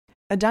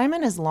A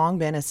diamond has long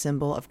been a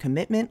symbol of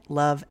commitment,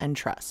 love, and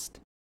trust.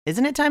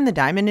 Isn't it time the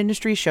diamond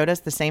industry showed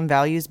us the same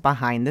values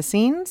behind the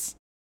scenes?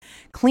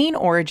 Clean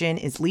Origin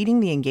is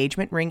leading the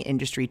engagement ring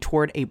industry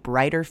toward a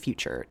brighter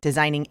future,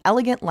 designing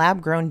elegant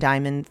lab-grown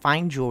diamond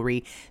fine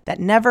jewelry that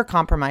never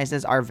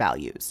compromises our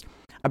values.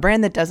 A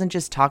brand that doesn't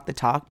just talk the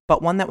talk,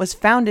 but one that was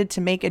founded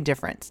to make a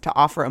difference, to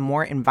offer a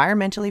more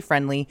environmentally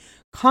friendly,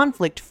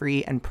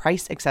 conflict-free, and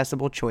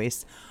price-accessible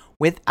choice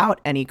without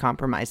any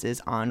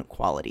compromises on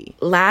quality.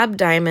 Lab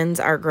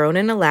diamonds are grown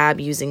in a lab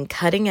using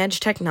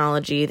cutting-edge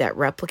technology that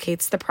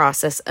replicates the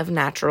process of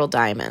natural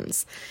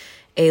diamonds.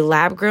 A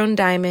lab-grown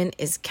diamond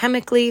is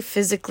chemically,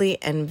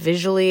 physically, and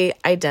visually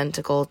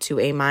identical to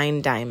a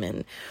mined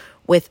diamond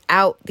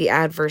without the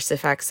adverse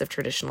effects of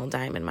traditional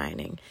diamond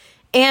mining.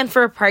 And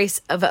for a price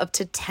of up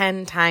to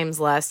 10 times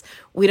less,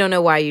 we don't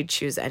know why you'd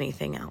choose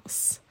anything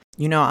else.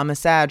 You know, I'm a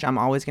Sag. I'm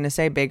always going to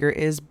say bigger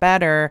is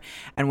better.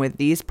 And with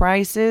these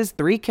prices,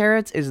 3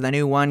 carats is the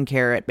new 1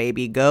 carat,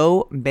 baby.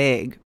 Go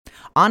big.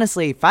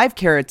 Honestly, 5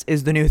 carats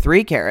is the new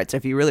 3 carats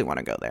if you really want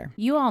to go there.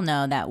 You all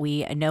know that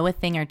we know a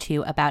thing or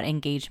two about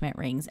engagement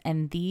rings,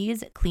 and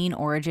these Clean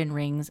Origin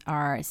rings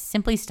are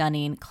simply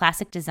stunning,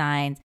 classic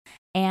designs,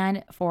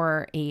 and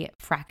for a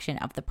fraction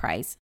of the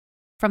price.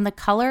 From the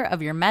color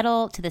of your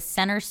metal to the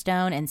center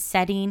stone and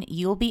setting,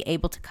 you'll be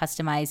able to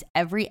customize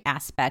every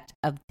aspect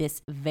of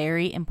this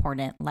very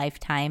important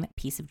lifetime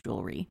piece of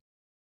jewelry.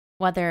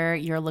 Whether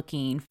you're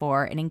looking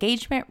for an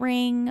engagement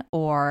ring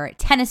or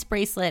tennis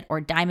bracelet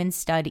or diamond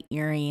stud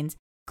earrings,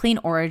 Clean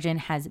Origin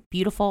has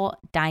beautiful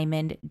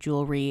diamond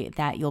jewelry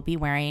that you'll be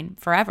wearing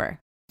forever.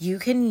 You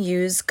can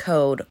use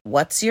code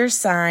What's Your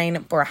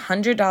Sign for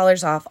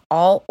 $100 off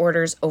all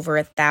orders over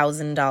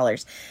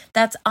 $1,000.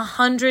 That's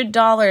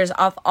 $100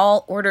 off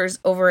all orders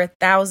over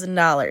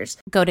 $1,000.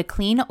 Go to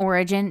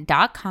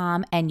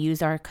cleanorigin.com and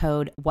use our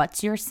code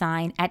What's Your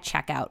Sign at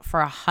checkout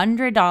for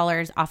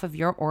 $100 off of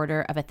your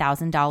order of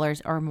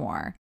 $1,000 or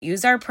more.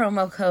 Use our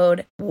promo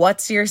code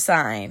What's Your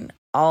Sign,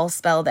 all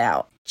spelled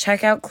out.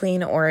 Check out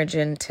Clean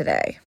Origin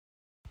today.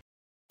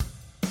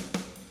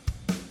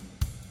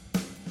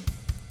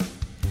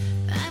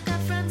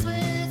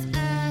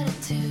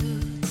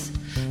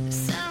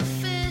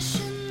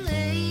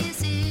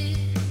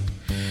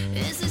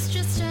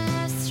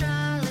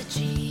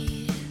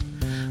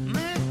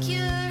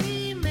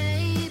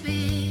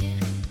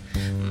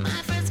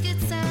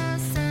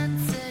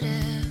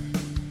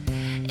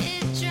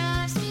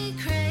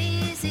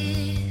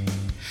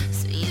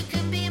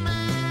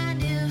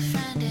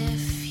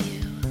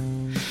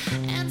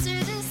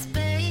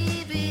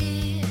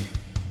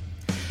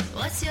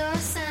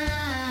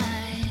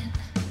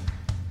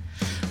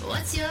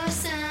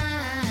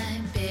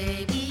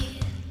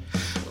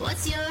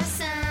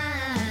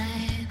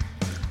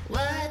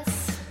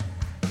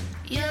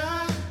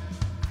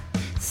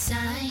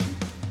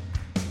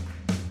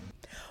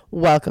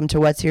 Welcome to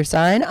What's Your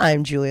Sign?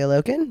 I'm Julia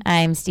Loken.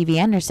 I'm Stevie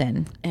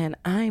Anderson. And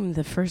I'm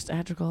the first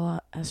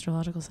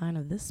astrological sign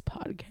of this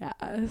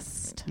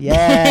podcast.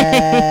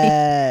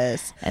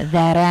 Yes. I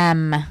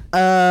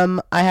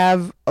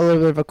have a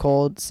little bit of a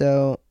cold,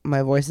 so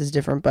my voice is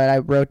different, but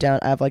I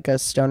have like a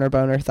stoner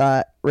boner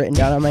thought written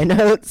down on my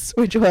notes,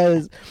 which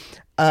was,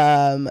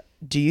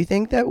 do you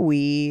think that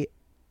we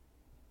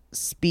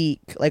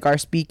speak, like our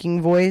speaking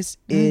voice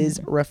is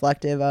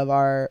reflective of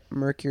our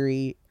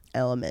Mercury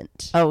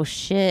element? Oh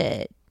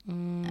shit.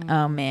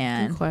 Oh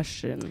man. Good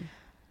question.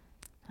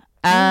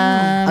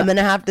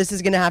 This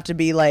is gonna have to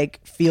be like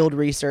field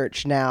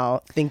research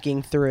now,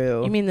 thinking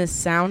through. You mean the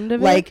sound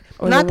of like, it?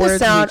 Or not the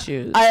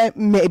sound.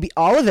 Maybe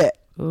all of it.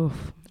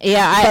 Oof.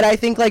 Yeah, but I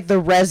think like the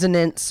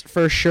resonance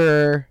for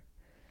sure.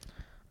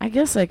 I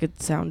guess I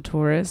could sound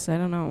Taurus. I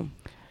don't know.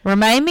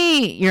 Remind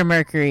me your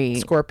Mercury.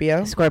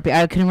 Scorpio.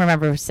 I couldn't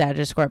remember if Sag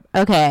or Scorpio.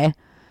 Okay.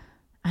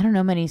 I don't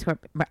know many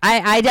Scorpio.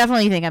 I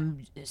definitely think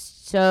I'm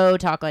so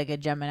talk like a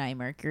Gemini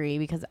Mercury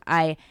because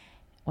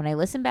when I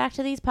listen back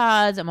to these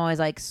pods, I'm always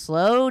like,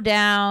 slow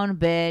down,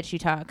 bitch. You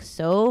talk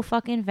so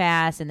fucking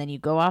fast and then you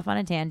go off on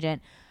a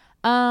tangent.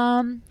 But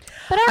I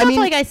don't feel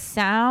like I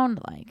sound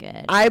like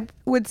it. I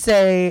would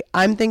say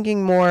I'm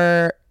thinking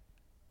more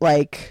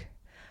like,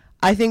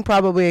 I think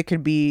probably it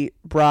could be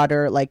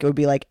broader, like it would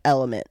be like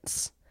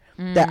elements.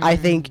 That I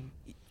think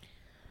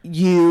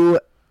you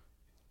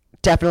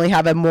definitely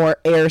have a more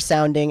air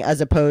sounding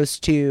as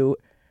opposed to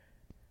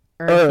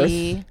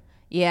Earthy. Earth.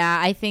 Yeah,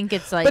 I think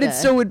it's like, but it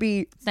still would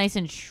be it's nice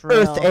and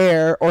shrill. Earth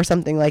air or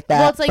something like that.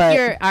 Well, it's like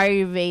your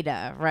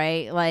Ayurveda,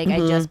 right? Like I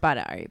just bought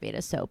an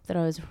Ayurveda soap that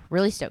I was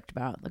really stoked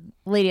about. The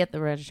lady at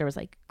the register was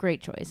like,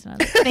 "Great choice," and I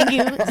was like, "Thank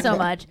you so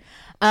much."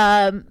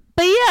 But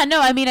yeah,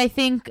 no, I mean, I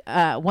think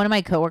one of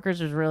my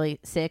coworkers was really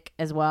sick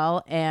as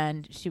well,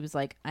 and she was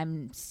like,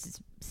 "I'm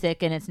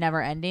sick and it's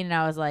never ending," and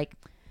I was like,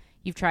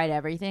 "You've tried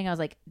everything." I was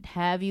like,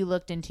 "Have you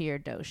looked into your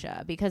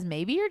dosha? Because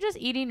maybe you're just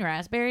eating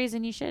raspberries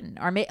and you shouldn't."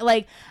 Or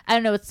like, I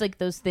don't know. It's like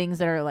those things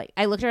that are like,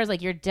 I looked at her, I was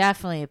like, "You're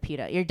definitely a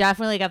Pitta. You're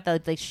definitely got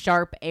the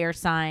sharp air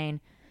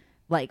sign,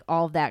 like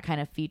all of that kind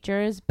of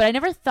features." But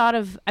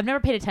I've never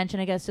paid attention,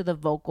 I guess, to the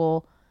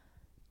vocal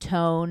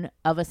tone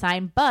of a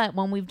sign. But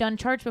when we've done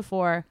charts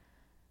before,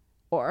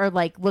 or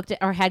like looked at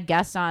or had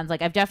guests on,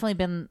 like I've definitely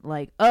been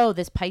like, oh,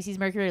 this Pisces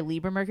Mercury or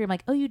Libra Mercury. I'm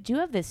like, oh, you do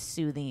have this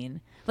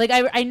soothing. Like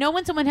I know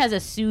when someone has a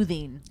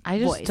soothing. I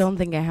just voice. don't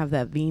think I have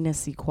that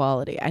Venus-y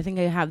quality. I think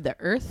I have the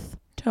earth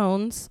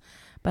tones,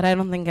 but I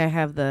don't think I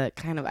have the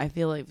kind of, I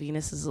feel like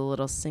Venus is a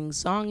little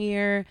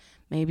sing-songier,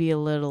 maybe a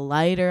little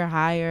lighter,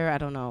 higher. I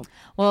don't know.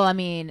 Well, I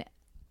mean,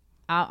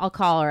 I'll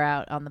call her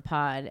out on the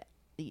pod.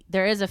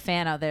 There is a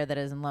fan out there that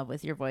is in love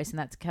with your voice, and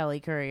that's Kelly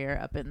Courier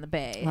up in the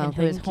Bay, Well, and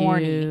who is thank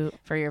horny you.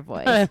 for your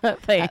voice. For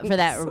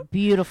that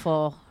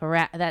beautiful,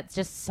 that's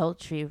just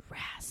sultry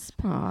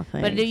rasp. Aw,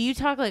 But thanks. do you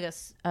talk like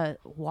a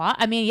what?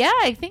 I mean, yeah,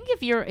 I think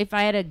if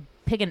I had to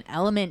pick an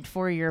element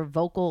for your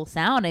vocal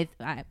sound, I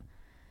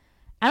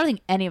don't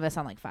think any of us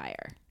sound like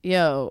fire.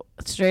 Yo,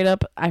 straight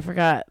up, I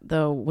forgot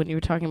though when you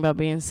were talking about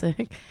being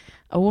sick.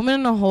 A woman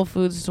in a Whole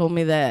Foods told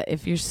me that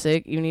if you're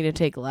sick, you need to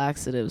take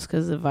laxatives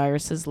because the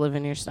viruses live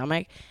in your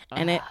stomach,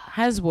 and it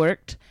has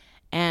worked.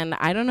 And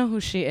I don't know who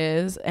she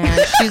is, and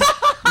she's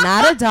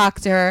not a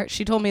doctor.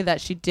 She told me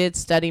that she did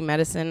study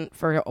medicine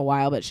for a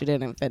while, but she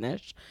didn't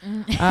finish.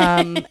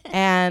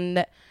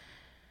 And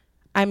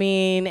I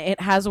mean, it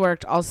has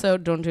worked. Also,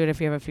 don't do it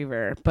if you have a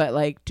fever, but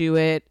like do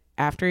it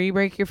after you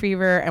break your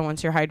fever and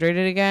once you're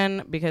hydrated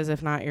again, because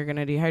if not, you're going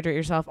to dehydrate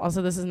yourself.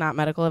 Also, this is not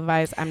medical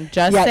advice. I'm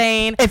just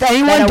saying. If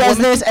anyone does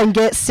this and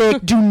gets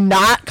sick, do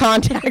not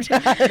contact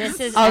us. This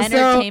is Also,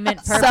 entertainment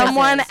purposes.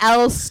 someone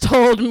else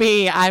told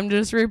me. I'm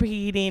just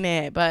repeating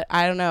it, but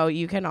I don't know.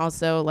 You can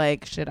also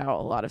like shit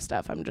out a lot of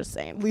stuff. I'm just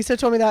saying. Lisa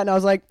told me that, and I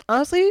was like,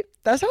 honestly,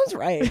 that sounds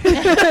right.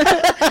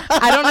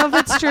 I don't know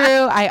if it's true.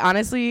 I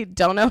honestly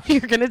don't know if you're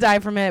gonna die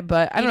from it,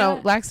 but I don't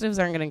know. Laxatives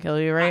aren't gonna kill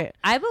you, right?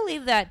 I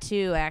believe that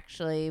too,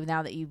 actually,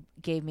 now that you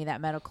gave me that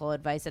medical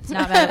advice. It's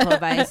not medical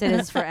advice. It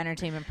is for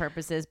entertainment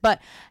purposes.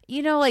 But,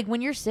 you know, like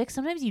when you're sick,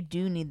 sometimes you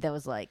do need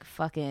those like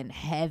fucking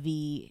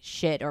heavy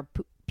shit or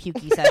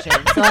pukey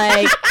sessions.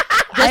 Like,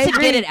 just to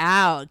get it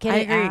out.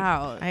 Get it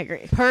out. I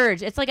agree.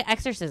 Purge. It's like an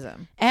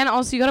exorcism. And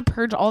also, you got to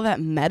purge all that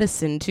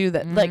medicine too.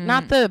 That like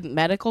not the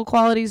medical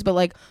qualities, but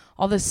like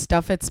all the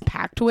stuff it's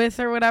packed with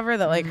or whatever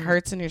that like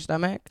hurts in your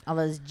stomach. All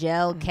those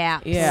gel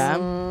caps.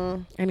 Yeah.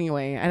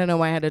 Anyway, I don't know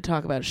why I had to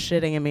talk about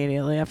shitting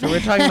immediately after we we're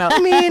talking about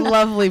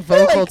lovely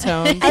vocal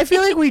tones. I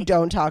feel like we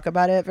don't talk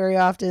about it very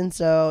often,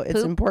 so it's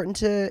Poop? important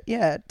to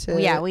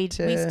We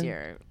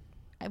steer.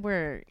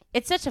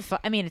 It's such a fun.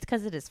 I mean, it's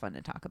because it is fun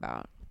to talk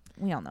about.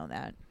 We all know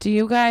that. Do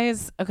you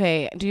guys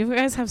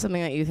have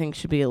something that you think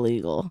should be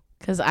illegal?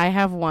 Because I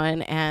have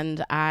one, and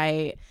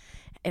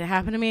it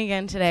happened to me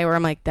again today where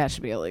I'm like, that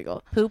should be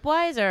illegal. Poop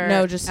wise or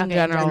No, just in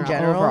general.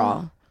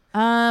 Overall.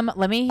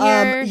 Let me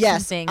hear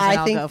yes, some things. I and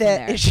I'll think go from that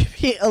there. it should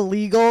be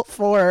illegal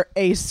for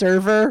a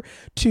server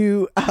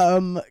to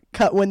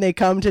cut when they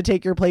come to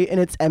take your plate and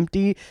it's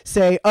empty.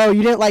 Say, "Oh,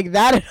 you didn't like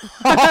that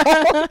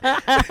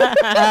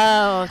at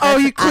all."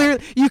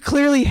 You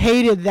clearly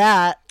hated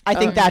that. I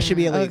think that should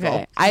be illegal.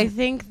 Okay. I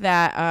think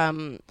that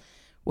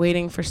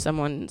waiting for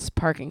someone's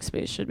parking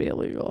space should be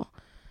illegal.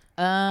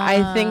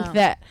 I think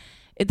that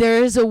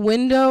there is a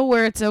window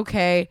where it's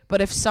okay,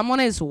 but if someone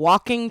is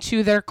walking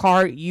to their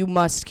car, you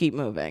must keep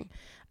moving.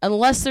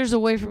 Unless there's a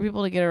way for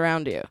people to get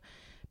around you.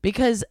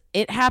 Because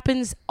it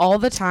happens all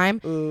the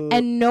time.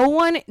 And no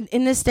one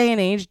in this day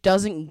and age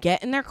doesn't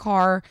get in their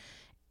car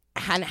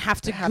and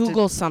have to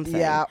Google something.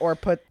 Yeah, or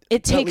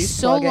it takes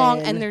so long,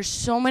 in. and there's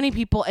so many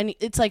people, and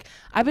it's like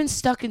I've been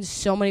stuck in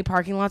so many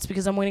parking lots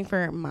because I'm waiting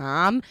for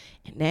mom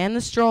and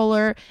the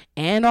stroller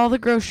and all the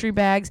grocery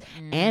bags,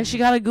 and she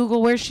got to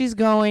Google where she's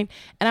going,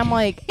 and I'm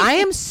like, I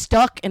am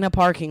stuck in a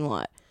parking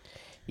lot.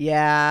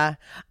 Yeah,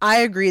 I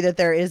agree that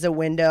there is a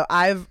window.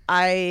 I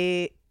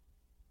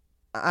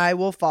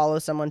will follow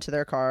someone to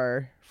their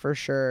car for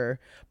sure,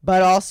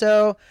 but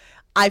also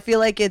I feel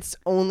like it's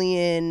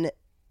only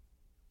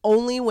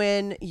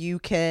when you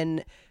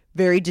can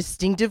very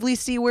distinctively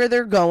see where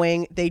they're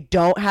going. They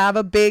don't have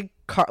a big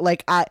cart.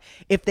 Like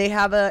if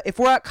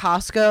we're at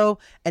Costco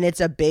and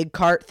it's a big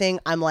cart thing,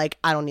 I'm like,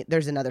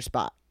 there's another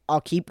spot. I'll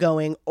keep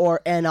going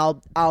and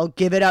I'll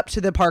give it up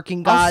to the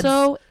parking gods.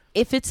 Also,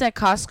 if it's at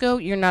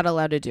Costco, you're not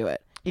allowed to do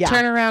it. Yeah.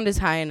 Turnaround is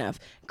high enough.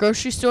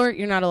 Grocery store,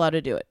 you're not allowed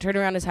to do it.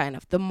 Turnaround is high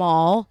enough. The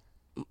mall,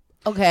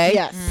 okay.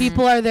 Yes.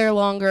 People are there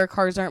longer.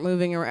 Cars aren't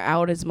moving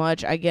out as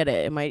much. I get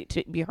it. It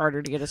might be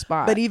harder to get a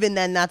spot. But even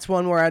then, that's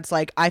one where it's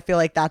like, I feel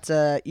like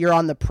you're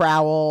on the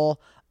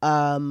prowl.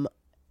 I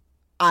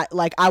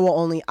will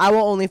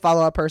only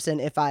follow a person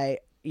if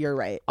you're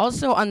right.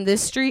 Also, on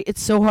this street,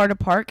 it's so hard to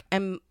park,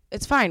 and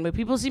it's fine. But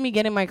people see me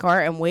get in my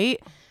car and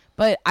wait,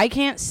 but I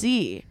can't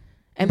see.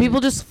 And people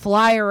just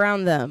fly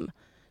around them.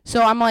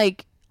 So I'm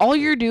like, all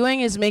you're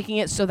doing is making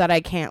it so that I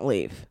can't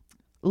leave.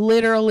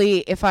 Literally,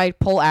 if I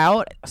pull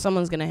out,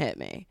 someone's going to hit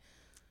me.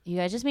 You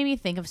guys just made me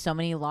think of so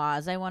many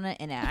laws I want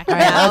to enact. All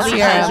right, let's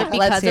hear 'em. because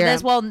Let's of hear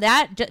this. 'em. Well,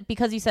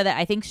 because you said that,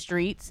 I think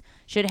streets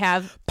should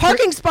have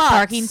Parking spots.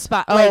 Parking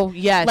spot. Oh,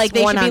 yes, like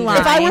they should be 100. lined.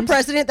 If I were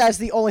president, that's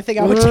the only thing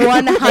I would do.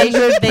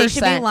 100%. They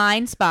should be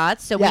lined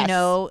spots, so we Yes.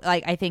 know.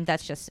 Like, I think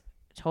that's just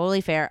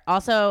totally fair.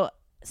 Also,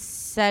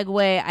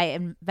 segue. I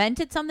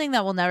invented something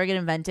that will never get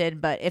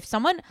invented, but if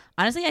someone,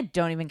 honestly, I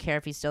don't even care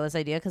if you steal this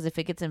idea, because if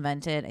it gets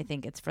invented, I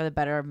think it's for the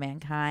better of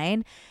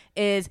mankind,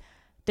 is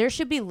there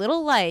should be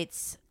little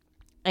lights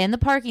in the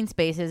parking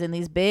spaces, in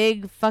these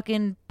big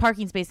fucking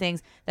parking space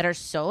things that are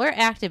solar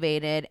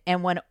activated,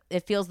 and when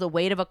it feels the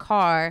weight of a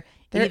car,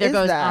 There it either is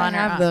goes that. on I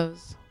or have off.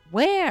 those.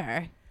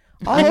 Where?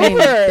 All I mean,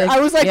 over. I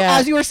was like, yeah.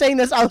 as you were saying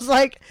this, I was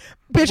like,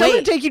 bitch, I'm Wait.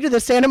 gonna take you to the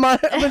Santa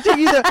Monica. I'm gonna take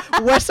you to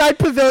the West Side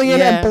Pavilion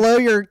Yeah. and blow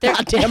your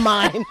goddamn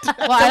mind.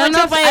 Well, I don't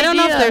know. took my I don't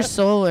know if idea. they're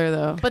solar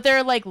though. But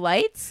they're like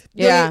lights.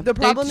 Yeah, the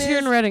problem they is-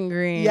 turn red and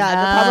green. Yeah,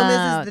 the problem Oh,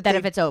 is that that they-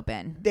 if it's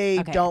open, They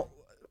Okay. don't.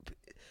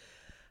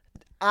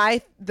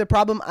 The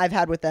problem I've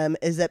had with them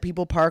is that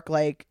people park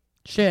like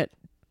shit.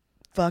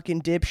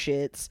 fucking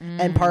dipshits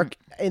and park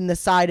in the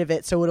side of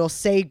it, so it'll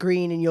say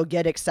green and you'll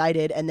get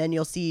excited, and then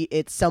you'll see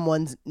it's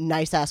someone's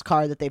nice ass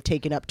car that they've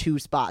taken up 2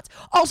 spots.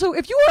 Also,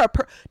 if you are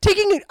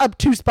taking it up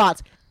 2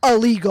 spots,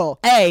 illegal.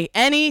 Hey,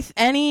 any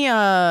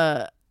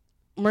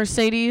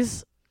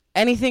Mercedes,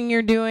 anything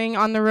you're doing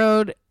on the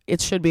road,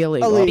 it should be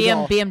illegal.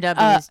 Illegal.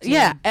 BMWs. too.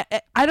 Yeah,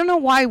 I don't know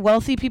why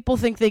wealthy people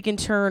think they can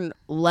turn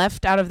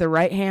left out of the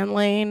right hand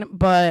lane,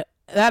 but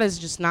that is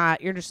just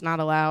not. You're just not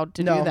allowed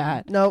to do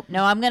that. Nope.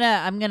 No, I'm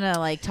gonna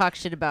like talk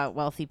shit about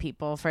wealthy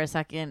people for a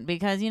second,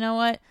 because you know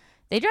what?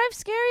 They drive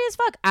scary as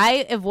fuck.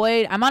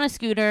 I'm on a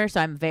scooter, so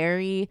I'm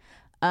very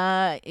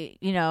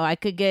I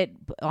could get,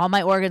 all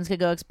my organs could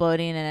go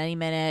exploding at any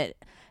minute.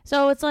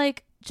 So it's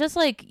like, just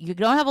like, you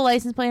don't have a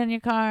license plate on your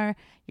car,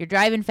 you're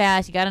driving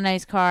fast, you got a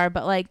nice car,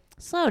 but like,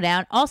 slow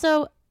down.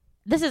 Also,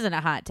 this isn't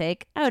a hot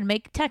take. I would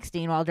make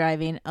texting while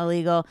driving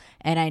illegal,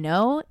 and I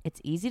know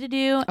it's easy to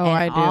do. Oh,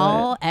 and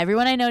I do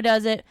everyone I know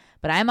does it,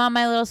 but I'm on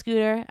my little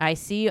scooter. I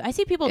see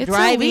people It's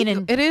driving, illegal.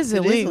 and It is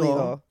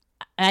illegal.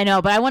 I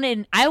know, but I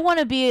want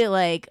to be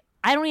like,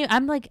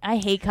 I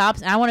hate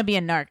cops, and I want to be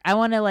a narc. I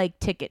want to like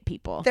ticket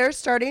people. They're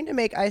starting to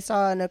make. I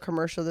saw in a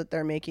commercial that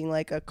they're making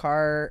like a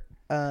car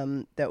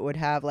that would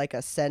have like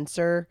a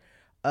sensor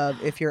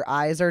of if your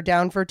eyes are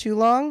down for too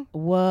long.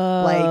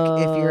 Whoa.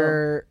 Like if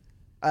you're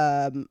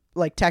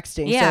like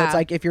texting. So Yeah. it's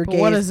like if your But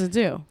gaze, what does it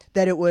do?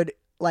 that it would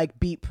like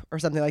beep or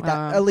something like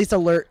that. Oh. At least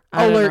alert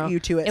I don't know. you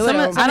to it. It would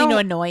So- something to don't-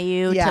 annoy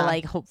you, Yeah. to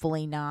like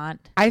hopefully not.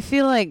 I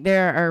feel like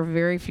there are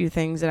very few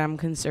things that I'm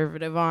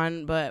conservative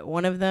on, but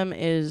one of them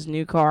is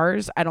new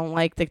cars. I don't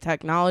like the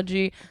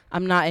technology.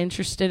 I'm not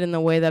interested in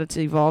the way that it's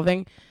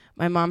evolving.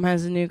 My mom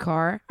has a new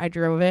car. I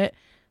drove it.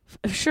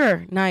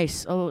 Sure,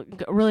 nice.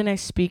 Really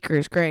nice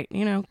speakers. Great.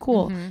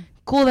 Cool.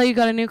 Cool that you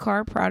got a new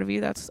car. Proud of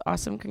you. That's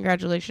awesome.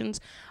 Congratulations.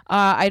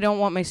 I don't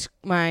want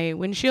my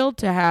windshield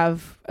to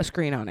have a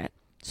screen on it.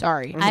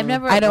 Sorry. I've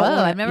never. I don't whoa, want-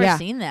 I've never yeah.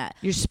 seen that.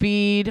 Your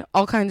speed,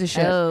 all kinds of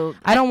shit. Oh,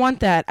 I don't want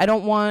that. I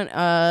don't want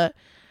a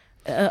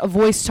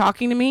voice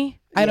talking to me.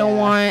 I don't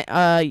want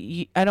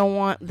I don't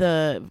want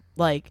the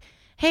like,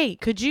 hey,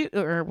 could you,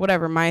 or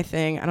whatever, my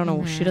thing. I don't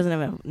know. She doesn't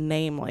have a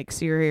name like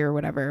Siri or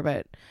whatever,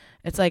 but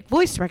it's like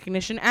voice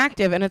recognition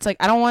active, and it's like,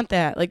 I don't want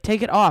that. Like,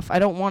 take it off. I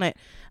don't want it.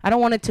 I don't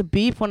want it to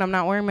beep when I'm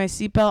not wearing my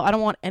seatbelt. I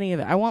don't want any of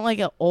it. I want like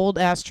an old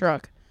ass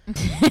truck.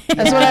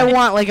 That's what I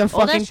want, like a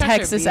fucking trucks are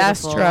Texas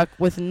ass beautiful. truck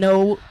with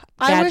no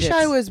I wish I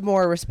gadgets. was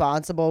more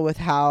responsible with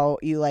how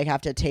you like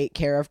have to take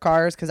care of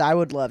cars, because I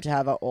would love to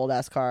have an old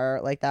ass car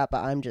like that,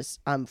 but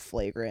I'm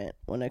flagrant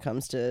when it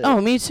comes to.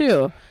 Oh, me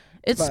too.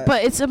 It's But-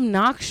 but it's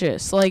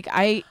obnoxious. Like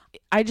I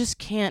just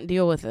can't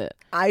deal with it.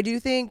 I do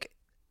think,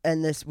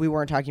 and this, we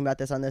weren't talking about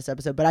this on this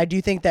episode, but I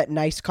do think that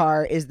nice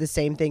car is the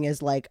same thing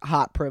as like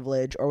hot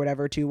privilege or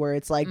whatever too, where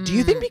it's like, do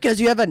you think because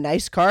you have a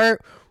nice car,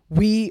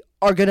 we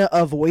are gonna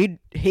avoid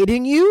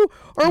hitting you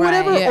or Right,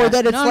 whatever, yeah. or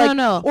that it's No,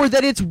 no. or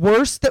that it's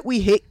worse that we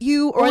hit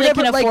you or, or they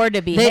whatever. can like, afford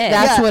to be They, hit.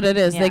 that's Yeah. what it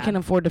is. Yeah. They can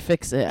afford to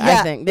fix it. Yeah,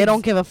 I think they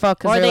don't give a fuck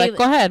because Or they're they- like,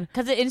 go ahead.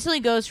 Because it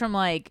instantly goes from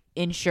like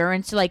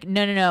insurance to like,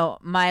 no,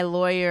 my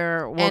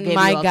lawyer will And give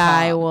my you a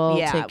guy call. will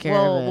Yeah, take care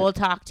of it. We'll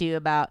talk to you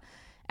about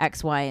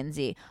X, Y, and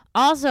Z.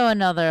 Also,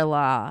 another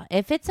law: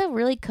 if it's a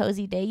really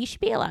cozy day, you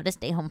should be allowed to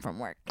stay home from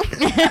work.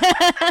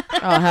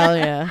 Oh hell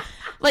yeah!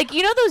 Like,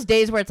 you know those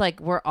days where it's like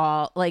we're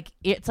all like,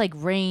 it's like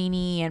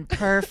rainy and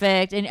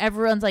perfect, and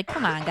everyone's like,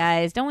 "Come on,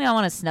 guys, don't we all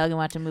want to snug and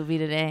watch a movie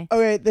today?"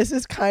 Okay, this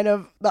is kind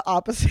of the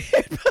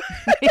opposite.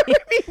 I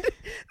mean,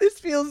 this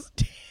feels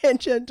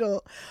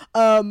tangential.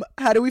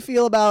 How do we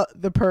feel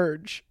about The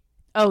Purge?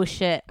 Oh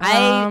shit!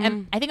 I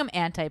think I'm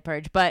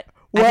anti-purge, but I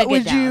What could get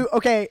would down. you?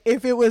 Okay,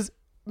 if it was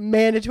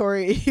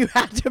mandatory, you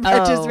had to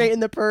participate in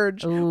The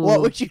Purge. Ooh.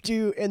 What would you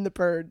do in The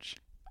Purge?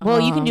 Well,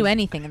 you can do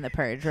anything in the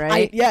purge,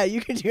 right? Yeah,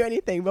 you can do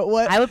anything, but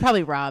what? I would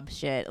probably rob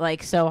shit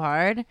like so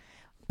hard.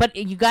 But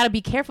you got to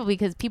be careful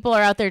because people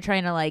are out there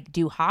trying to like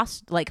do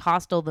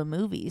Hostel the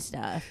movie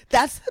stuff.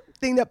 That's the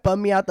thing that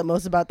bummed me out the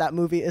most about that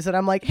movie, is that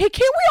I'm like, hey,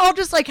 can't we all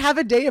just like have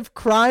a day of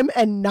crime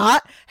and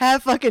not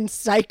have fucking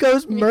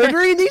psychos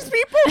murdering these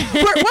people?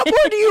 What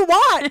more do you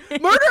want?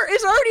 Murder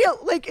is already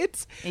like,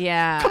 it's,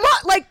 Yeah. come on,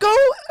 like go.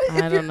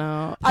 I don't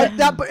know.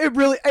 It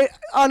really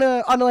on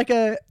a like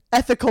a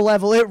ethical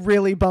level, it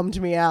really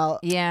bummed me out.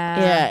 Yeah.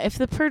 Yeah, if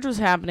the purge was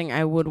happening,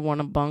 I would want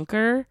a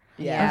bunker.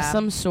 Yeah. of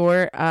some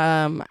sort.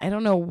 I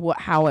don't know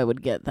how I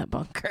would get that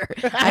bunker.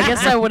 I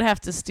guess I would have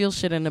to steal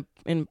shit in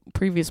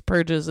previous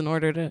purges in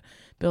order to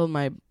build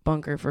my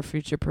bunker for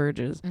future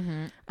purges.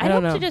 Mm-hmm. I I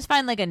don't hope know. to just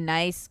find like a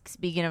nice.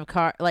 Speaking of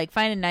car, like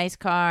find a nice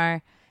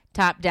car,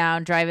 top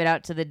down, drive it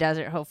out to the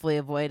desert. Hopefully,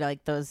 avoid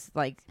like those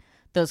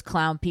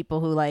clown people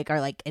who like are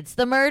like it's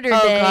the murder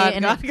day.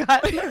 And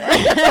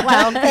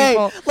Clown Hey,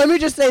 people. let me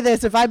just say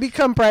this: if I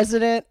become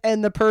president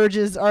and the purge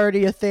is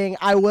already a thing,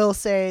 I will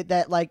say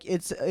that like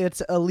it's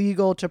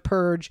illegal to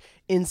purge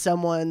in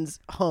someone's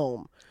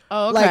home.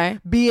 Oh, okay. Like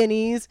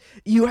B&Es,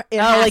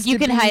 like you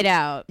can hide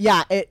out.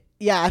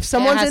 Yeah, if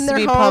someone's has in to their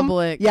be home,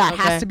 public. yeah, it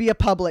Okay. has to be a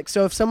public.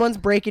 So if someone's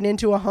breaking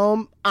into a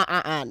home,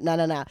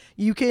 no.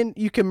 You can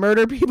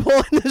murder people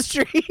in the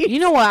street. You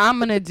know what I'm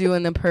gonna do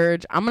in the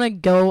purge? I'm gonna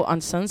go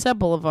on Sunset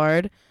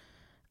Boulevard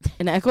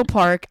in Echo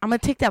Park. I'm gonna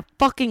take that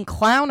fucking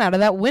clown out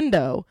of that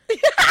window.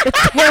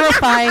 It's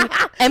terrifying,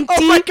 empty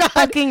Oh my God.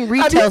 fucking Have you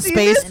retail seen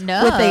space this?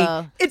 No. with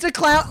a It's a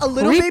clown, a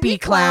little Creepy baby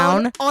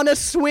clown clown. on a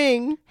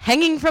swing.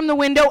 hanging from the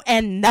window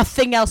and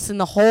nothing else in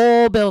the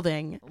whole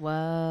building.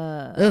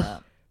 Whoa.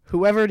 Ugh.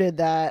 Whoever did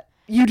that,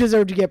 you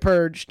deserve to get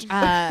purged.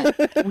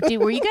 Dude,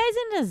 were you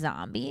guys into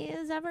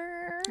zombies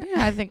ever?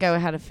 Yeah, I think I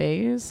had a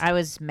phase. I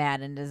was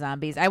mad into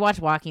zombies. I watched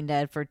Walking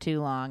Dead for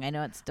too long. I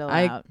know it's still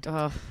out.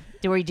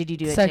 Did you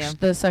do it too?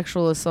 The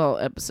sexual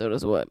assault episode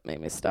is what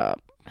made me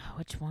stop. Oh,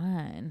 which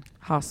one?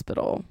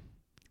 Hospital.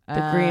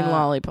 The green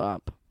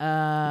lollipop.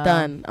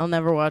 Done. I'll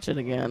never watch it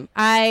again.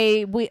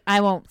 I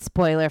won't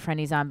spoiler for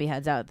any zombie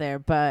heads out there,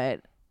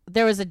 but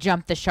there was a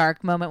jump the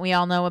shark moment we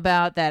all know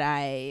about that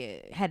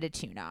I had to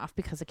tune off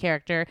because the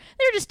character,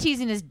 they were just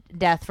teasing his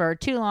death for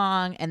too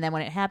long, and then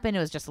when it happened, it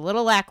was just a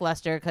little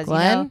lackluster because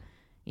Glenn?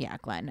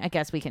 Glenn. I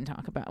guess we can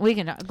talk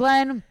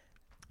Glenn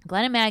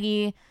and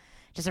Maggie.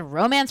 Just a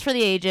romance for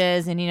the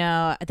ages, and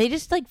they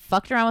just like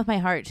fucked around with my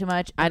heart too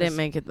much. I didn't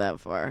make it that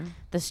far.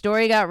 The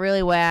story got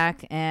really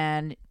whack,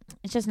 and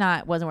it's just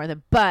wasn't worth it.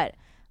 But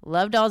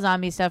loved all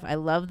zombie stuff. I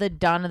love the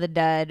Dawn of the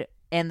Dead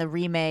and the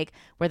remake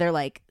where they're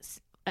like,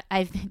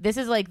 this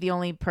is like the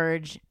only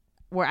purge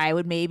where I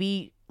would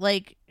maybe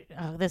like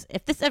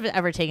if this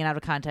ever taken out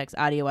of context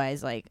audio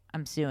wise, like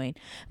I'm suing.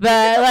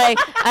 But like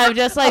I'm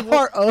just like Of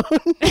our own.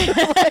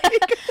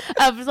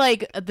 I was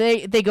like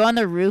they go on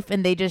the roof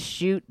and they just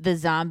shoot the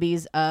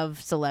zombies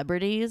of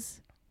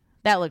celebrities.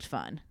 That looked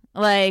fun.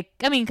 Like,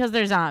 I mean, because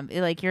they're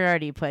zombie. Like, you're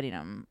already putting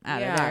them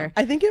out of there.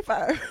 I think if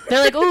I...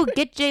 They're like, oh,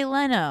 get Jay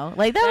Leno.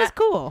 Like, that was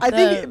cool. I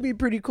think it'd be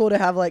pretty cool to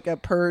have like a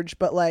purge,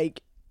 but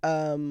like,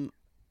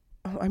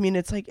 I mean,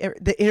 it's like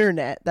the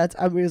internet.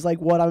 Is like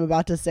what I'm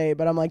about to say,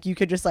 but I'm like, you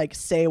could just like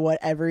say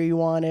whatever you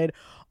wanted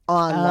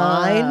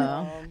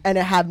online and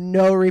it have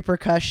no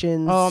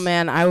repercussions. Oh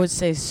man, I would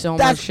say so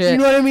much shit. You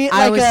know what I mean?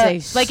 I Like would say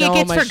like so it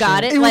gets much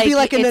forgotten. shit. it would be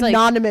like an it's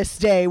anonymous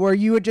day where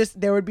you would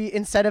there would be,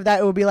 instead of that,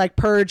 it would be like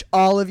purge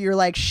all of your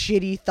like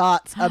shitty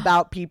thoughts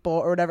about people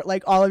or whatever,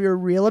 like all of your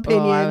real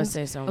opinions. Oh, I would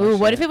say so much Ooh,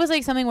 what shit. if it was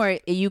like something where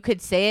you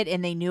could say it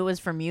and they knew it was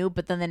from you,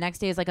 but then the next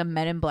day is like a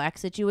Men in Black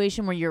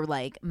situation where your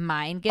like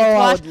mind gets I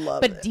washed, would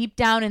love but it. deep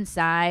down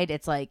inside,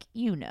 it's like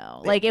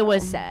like it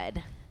was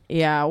said.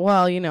 Yeah,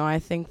 well, I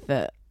think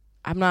that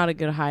I'm not a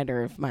good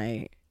hider of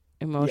my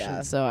emotions,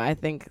 Yeah. so I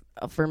think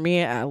for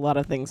me, a lot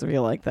of things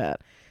feel like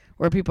that,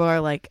 where people are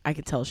like, I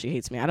could tell she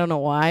hates me. I don't know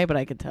why, but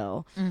I could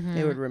tell.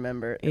 They would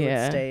remember. It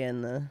Yeah. would stay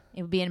in the...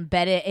 It would be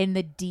embedded in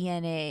the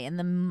DNA and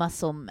the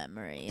muscle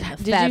memory and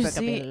the Did you fabric of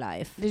see- your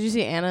life. Did you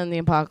see Anna and the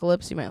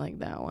Apocalypse? You might like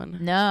that one.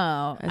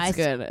 No, It's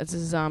good. It's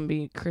a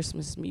zombie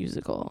Christmas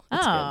musical.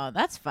 It's Oh,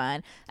 that's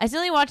fun. I still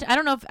only watch. I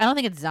don't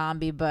think it's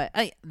zombie, but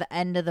the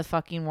end of the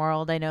fucking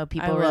world. I know good.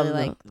 people I really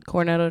love like. the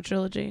Cornetto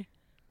trilogy.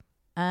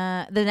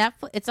 The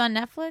Netflix. It's on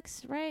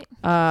Netflix, right?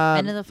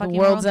 End of the fucking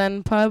World's world?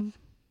 End pub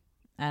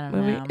I don't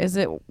movie. know. Is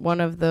it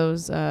one of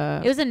those? It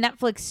was a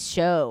Netflix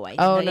show. I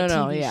think, Oh like a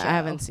no, TV yeah, show. I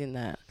haven't seen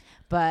that.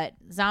 But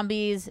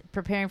zombies,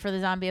 preparing for the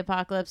zombie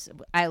apocalypse.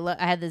 I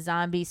had the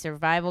zombie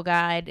survival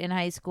guide in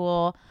high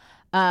school.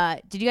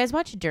 Did you guys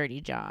watch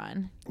Dirty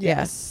John?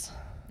 Yes.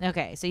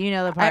 Okay, so you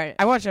know the part.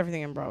 I watch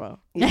everything in Bravo.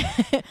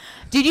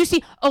 Did you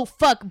see? Oh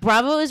fuck!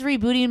 Bravo is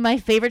rebooting my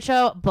favorite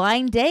show,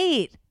 Blind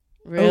Date.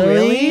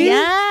 Really?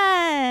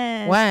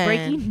 Yes. When?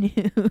 Breaking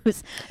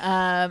news.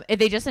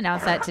 They just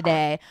announced that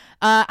today.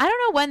 I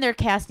don't know when they're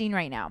casting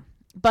right now,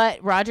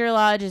 but Roger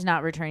Lodge is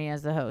not returning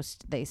as the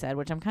host. They said,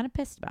 which I'm kind of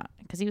pissed about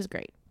because he was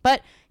great.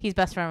 But he's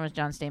best friend with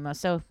John Stamos,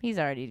 so he's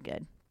already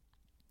good.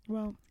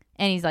 Well,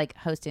 And he's like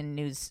hosting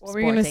news. What were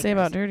you gonna say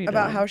about Dirty John?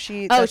 about how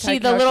she... Oh, that's she how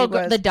the little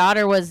she was. the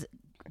daughter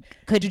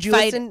could Did you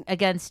fight listen-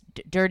 against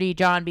Dirty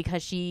John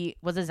because she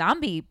was a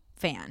zombie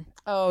fan.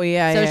 Oh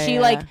yeah. So yeah, she yeah.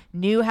 like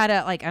knew how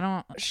to like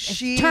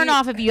She- turn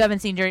off if you haven't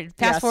seen Dirty.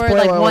 Fast Yeah, forward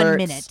like spoiler 1 alerts.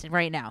 minute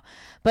right now.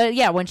 But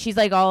yeah, when she's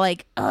like all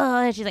like,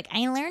 oh, she's like,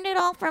 I learned it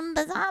all from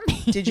the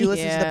zombie. Did you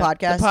listen to the Yeah,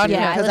 podcast? the podcast.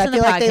 Yeah, I Because I listened to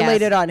feel the like they podcast.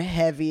 laid it on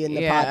heavy in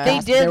the Yeah. podcast.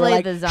 They did were lay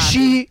like, the zombie.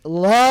 She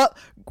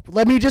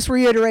Let me just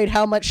reiterate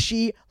how much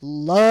she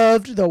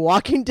loved The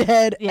Walking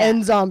Dead Yeah.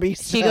 and zombie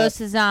She stuff. goes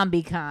to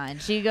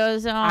ZombieCon. She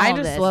goes to all I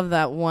just this. love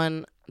that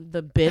one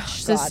the bitch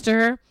God.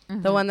 sister,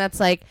 the one that's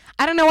like,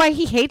 I don't know why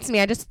he hates me.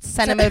 I just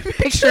sent him a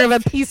picture of a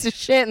piece of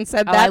shit and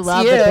said, Oh, that's I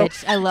love you. the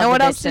bitch. I love And the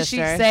what bitch else did she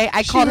sister. say?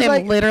 I She called was him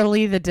like-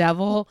 literally the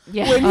devil.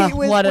 Yeah. When he,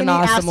 what an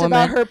awesome asked woman.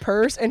 about her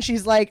purse, and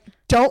she's like,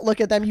 "Don't look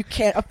at them. You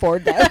can't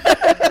afford them."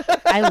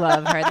 I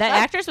love her. That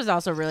actress was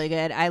also really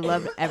good. I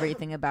loved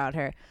everything about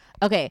her.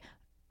 Okay,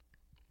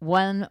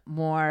 one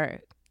more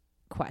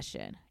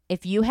question.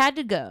 If you had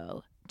to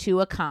go to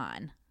a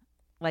con,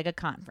 like a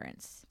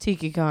conference,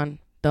 TikiCon.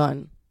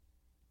 Done.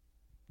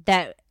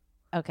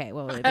 okay,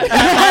 what would it be?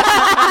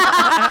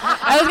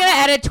 I was gonna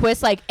add a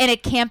twist, like, and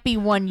it can't be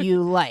one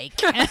you like,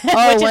 which is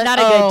not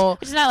a good.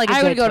 Which is not like a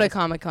I good would go to twist.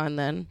 Comic-Con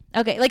then.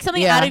 Okay, like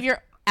something Yeah. out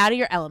of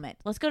your element.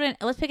 Let's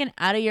pick an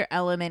out of your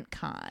element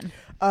con.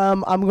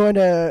 I'm going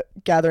to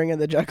Gathering of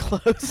the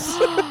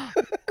Juggalos.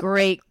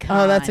 Great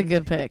con. Oh, that's a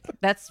good pick.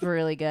 That's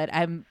really good.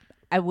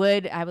 I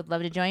would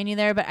love to join you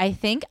there, but I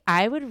think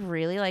I would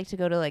really like to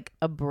go to like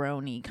a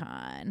brony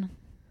con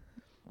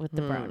with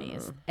the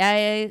bronies.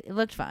 It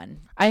looked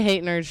fun. I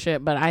hate nerd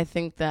shit, but I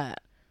think that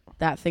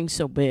thing's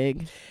so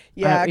big.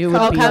 Yeah, it would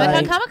Oh, be Comic-Con.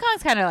 like-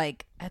 Comic-Con's kind of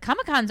like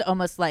Comic-Con's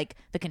almost like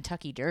the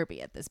Kentucky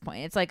Derby at this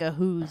point. It's like a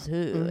who's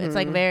who. It's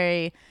like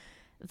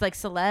it's like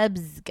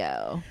celebs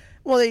go.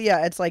 Well,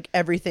 yeah, it's like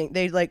everything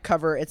they like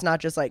cover. It's not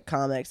just like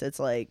comics. It's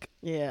like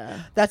Yeah.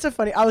 that's a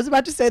funny. I was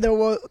about to say though.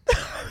 Well,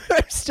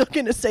 I'm still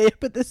gonna say it,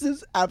 but this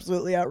is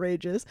absolutely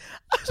outrageous.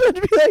 I was about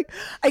to be like,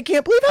 I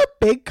can't believe how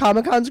big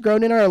Comic-Con's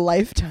grown in our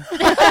lifetime.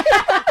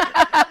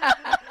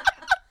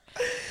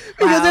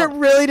 Because Wow. it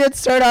really did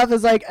start off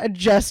as like a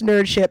just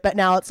nerd shit, but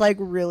now it's like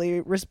really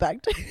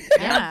respected.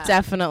 Yeah. I'm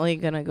definitely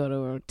gonna go to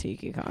a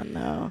TikiCon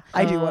though.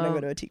 I do want to go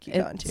to a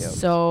TikiCon too.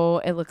 So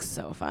it looks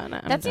so fun.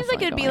 I'm That seems like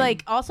definitely it'd be going.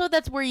 like also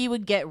that's where you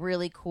would get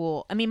really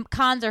cool. I mean,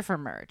 cons are for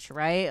merch,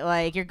 right?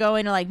 Like you're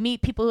going to like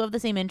meet people who have the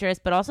same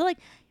interest, but also like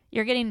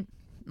you're getting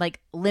like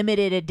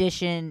limited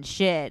edition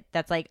shit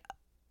that's like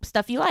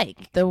stuff you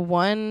like. the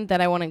one that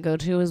I want to go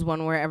to is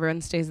one where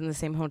everyone stays in the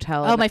same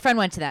hotel. Oh, and my friend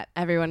went to that.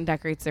 everyone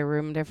decorates their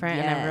room different,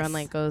 and everyone Yes.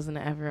 like goes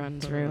into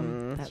everyone's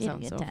room. That She had a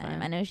sounds good so time.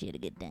 fun. I know she had a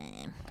good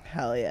time.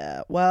 Hell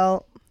yeah.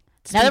 Well,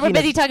 Now that we're speaking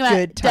busy of talking about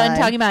good done time,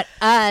 talking about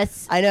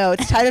us, I know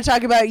it's time to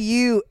talk about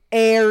you,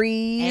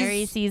 Aries.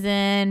 Aries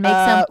season, make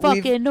some we've-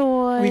 fucking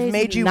noise. We've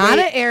made you Not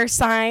wait. an air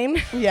sign.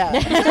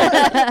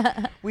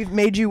 Yeah. We've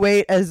made you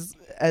wait as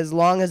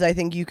long as I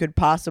think you could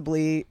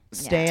possibly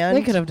stand.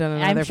 They could have done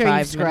another I'm sure you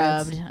 5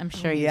 scrubbed. minutes. I'm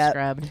sure you Yep.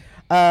 scrubbed.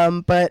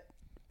 But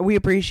we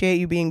appreciate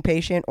you being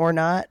patient or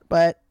not.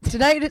 But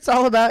tonight it's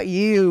all about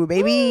you,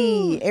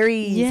 baby.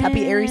 Aries.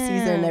 Happy Aries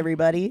season, Yeah.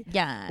 everybody.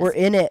 Yes. We're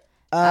in it.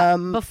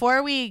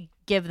 Before we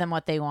give them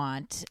what they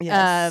want,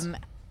 Yes.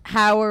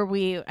 how are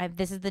we?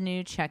 This is the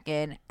new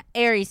check-in.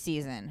 Aries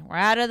season. We're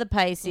out of the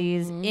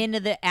Pisces, into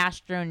the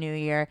Astro New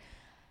Year.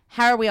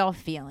 How are we all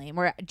feeling?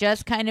 We're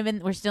just kind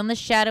of we're still in the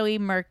shadowy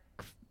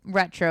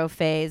retro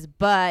phase,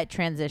 but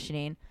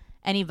transitioning.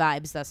 Any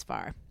vibes thus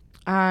far?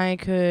 I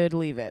could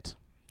leave it.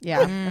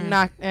 Yeah, I'm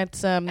not.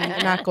 It's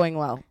not going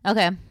well.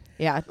 Okay.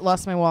 Yeah, I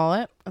lost my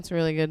wallet. That's a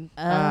really good,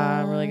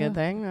 really good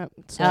thing.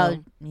 So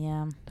Oh,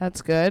 yeah.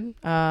 that's good.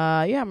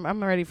 Yeah,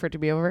 I'm ready for it to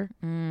be over.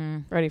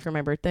 Ready for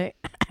my birthday.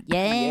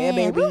 Yeah. Yeah,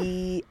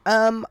 baby.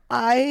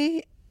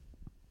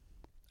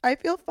 I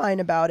feel fine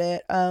about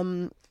it.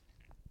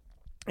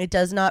 It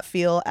does not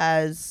feel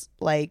as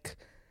like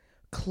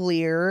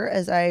clear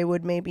as I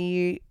would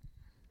maybe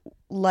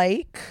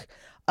like.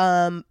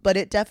 But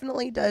it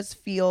definitely does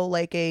feel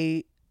like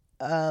a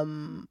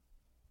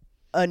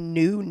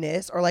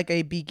newness or like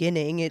a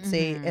beginning. It's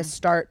a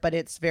start, but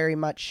it's very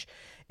much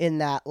in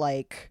that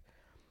like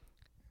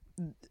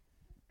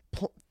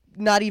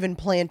not even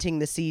planting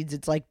the seeds.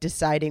 It's like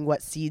deciding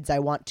what seeds I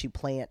want to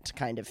plant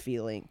kind of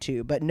feeling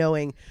too. But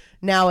knowing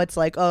now it's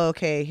like, oh,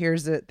 okay,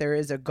 there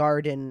is a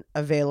garden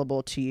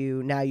available to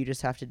you. Now you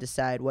just have to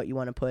decide what you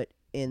want to put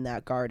in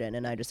that garden,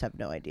 and I just have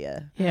no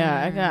idea.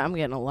 Yeah, I'm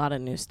getting a lot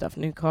of new stuff,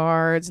 new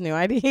cards, new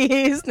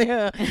IDs.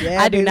 Yeah,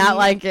 I do not dude.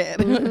 like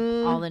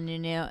it. All the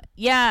new.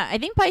 Yeah, I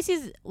think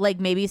Pisces, like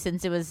maybe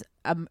since it was,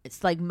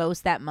 it's like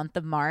most that month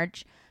of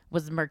March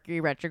was Mercury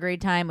retrograde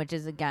time, which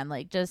is again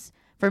like just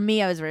for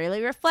me, I was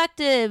really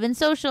reflective and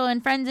social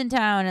and friends in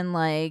town and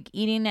like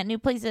eating at new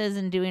places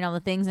and doing all the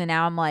things. And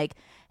now I'm like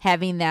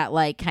having that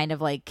like kind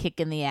of like kick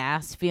in the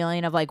ass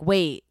feeling of like,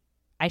 wait,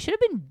 I should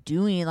have been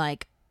doing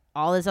like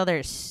all this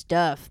other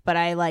stuff, but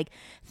I like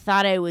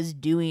thought I was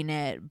doing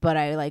it, but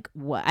I like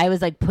I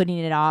was like putting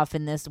it off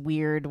in this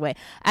weird way.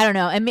 I don't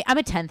know. I mean, I'm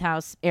a 10th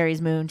house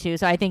Aries moon too,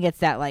 so I think it's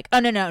that like, oh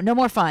no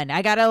more fun.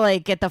 I gotta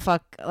like get the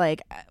fuck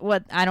like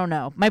what I don't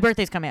know. My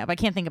birthday's coming up. I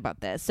can't think about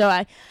this. So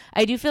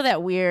I do feel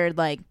that weird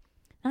like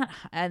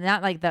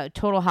not like the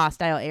total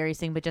hostile Aries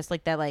thing, but just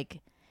like that like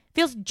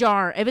feels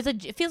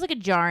it feels like a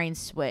jarring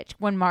switch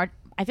when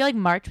I feel like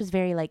March was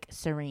very like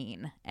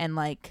serene and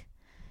like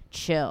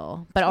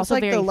chill, but also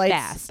it's like very the lights,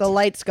 fast. The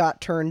lights got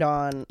turned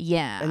on,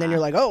 Yeah. and then you're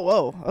like, oh,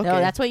 whoa, okay. No,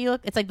 that's what you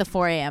look. It's like the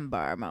 4 a.m.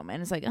 bar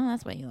moment. It's like, oh,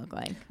 that's what you look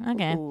like.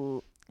 Okay.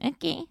 Ooh,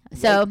 Okay.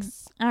 So,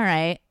 yikes. all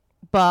right,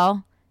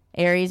 Ball.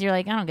 Aries, you're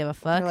like, I don't give a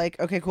fuck. You're like,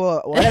 okay,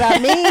 cool. What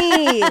about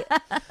me?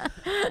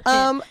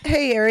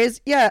 Hey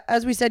Aries. Yeah,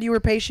 as we said, you were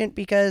patient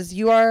because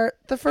you are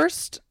the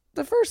first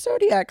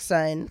zodiac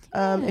sign.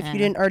 If you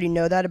didn't already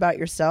know that about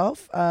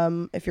yourself,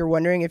 if you're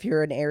wondering if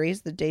you're an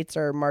Aries, the dates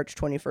are March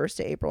 21st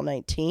to April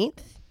 19th.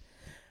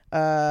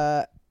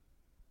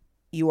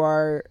 You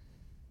are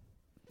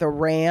the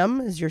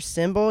ram is your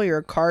symbol. You're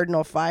a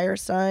cardinal fire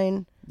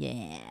sign.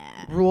 Yeah.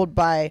 Ruled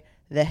by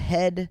the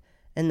head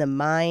and the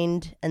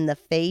mind and the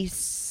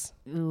face.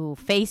 Ooh,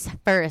 face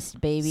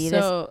first, baby.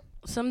 So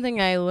something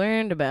I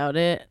learned about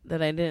it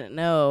that I didn't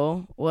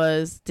know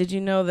was, did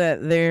you know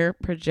that they're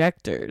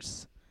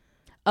projectors?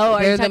 Oh,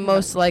 they're the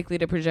most likely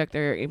to project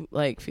their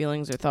like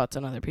feelings or thoughts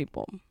on other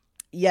people.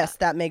 Yes,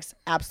 that makes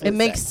absolute sense. It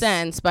makes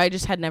sense, but I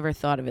just had never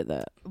thought of it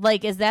that.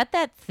 Like, is that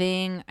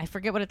thing? I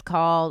forget what it's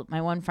called.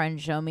 My one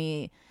friend showed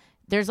me.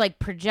 There's like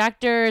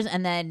projectors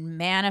and then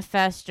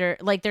manifestor.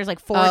 Like there's like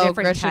four different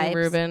Gretchen types.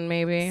 Rubin,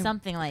 maybe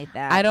Something like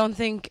that. I don't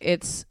think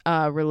it's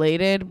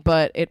related,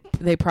 but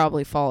they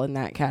probably fall in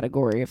that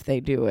category if they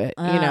do it.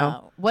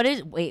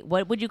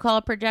 What would you call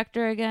a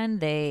projector again?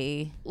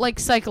 They like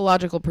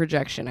psychological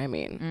projection. I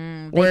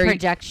mean, they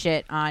project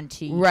shit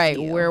onto right.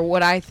 you. Where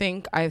what I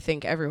think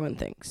everyone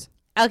thinks.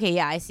 Okay,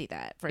 yeah, I see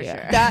that for sure.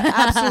 That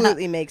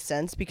absolutely makes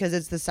sense because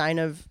it's the sign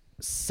of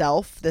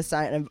self. The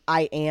sign of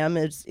I am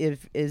is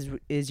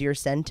your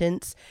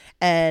sentence,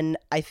 and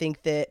I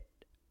think that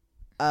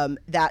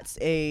that's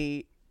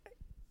a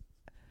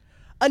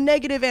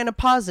negative and a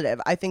positive.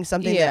 I think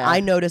something that I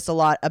notice a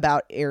lot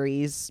about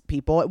Aries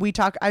people.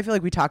 I feel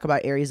like we talk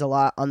about Aries a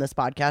lot on this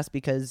podcast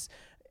because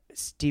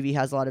Stevie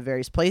has a lot of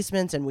Aries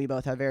placements, and we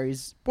both have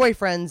Aries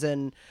boyfriends,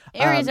 and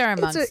Aries are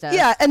amongst us.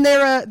 Yeah, and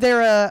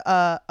they're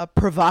a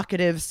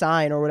provocative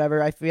sign or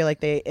whatever. I feel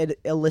like it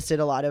elicit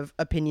a lot of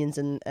opinions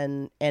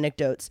and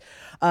anecdotes.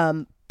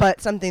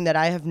 But something that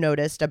I have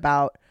noticed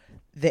about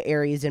the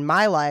Aries in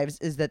my lives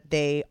is that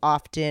they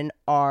often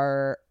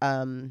are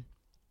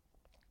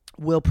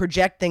will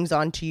project things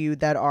onto you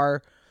that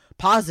are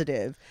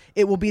positive.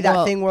 It will be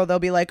that thing where they'll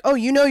be like, oh,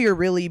 you're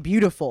really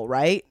beautiful,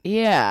 right?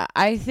 Yeah,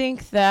 I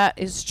think that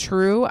is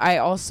true. I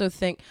also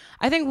think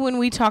when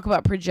we talk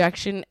about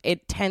projection,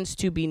 it tends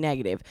to be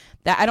negative.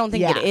 That I don't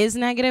think it is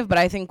negative, but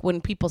I think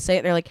when people say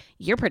it, they're like,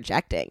 you're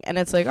projecting, and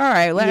it's like, all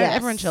right, let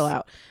everyone chill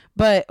out.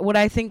 But what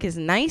I think is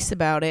nice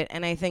about it,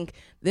 and I think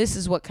this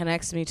is what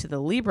connects me to the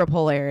Libra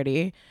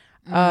polarity,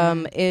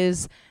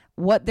 is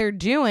what they're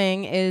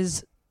doing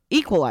is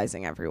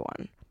equalizing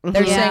everyone.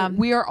 They're saying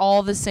we are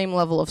all the same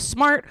level of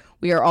smart.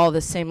 We are all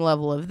the same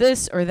level of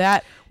this or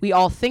that. We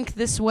all think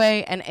this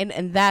way,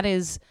 and that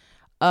is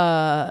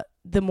the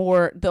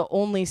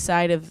only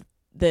side of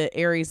the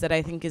Aries that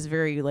I think is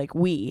very like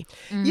we.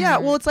 Yeah,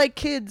 well, it's like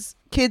kids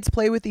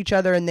play with each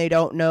other and they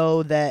don't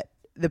know that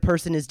the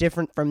person is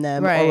different from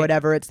them or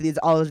whatever. It's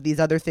all of these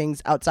other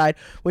things outside,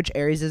 which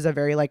Aries is a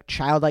very like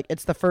childlike.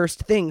 It's the first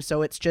thing,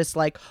 so it's just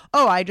like,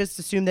 oh, I just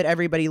assume that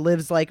everybody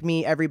lives like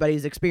me.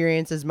 Everybody's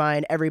experience is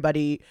mine.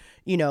 Everybody,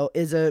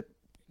 is a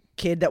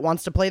kid that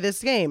wants to play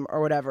this game or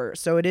whatever.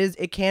 So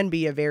it can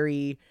be a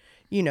very,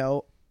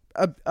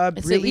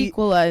 it's really an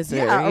equalizer.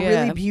 Yeah, a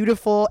really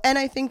beautiful. And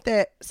I think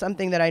that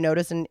something that I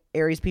notice in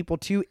Aries people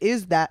too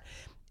is that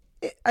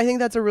I think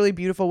that's a really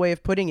beautiful way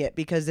of putting it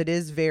because it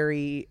is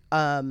very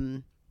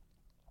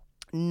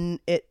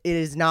it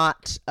is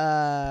not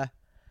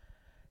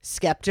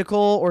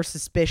skeptical or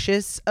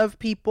suspicious of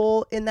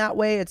people in that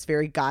way. It's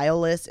very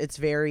guileless. It's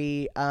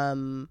very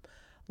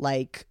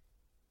like,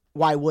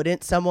 why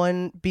wouldn't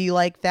someone be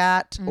like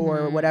that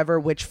or whatever,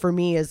 which for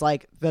me is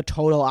like the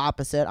total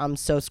opposite. I'm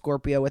so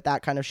Scorpio with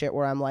that kind of shit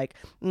where I'm like,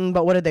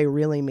 but what do they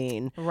really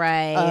mean?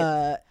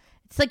 Right.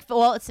 It's like,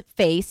 it's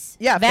face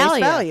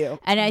value.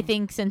 And I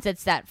think since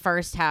it's that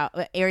first house,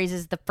 Aries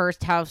is the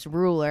first house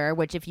ruler,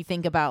 which if you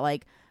think about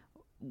like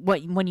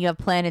when you have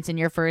planets in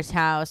your first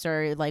house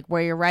or like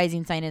where your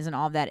rising sign is and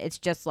all that, it's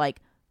just like,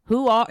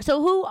 who are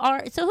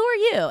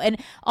you? And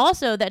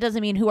also that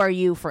doesn't mean who are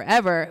you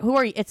forever.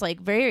 It's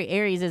like very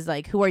Aries is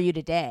like, who are you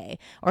today?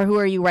 Or who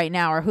are you right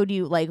now? Or who do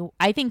you like?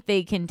 I think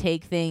they can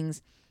take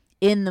things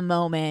in the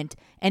moment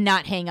and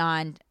not hang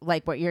on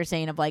like what you're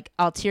saying of like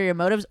ulterior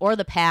motives or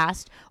the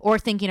past or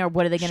thinking or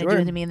what are they going to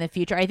do to me in the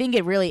future. I think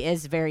it really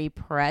is very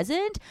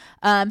present.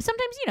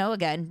 Sometimes,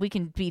 again, we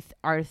can be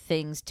our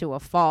things to a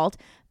fault,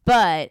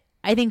 but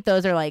I think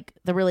those are like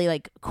the really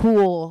like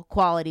cool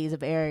qualities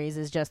of Aries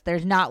is just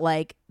there's not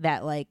like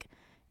that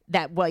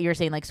what you're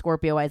saying like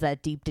Scorpio has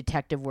that deep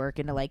detective work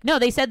into like, no,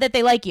 they said that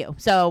they like you,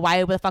 so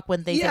why the fuck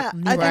wouldn't they? Yeah,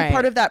 I think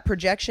part of that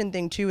projection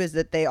thing too is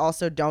that they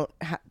also don't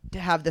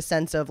have the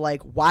sense of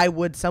like, why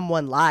would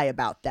someone lie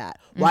about that?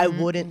 Why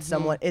wouldn't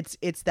someone?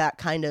 It's that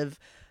kind of,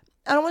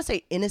 I don't want to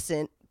say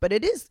innocent, but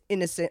it is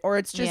innocent, or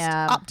it's just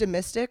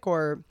optimistic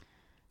or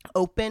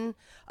open.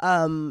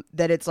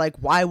 That it's like,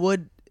 why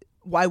would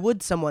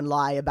someone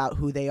lie about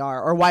who they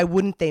are, or why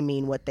wouldn't they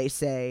mean what they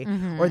say,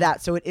 or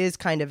that? So it is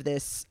kind of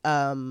this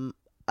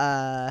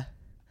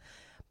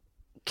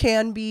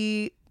can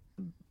be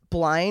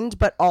blind,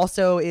 but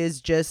also is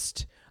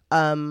just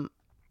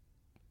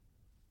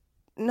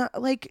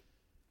not like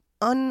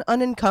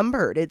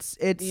unencumbered. It's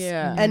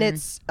Yeah. and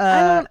it's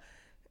I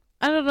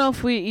don't know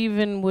if we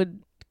even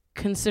would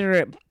consider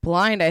it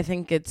blind. I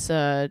think it's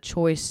a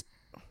choice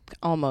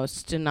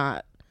almost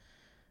to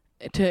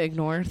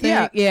ignore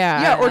things.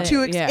 or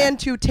to yeah. and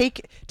to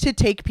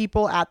take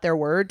people at their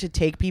word, to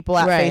take people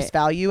at Right. face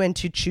value, and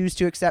to choose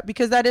to accept,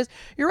 because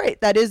you're right,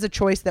 that is a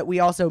choice that we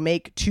also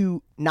make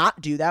to not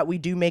do that. We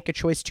do make a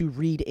choice to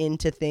read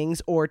into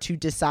things, or to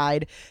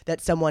decide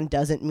that someone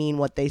doesn't mean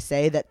what they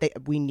say, that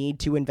we need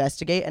to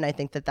investigate. And I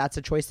think that that's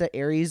a choice that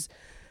Aries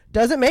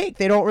doesn't make.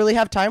 They don't really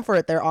have time for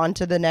it. They're on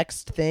to the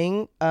next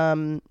thing.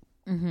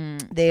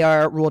 They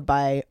are ruled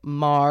by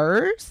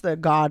Mars, the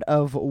god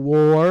of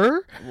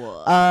war.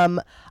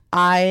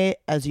 I,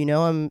 as you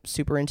know, I'm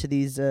super into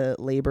these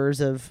labors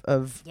of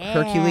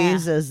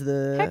Hercules as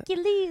the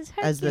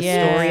story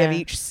Yeah. of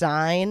each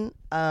sign.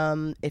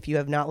 If you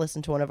have not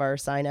listened to one of our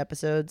sign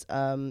episodes,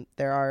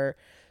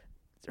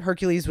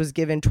 Hercules was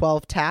given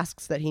 12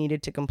 tasks that he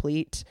needed to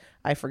complete.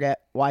 I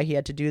forget why he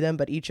had to do them,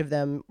 but each of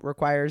them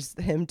requires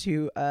him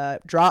to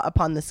draw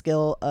upon the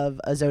skill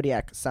of a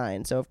zodiac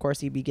sign. So, of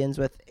course, he begins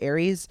with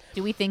Aries.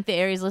 Do we think the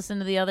Aries listen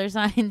to the other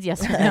signs?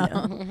 Yes or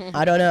no?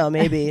 I don't know,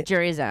 maybe.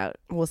 Jury's out.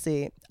 We'll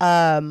see.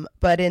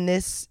 But in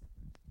this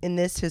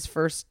his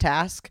first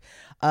task,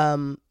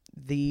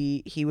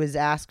 he was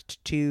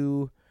asked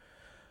to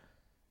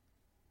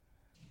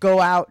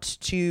go out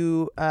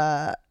to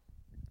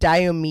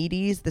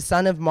Diomedes, the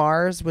son of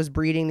Mars, was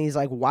breeding these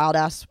like wild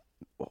ass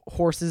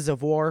horses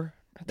of war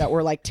that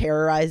were like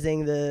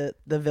terrorizing the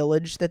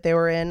village that they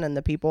were in and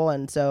the people.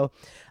 And so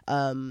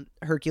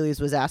Hercules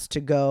was asked to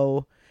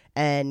go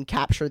and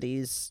capture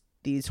these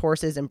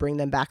horses and bring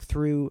them back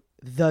through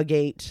the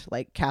gate,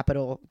 like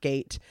capital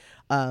gate,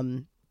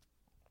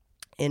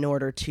 in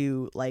order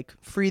to like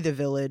free the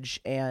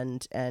village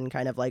and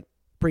kind of like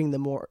bring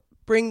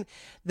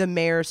the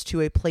mares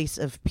to a place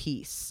of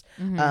peace.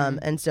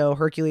 And so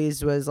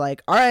Hercules was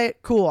like, all right,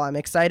 cool, I'm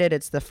excited.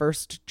 It's the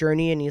first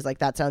journey. And he's like,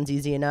 that sounds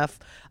easy enough.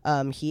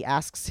 He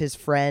asks his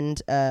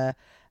friend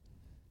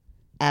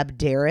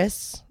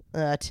Abderus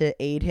to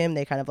aid him.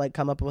 They kind of like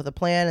come up with a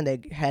plan and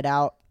they head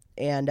out,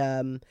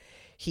 and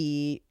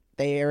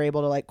they are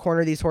able to like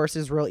corner these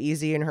horses real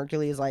easy, and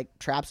Hercules like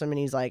traps them, and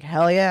he's like,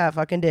 hell yeah, I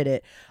fucking did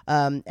it.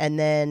 And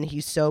then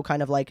he's so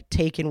kind of like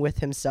taken with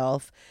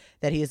himself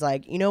that he's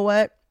like, you know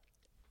what,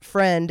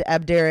 friend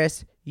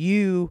Abderus,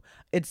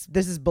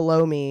 this is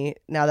below me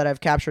now that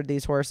I've captured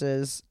these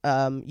horses.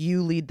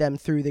 You lead them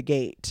through the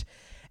gate.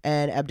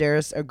 And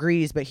Abderus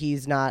agrees, but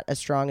he's not as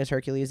strong as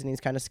Hercules, and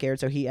he's kind of scared,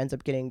 so he ends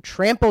up getting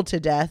trampled to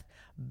death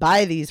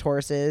by these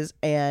horses,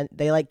 and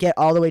they like get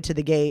all the way to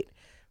the gate.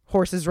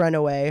 Horses run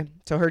away,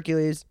 so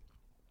Hercules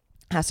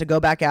has to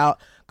go back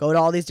out, go to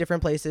all these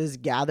different places,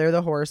 gather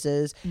the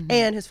horses,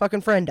 and his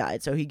fucking friend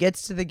died. So he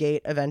gets to the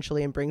gate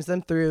eventually and brings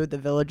them through. The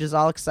village is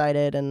all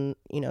excited and,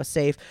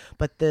 safe.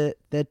 But the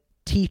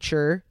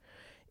teacher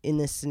in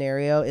this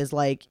scenario is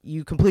like,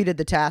 you completed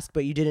the task,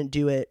 but you didn't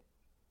do it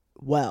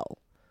well.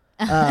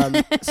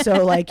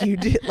 So like you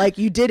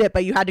did it,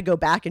 but you had to go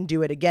back and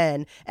do it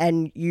again,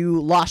 and you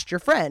lost your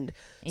friend.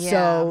 Yeah.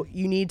 So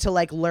you need to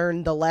like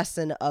learn the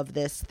lesson of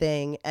this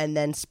thing and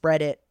then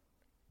spread it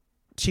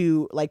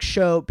to like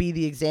be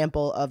the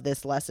example of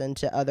this lesson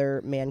to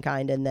other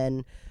mankind, and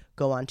then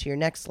go on to your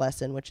next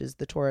lesson, which is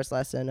the Taurus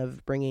lesson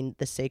of bringing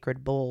the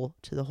sacred bull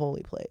to the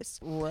holy place.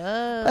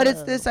 Whoa. But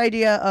it's this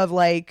idea of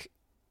like,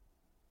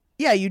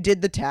 yeah, you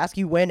did the task,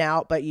 you went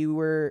out, but you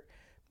were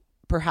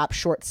perhaps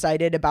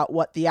short-sighted about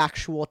what the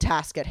actual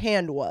task at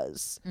hand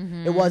was.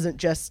 It wasn't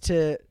just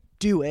to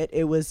do it.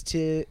 It was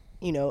to,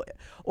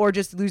 or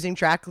just losing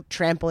track,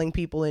 trampling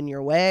people in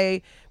your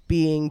way,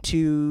 being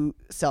too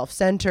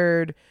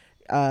self-centered,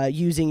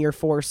 using your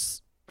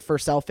force for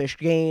selfish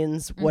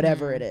gains,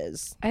 whatever it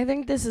is. I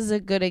think this is a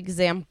good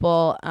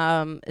example.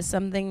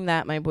 Something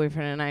that my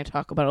boyfriend and I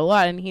talk about a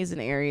lot, and he's an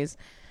Aries,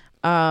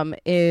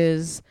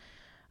 is,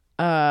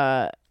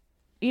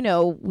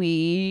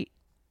 we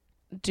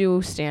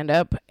do stand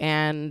up,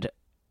 and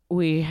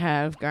we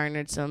have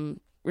garnered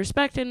some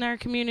respect in our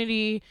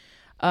community.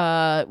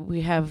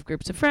 We have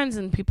groups of friends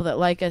and people that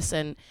like us,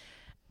 and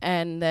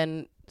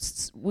then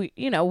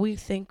we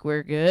think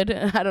we're good.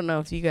 I don't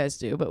know if you guys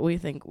do, but we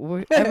think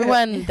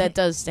everyone that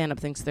does stand up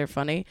thinks they're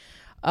funny.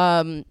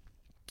 And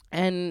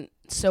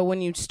so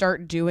when you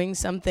start doing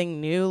something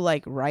new,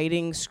 like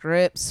writing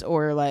scripts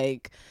or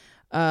like,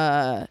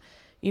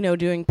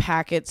 doing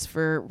packets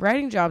for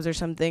writing jobs or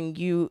something,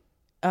 you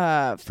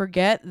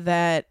forget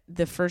that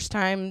the first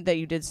time that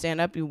you did stand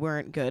up, you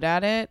weren't good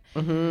at it.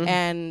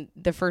 And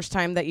the first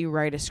time that you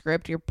write a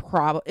script,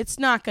 it's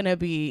not going to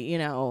be,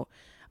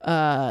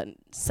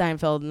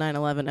 Seinfeld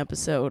 9/11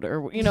 episode,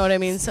 or you know what I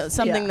mean,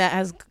 something that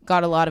has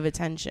got a lot of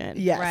attention.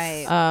 Yes.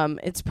 Right.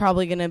 It's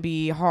probably going to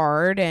be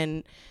hard,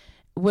 and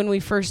when we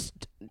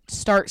first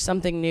start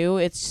something new,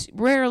 it's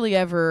rarely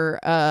ever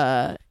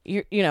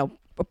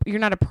you're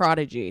not a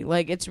prodigy.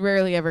 Like, it's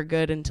rarely ever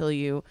good until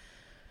you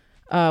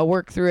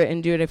work through it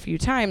and do it a few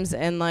times.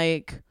 And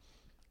like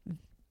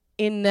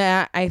in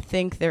that I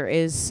think there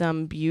is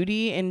some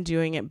beauty in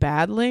doing it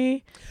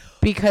badly,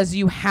 because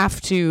you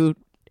have to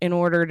in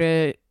order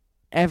to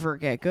ever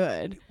get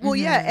good. Well,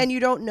 yeah, and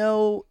you don't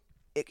know,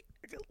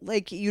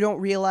 like, you don't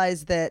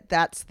realize that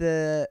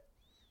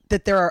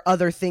that there are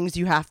other things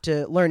you have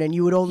to learn, and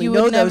you would only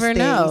know those things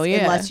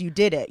unless you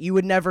did it. You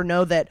would never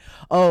know that,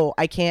 oh,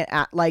 I can't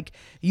act, like,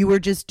 you were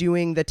just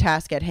doing the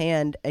task at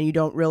hand, and you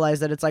don't realize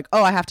that it's like,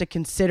 oh, I have to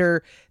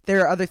consider, there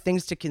are other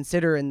things to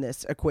consider in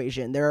this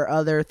equation. There are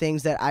other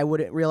things that I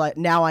wouldn't realize.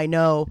 Now I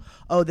know,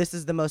 oh, this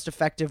is the most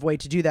effective way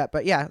to do that.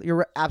 But yeah,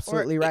 you're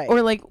absolutely right.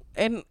 Or like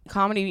in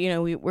comedy, you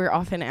know, we're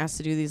often asked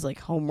to do these like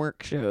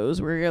homework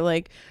shows where you're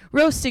like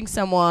roasting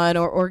someone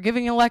or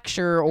giving a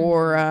lecture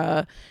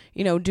or,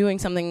 you know, doing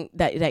something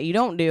that you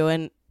don't do.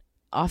 And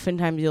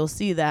oftentimes you'll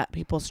see that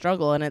people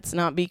struggle, and it's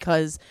not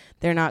because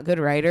they're not good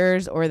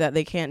writers or that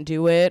they can't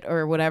do it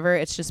or whatever.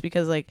 It's just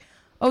because, like,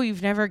 oh,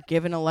 you've never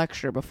given a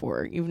lecture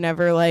before. You've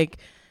never, like,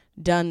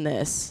 done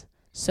this.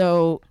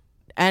 So,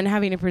 and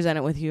having to present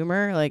it with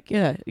humor, like,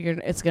 yeah,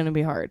 it's going to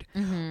be hard.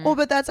 Mm-hmm. Well,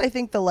 but that's, I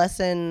think, the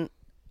lesson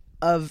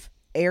of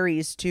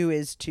Aries, too,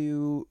 is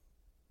to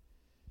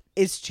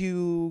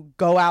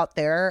go out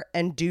there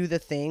and do the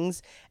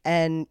things,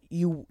 and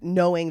you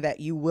knowing that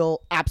you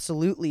will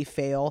absolutely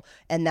fail,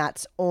 and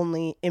that's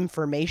only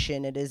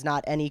information. It is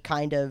not any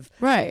kind of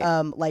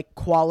like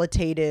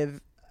qualitative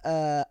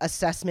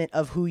assessment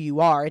of who you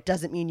are. It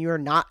doesn't mean you're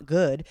not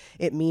good.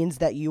 It means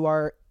that you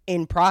are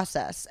in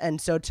process. And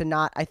so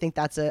I think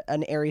that's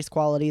an Aries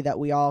quality that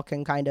we all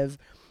can kind of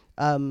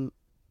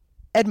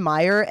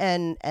admire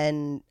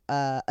and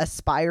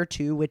aspire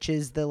to, which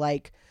is the,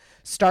 like,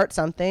 start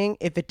something.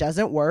 If it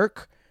doesn't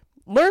work,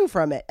 learn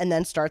from it and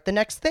then start the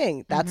next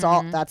thing. That's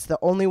all. That's the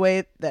only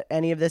way that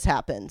any of this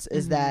happens,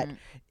 is that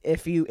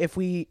if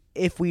we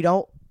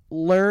don't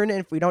learn and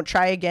if we don't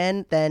try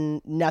again,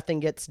 then nothing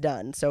gets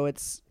done. So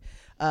it's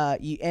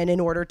and in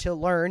order to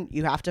learn,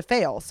 you have to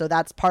fail. So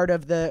that's part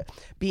of the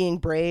being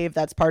brave.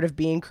 That's part of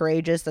being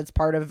courageous. That's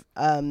part of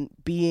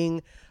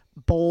being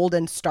bold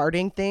and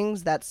starting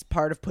things. That's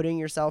part of putting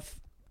yourself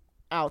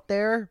out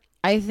there.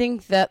 I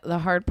think that the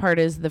hard part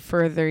is the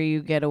further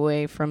you get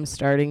away from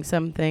starting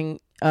something,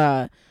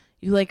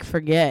 you, like,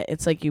 forget.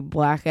 It's like you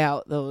black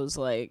out those,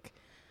 like,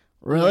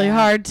 really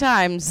hard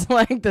times,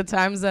 like the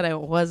times that it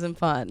wasn't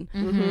fun.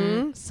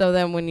 Mm-hmm. So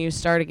then when you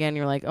start again,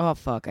 you're like, oh,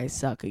 fuck, I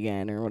suck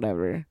again or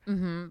whatever.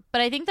 Mm-hmm.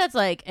 But I think that's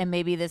like, and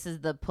maybe this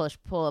is the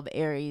push-pull of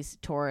Aries,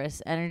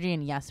 Taurus energy.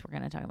 And yes, we're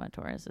going to talk about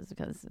Tauruses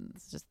because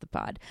it's just the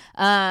pod.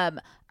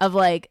 Of,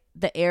 like,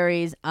 the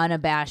Aries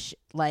unabashed,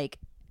 like,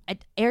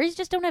 Aries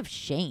just don't have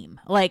shame.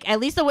 Like, at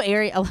least a lot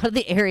of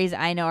the Aries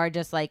I know are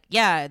just like,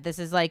 yeah, this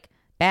is, like,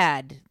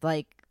 bad.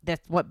 Like, this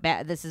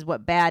is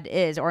what bad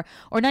is, or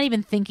not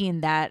even thinking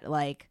that,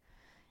 like,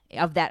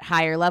 of that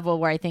higher level,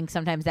 where I think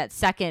sometimes that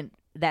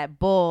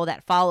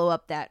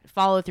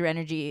follow through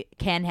energy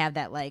can have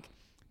that, like,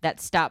 that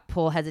stop,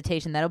 pull,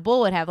 hesitation that a bull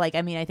would have. Like,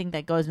 I mean, I think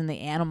that goes in the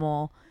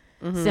animal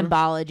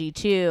symbology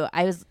too.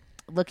 I was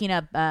looking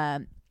up, I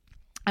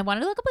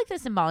wanted to look up, like, the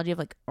symbology of,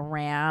 like,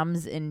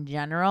 rams in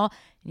general.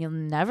 You'll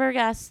never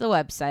guess the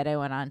website I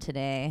went on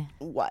today.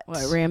 What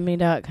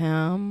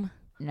ramme.com?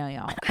 No,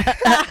 y'all.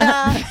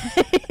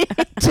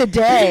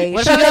 Today.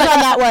 She goes on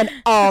that one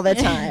all the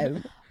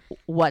time.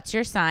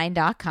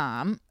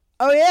 Whatsyoursign.com.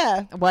 Oh,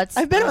 yeah.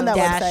 I've been on that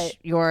website.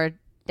 Your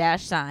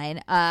dash sign.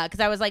 Because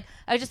I was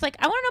just like,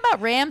 I want to know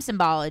about ram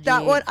symbology.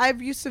 That one,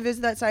 I've used to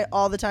visit that site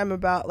all the time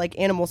about, like,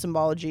 animal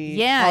symbology.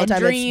 Yeah, all the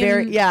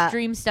time.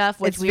 Dream stuff,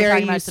 which we were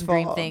talking about some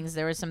dream things.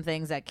 There were some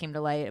things that came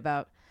to light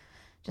about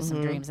just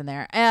some dreams in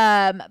there.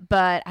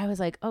 But I was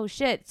like, oh,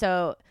 shit.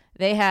 So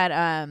they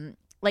had,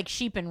 like,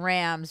 sheep and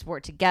rams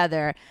work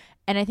together.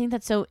 And I think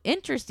that's so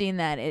interesting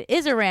that it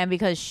is a ram,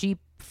 because sheep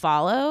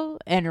follow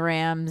and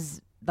rams,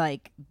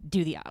 like,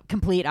 do the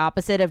complete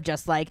opposite of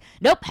just, like,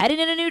 nope, heading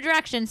in a new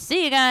direction.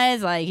 See you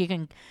guys. Like, you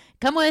can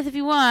come with if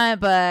you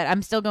want, but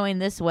I'm still going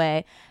this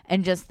way.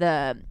 And just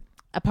a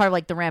part of,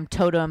 like, the ram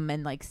totem,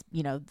 and, like,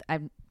 you know,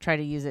 I try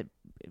to use it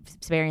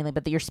sparingly,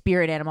 but your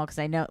spirit animal, because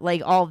I know,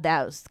 like, all of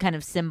those kind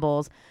of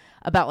symbols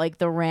about, like,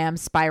 the ram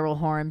spiral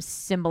horns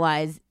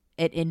symbolize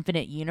an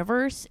infinite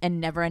universe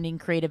and never-ending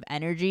creative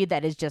energy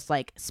that is just,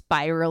 like,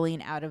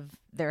 spiraling out of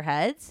their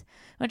heads,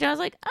 which I was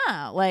like,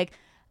 oh, like,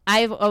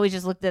 I've always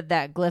just looked at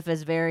that glyph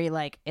as very,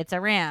 like, it's a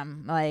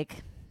ram,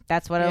 like,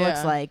 that's what it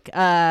looks like,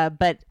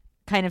 but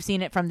kind of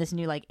seeing it from this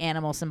new, like,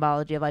 animal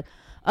symbology of, like,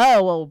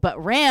 oh, well,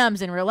 but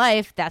rams in real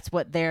life,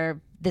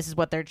 this is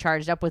what they're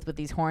charged up with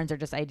these horns, are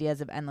just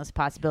ideas of endless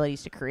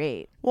possibilities to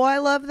create. Well, I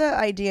love the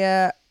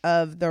idea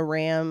of the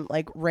ram,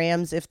 like,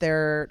 rams, if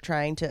they're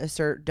trying to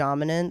assert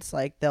dominance,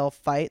 like, they'll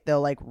fight,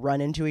 they'll, like, run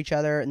into each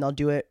other, and they'll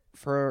do it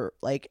for,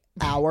 like,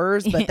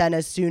 hours. But then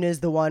as soon as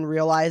the one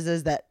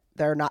realizes that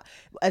they're not,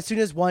 as soon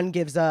as one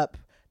gives up,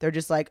 they're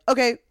just like,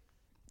 okay,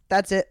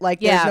 That's it. Like,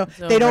 Yeah, there's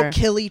no, they over. don't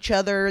kill each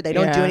other. They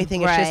don't do Yeah.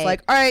 anything. It's just Right.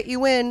 like, all right, you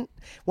win.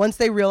 Once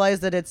they realize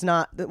that it's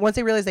not, once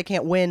they realize they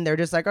can't win, they're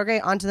just like, okay,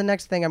 on to the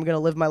next thing. I'm going to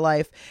live my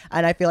life.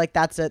 And I feel like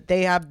that's it.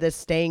 They have this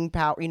staying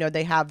power. You know,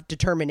 they have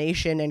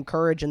determination and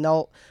courage, and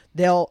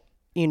they'll,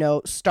 you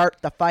know, start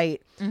the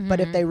fight. But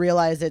if they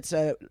realize it's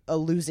a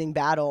losing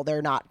battle,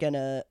 they're not going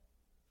to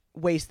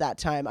waste that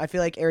time. I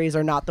feel like Aries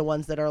are not the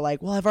ones that are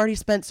like, well, I've already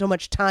spent so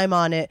much time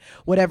on it,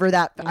 whatever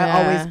that.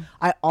 Yeah.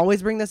 I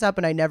always bring this up,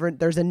 and I never,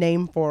 there's a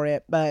name for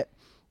it, but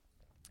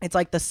it's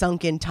like the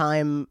sunken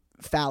time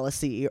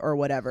fallacy or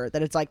whatever,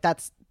 that it's like,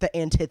 that's the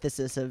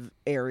antithesis of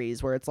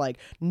Aries, where it's like,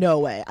 no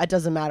way. It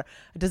doesn't matter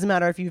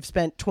if you've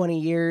spent 20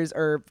 years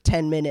or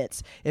 10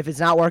 minutes. If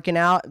it's not working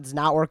out, it's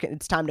not working.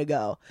 It's time to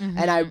go.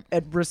 And I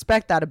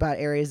respect that about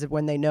Aries,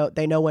 when they know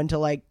when to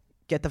like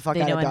get the fuck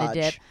They out know of when Dodge.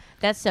 to dip.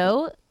 That's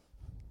so.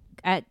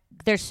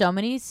 There's so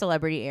many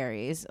celebrity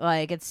Aries.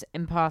 Like, it's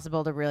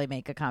impossible to really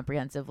make a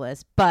comprehensive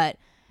list. But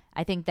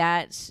I think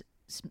that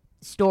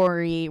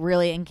story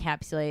really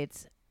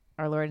encapsulates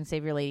our Lord and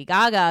Savior Lady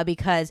Gaga,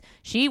 because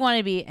she wanted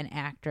to be an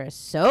actress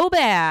so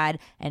bad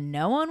and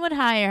no one would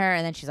hire her,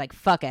 and then she's like,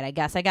 fuck it, I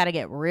guess I gotta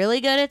get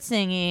really good at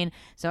singing,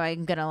 so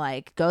I'm gonna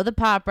like go the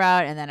pop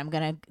route, and then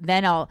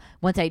I'll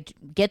once I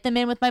get them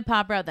in with my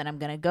pop route, then I'm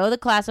gonna go the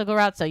classical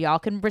route so y'all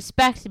can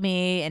respect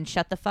me and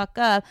shut the fuck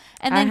up.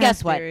 And then I guess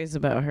have what, theories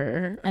about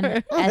her. and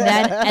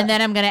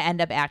then I'm gonna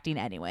end up acting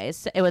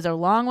anyways. It was a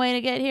long way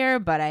to get here,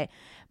 but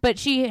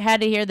she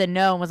had to hear the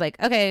no and was like,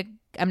 okay,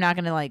 I'm not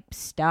gonna like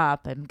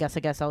stop. I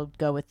guess I'll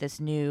go with this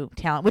new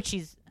talent, which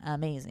she's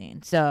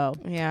amazing. So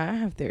Yeah, I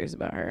have theories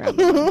about her.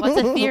 what's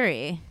a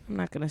theory? I'm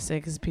not gonna say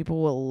because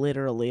people will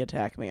literally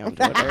attack me on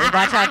Twitter.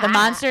 Watch out, the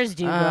monsters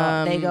do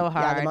go. They go Yeah,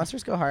 hard. the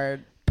monsters go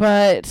hard.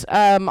 But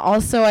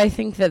also, I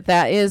think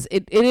that is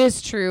it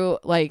is true,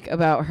 like,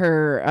 about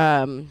her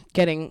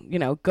getting, you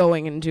know,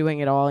 going and doing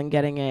it all and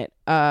getting it.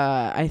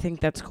 I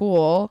think that's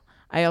cool.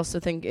 I also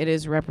think it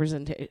is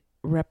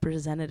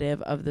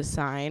representative of the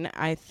sign.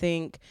 I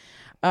think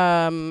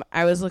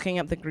I was looking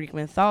up the Greek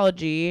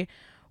mythology,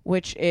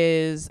 which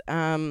is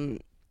Chrysomalis.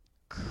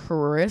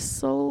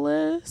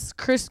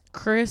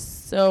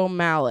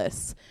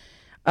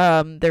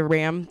 The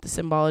ram, the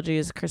symbology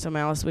is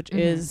Chrysomalis, which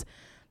is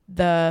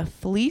the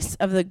fleece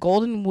of the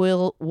golden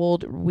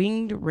wooled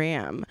winged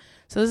ram.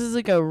 So this is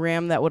like a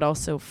ram that would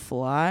also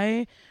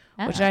fly,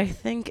 which I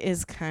think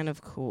is kind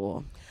of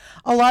cool.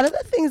 A lot of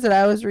the things that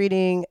I was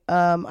reading,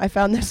 I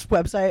found this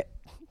website.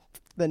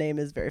 The name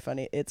is very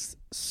funny. It's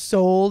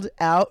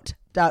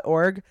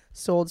soldout.org.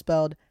 Sold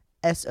spelled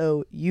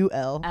SOUL.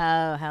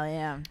 Oh, hell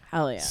yeah.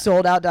 Hell yeah.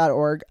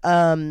 Soldout.org.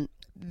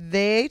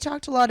 They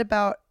talked a lot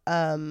about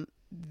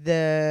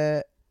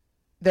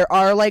there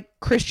are like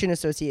Christian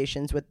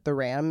associations with the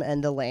ram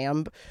and the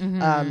lamb,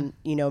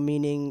 you know,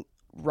 meaning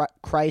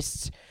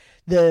Christ,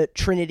 the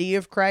Trinity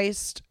of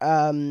Christ,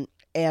 and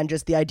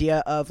just the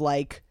idea of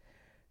like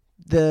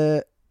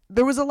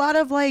there was a lot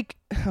of like,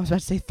 I was about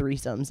to say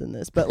threesomes in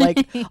this, but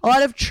like a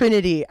lot of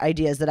Trinity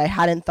ideas that I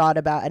hadn't thought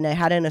about and I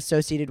hadn't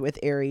associated with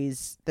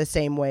Aries the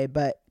same way,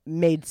 but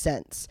made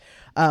sense,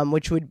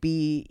 which would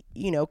be,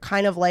 you know,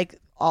 kind of like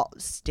all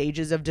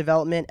stages of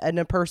development in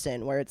a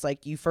person, where it's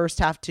like you first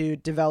have to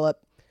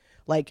develop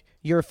like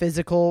your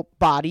physical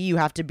body.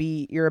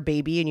 You're a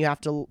baby and you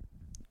have to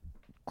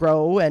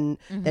grow, and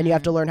then you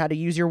have to learn how to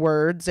use your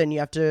words, and you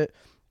have to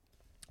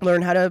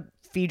learn how to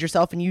feed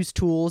yourself and use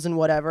tools and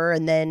whatever,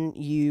 and then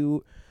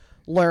you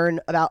learn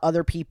about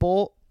other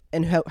people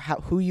and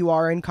who you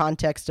are in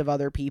context of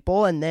other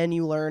people, and then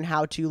you learn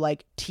how to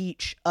like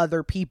teach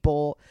other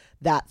people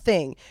that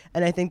thing.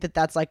 And I think that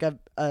that's like a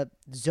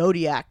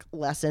zodiac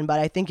lesson, but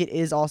I think it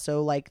is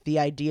also like the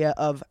idea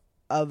of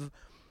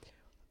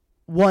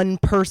one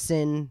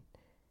person,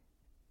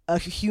 a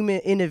human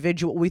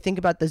individual. We think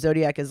about the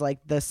zodiac as like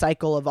the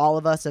cycle of all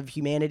of us, of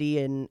humanity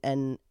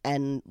and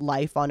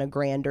life on a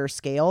grander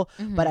scale.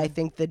 But I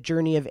think the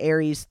journey of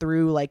Aries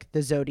through like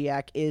the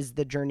zodiac is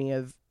the journey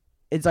of,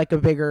 it's like a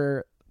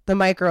bigger, the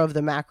micro of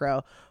the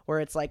macro, where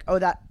it's like, oh,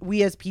 that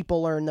we as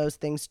people learn those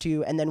things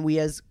too, and then we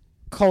as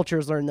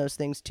cultures learn those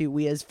things too,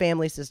 we as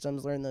family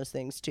systems learn those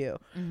things too.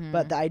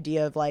 But the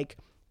idea of like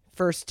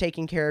first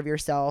taking care of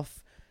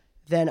yourself,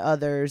 then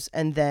others,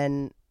 and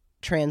then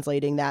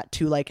translating that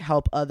to like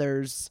help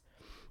others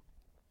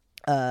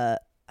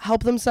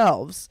help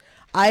themselves.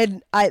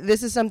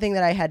 This is something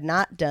that I had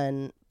not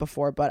done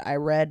before, but I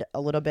read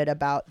a little bit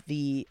about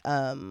the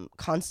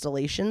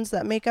constellations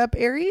that make up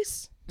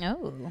Aries.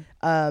 Oh.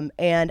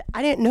 And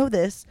I didn't know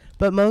this,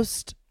 but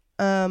most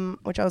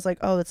which I was like,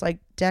 oh, it's like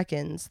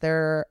decans.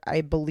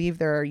 I believe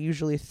there are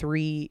usually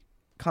three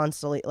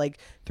parts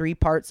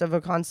of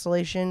a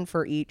constellation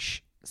for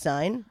each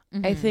sign.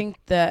 I think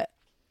that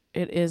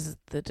it is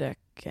the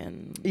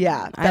Decan.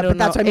 Yeah, I don't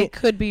know. that's what I mean. It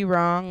could be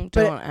wrong.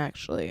 But- Don't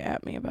actually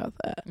at me about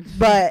that.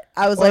 But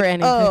I was Or like,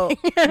 anything. oh,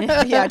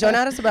 yeah, don't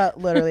add us about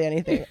literally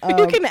anything.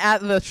 You can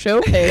at the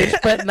show page,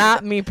 but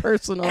not me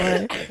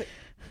personally.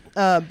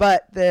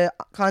 But the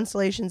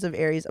constellations of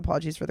Aries,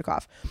 apologies for the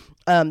cough,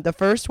 The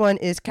first one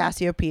is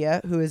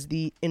Cassiopeia, who is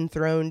the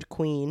enthroned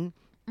queen,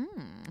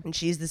 and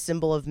she's the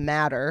symbol of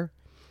matter.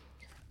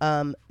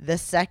 The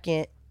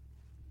second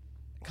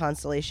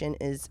constellation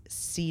is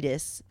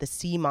Cetus, the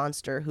sea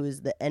monster, who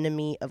is the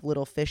enemy of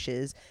little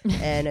fishes.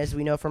 And as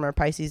we know from our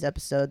Pisces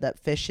episode, that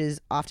fishes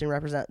often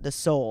represent the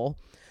soul.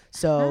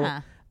 So,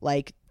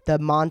 like, the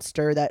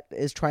monster that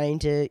is trying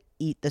to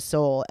eat the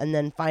soul. And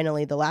then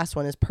finally, the last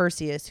one is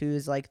Perseus, who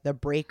is like the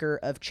breaker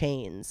of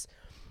chains.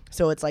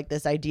 So it's like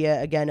this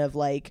idea again of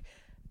like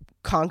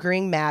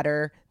conquering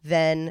matter,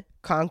 then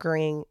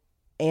conquering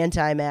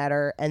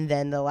antimatter, and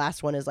then the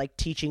last one is like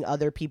teaching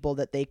other people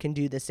that they can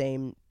do the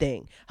same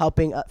thing,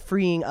 helping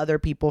freeing other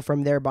people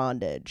from their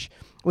bondage,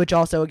 which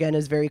also again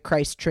is very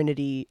Christ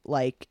Trinity,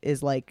 like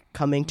is like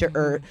coming to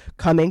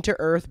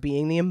earth,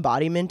 being the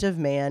embodiment of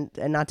man.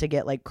 And not to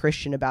get like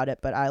Christian about it,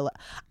 but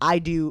I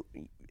do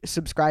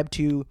subscribe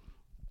to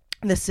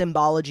the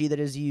symbology that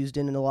is used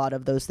in a lot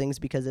of those things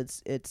because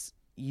it's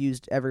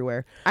used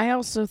everywhere. I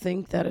also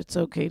think that it's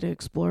okay to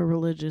explore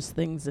religious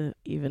things,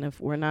 even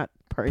if we're not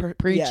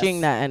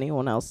preaching that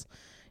anyone else.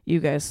 You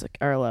guys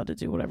are allowed to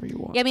do whatever you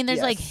want. Yeah, I mean,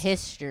 there's like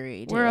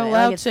history. We're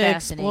allowed to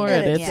explore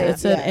it.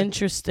 It's an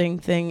interesting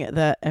thing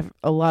that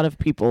a lot of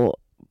people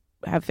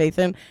have faith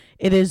in.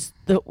 It is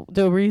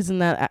the reason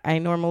that I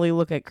normally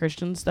look at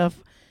Christian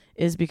stuff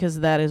is because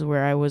that is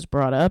where I was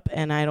brought up,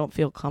 and I don't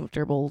feel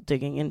comfortable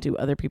digging into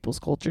other people's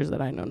cultures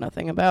that I know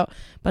nothing about.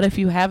 But if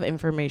you have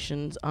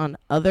information on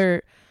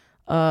other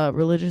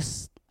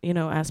religious,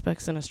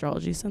 aspects in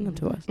astrology, send them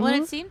to us. Well,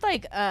 it seemed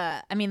like,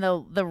 I mean,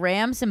 the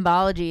ram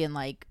symbology and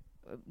like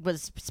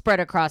was spread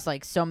across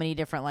like so many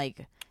different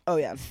like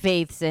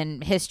faiths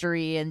and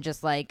history, and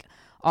just like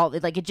all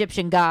like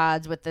Egyptian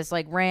gods with this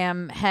like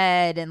ram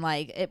head, and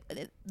like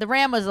the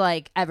ram was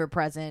like ever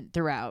present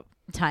throughout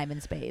time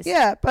and space.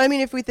 Yeah, but I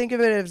mean, if we think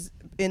of it as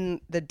in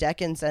the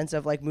Decan sense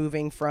of like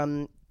moving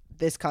from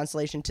this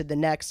constellation to the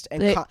next,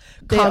 and they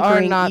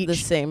are not the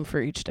same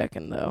for each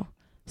Decan though.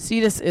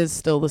 Cetus is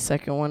still the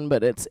second one,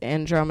 but it's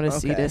Andromeda,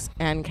 Cetus,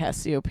 and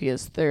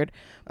Cassiopeia's third.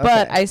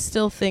 But I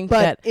still think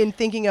that in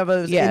thinking of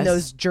those in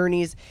those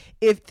journeys,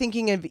 if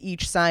thinking of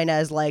each sign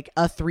as like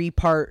a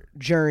 3-part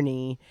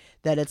journey,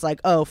 that it's like,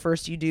 oh,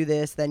 first you do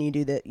this, then you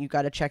do that. You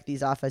got to check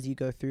these off as you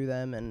go through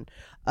them, and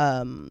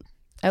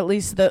at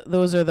least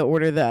those are the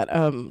order that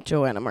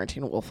Joanna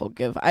Martina Wolf will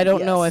give. I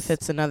don't know if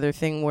it's another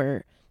thing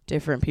where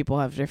different people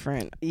have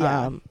different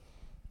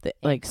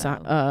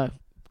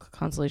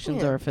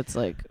constellations, or if it's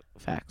like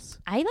facts.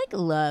 I like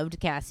loved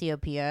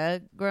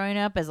Cassiopeia growing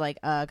up as like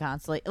a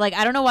constellation. Like,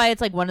 I don't know why it's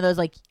like one of those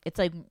like, it's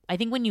like, I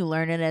think when you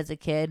learn it as a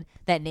kid,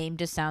 that name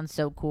just sounds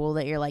so cool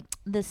that you're like,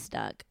 this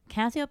stuck.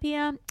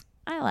 Cassiopeia,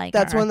 I like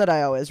That's her. one that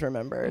I always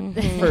remember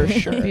for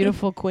sure.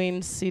 Beautiful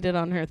queen seated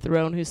on her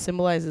throne who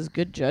symbolizes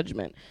good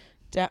judgment.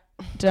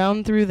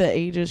 Down through the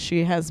ages,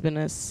 she has been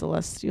a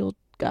celestial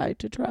guide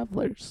to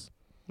travelers.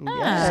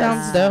 Yes.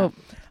 Sounds dope.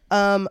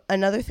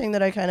 Another thing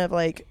that I kind of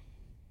like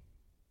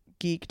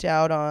geeked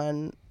out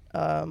on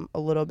a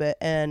little bit,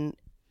 and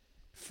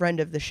friend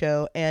of the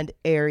show and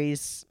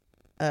Aries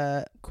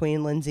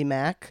Queen Lindsay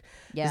Mack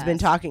has been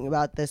talking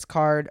about this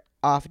card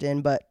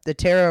often, but the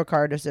tarot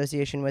card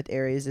association with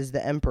Aries is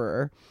the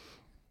Emperor.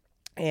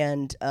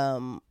 And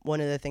one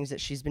of the things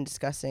that she's been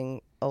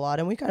discussing a lot,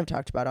 and we kind of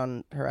talked about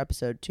on her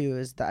episode too,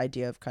 is the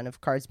idea of kind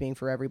of cards being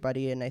for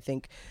everybody. And I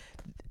think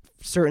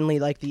certainly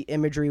like the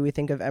imagery we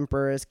think of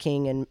Emperor as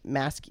king and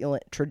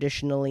masculine,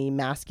 traditionally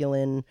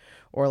masculine,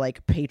 or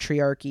like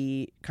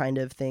patriarchy kind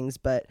of things.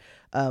 But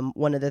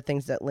one of the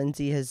things that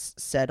Lindsay has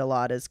said a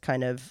lot is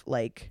kind of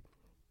like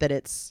that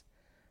it's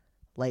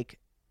like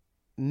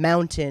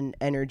mountain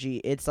energy.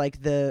 It's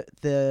like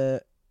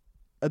the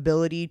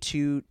ability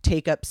to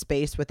take up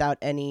space without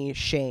any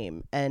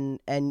shame, and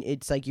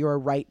it's like your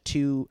right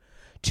to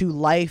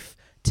life,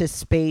 to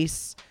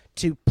space,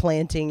 to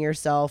planting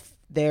yourself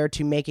there,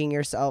 to making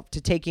yourself, to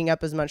taking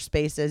up as much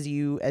space as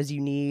you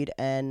need,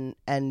 and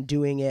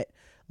doing it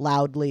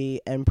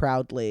loudly and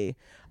proudly.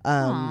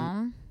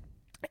 And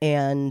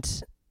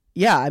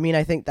yeah, I mean,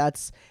 I think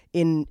that's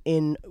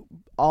in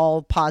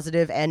all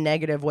positive and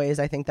negative ways.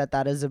 I think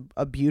that is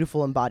a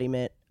beautiful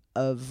embodiment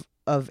of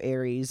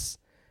Aries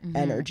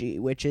energy,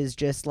 which is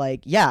just like,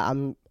 yeah,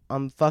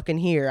 I'm fucking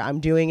here. I'm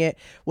doing it,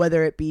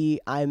 whether it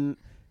be I'm,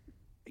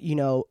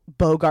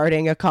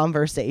 bogarting a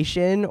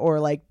conversation, or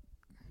like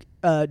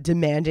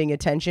demanding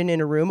attention in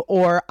a room,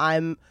 or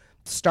I'm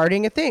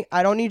starting a thing.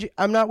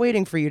 I'm not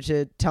waiting for you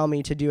to tell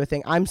me to do a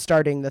thing. I'm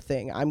starting the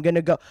thing. I'm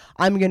gonna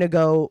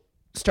go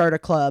start a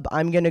club.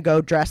 I'm gonna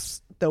go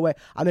dress the way.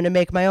 I'm gonna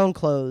make my own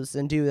clothes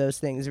and do those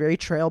things. Very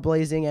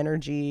trailblazing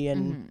energy.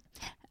 And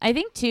I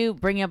think too,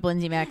 bringing up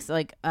Lindsay Max,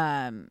 like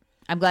I'm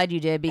glad you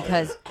did,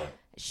 because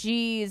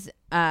she's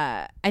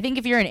I think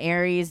if you're an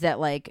Aries that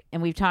like,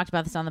 and we've talked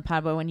about this on the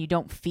pod, but when you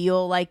don't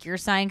feel like your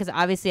sign, because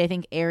obviously I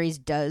think Aries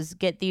does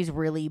get these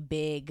really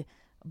big,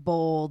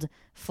 bold,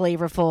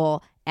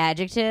 flavorful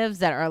adjectives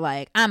that are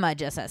like, I'm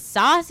just a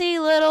saucy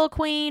little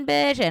queen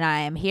bitch, and I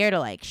am here to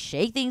like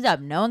shake things up.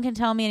 No one can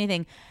tell me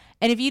anything.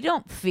 And if you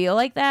don't feel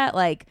like that,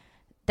 like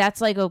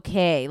that's like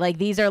okay. Like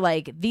these are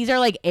like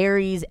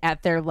Aries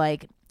at their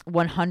like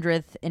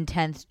 100th and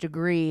 10th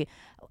degree.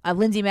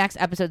 Lindsay Mack's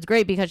episode's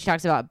great because she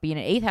talks about being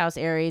an 8th house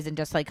Aries and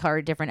just like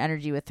her different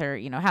energy with her,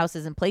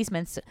 houses and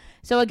placements.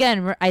 So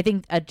again, I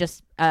think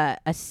just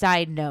a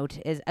side note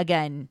is,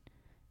 again,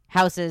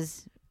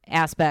 houses,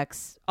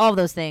 aspects, all of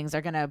those things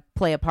are going to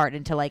play a part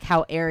into like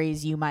how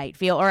Aries you might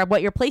feel or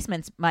what your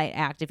placements might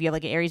act. If you have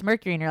like an Aries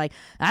Mercury and you're like,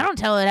 I don't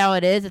tell it how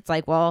it is. It's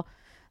like, well,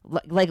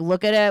 like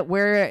look at it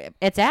where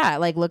it's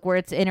at, like look where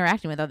it's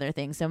interacting with other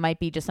things. So it might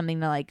be just something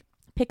to like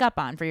pick up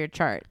on for your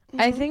chart.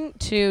 I think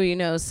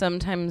too,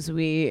 sometimes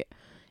we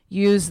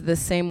use the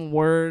same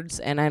words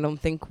and I don't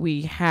think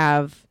we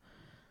have,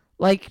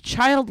 like,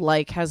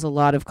 childlike has a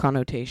lot of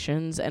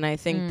connotations, and I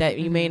think that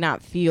you may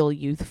not feel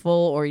youthful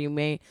or you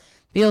may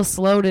feel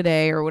slow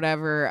today or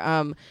whatever.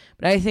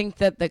 But I think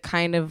that the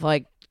kind of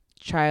like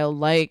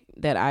childlike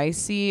that I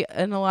see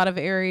in a lot of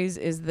Aries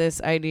is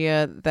this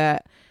idea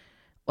that,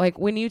 like,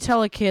 when you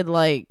tell a kid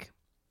like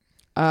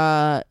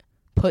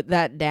put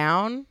that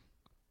down,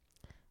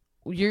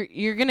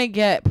 you're gonna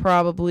get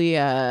probably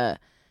a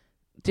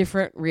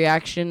different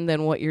reaction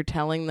than what you're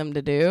telling them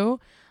to do.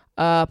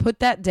 Put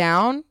that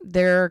down,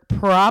 they're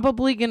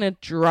probably gonna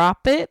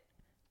drop it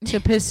to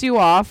piss you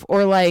off,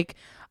 or like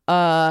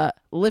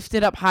lift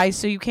it up high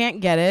so you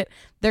can't get it.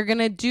 They're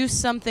gonna do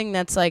something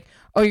that's like,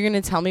 oh, you're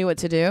gonna tell me what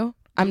to do?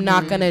 I'm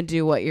not gonna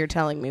do what you're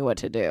telling me what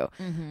to do.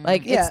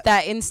 Like, it's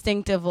that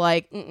instinct of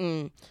like,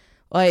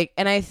 like,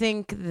 and I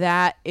think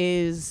that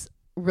is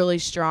really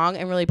strong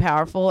and really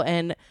powerful,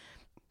 and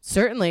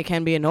certainly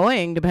can be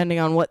annoying depending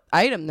on what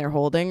item they're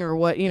holding or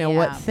what,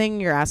 what thing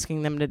you're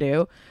asking them to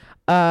do.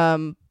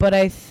 But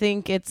I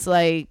think it's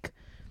like,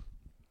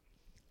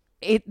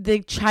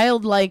 the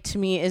childlike to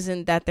me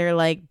isn't that they're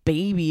like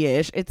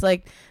babyish. It's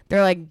like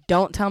they're like,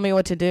 don't tell me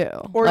what to do.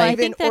 Or like,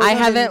 even, I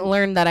haven't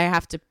learned that I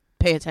have to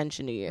pay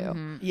attention to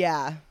you.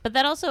 Yeah. But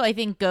that also, I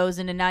think, goes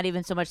into not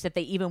even so much that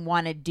they even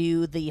want to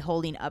do the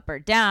holding up or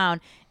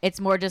down.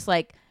 It's more just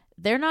like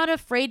they're not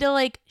afraid to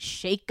like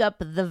shake up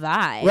the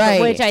vibe,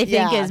 right? Which I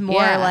think is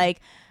more Yeah. like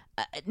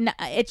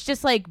it's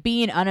just like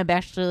being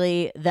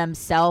unabashedly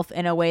themselves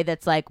in a way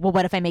that's like, well,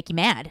 what if I make you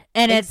mad?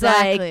 And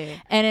Exactly.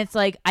 it's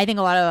like I think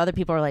a lot of other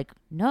people are like,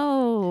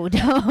 no,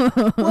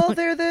 don't. Well,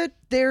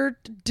 they're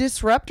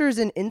disruptors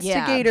and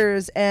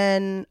instigators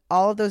and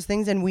all of those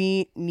things, and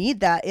we need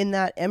that in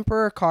that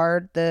Emperor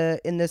card.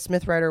 In the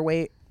Smith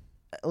Rider-Waite,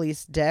 at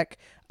least, deck,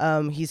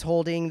 he's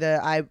holding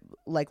I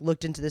like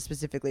looked into this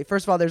specifically.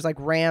 First of all, there's like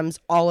rams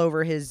all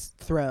over his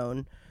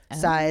throne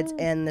sides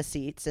and the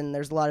seats, and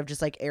there's a lot of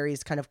just like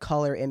Aries kind of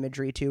color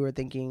imagery too. We're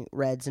thinking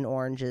reds and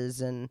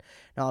oranges and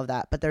all of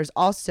that. But there's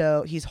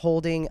also, he's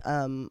holding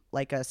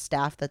like a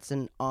staff that's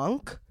an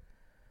ankh,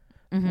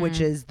 which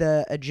is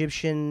the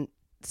Egyptian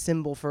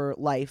symbol for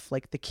life,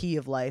 like the key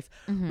of life.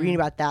 Reading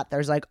about that,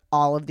 there's like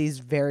all of these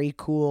very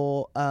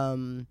cool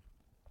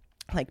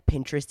like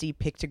Pinteresty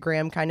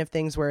pictogram kind of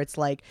things where it's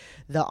like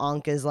the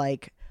ankh is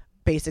like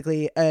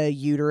basically a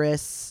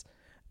uterus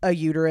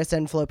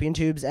and fallopian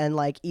tubes, and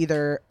like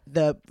either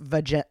the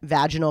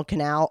vaginal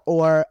canal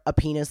or a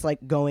penis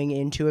like going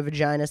into a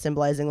vagina,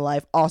 symbolizing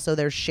life. Also,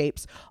 there's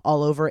shapes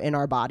all over in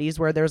our bodies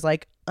where there's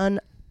like an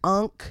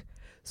ankh,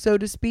 so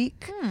to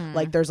speak.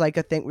 Like there's like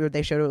a thing where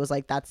they showed it was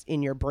like that's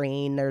in your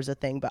brain. There's a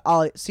thing, but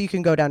so you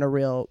can go down a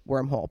real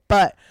wormhole.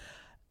 But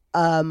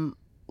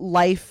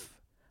life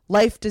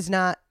does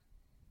not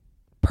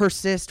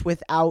persist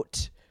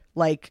without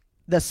like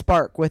the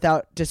spark,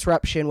 without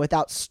disruption,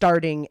 without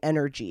starting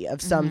energy of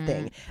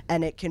something.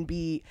 And it can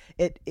be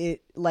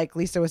it like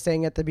Lisa was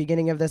saying at the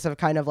beginning of this, of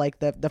kind of like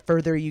the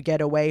further you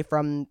get away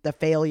from the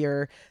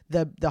failure,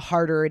 the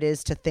harder it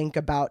is to think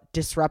about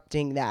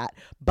disrupting that.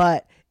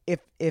 But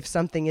if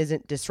something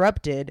isn't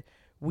disrupted,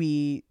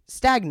 we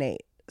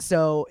stagnate.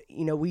 So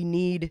we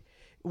need,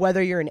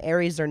 whether you're an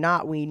Aries or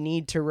not, we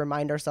need to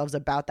remind ourselves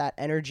about that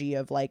energy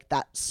of like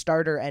that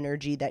starter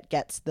energy that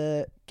gets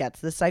the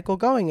cycle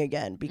going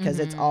again, because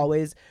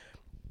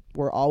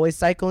we're always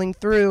cycling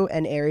through,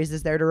 and Aries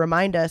is there to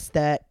remind us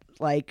that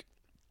like,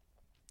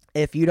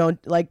 if you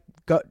don't like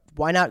go,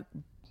 why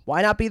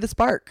not be the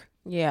spark?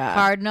 Yeah.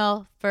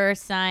 Cardinal,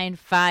 first sign,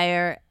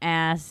 fire,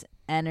 ass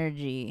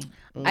energy.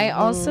 I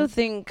also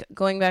think,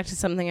 going back to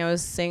something I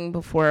was saying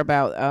before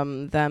about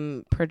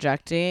them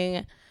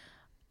projecting,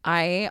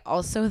 I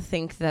also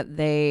think that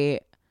they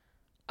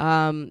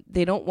don't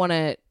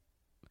like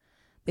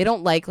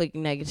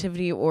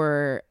negativity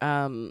or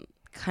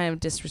kind of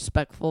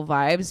disrespectful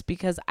vibes,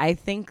 because I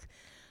think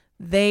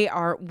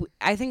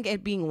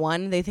it being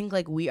one, they think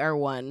like we are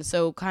one.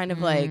 So kind of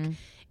like,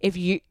 if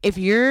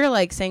you're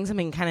like saying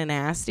something kind of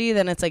nasty,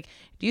 then it's like,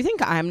 do you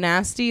think I'm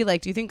nasty?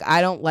 Like, do you think I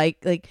don't do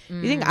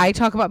you think I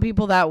talk about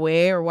people that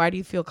way, or why do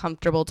you feel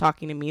comfortable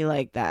talking to me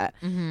like that?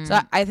 So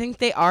I think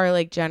they are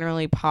like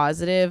generally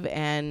positive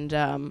and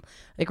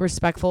like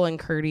respectful and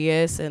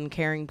courteous and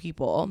caring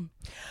people.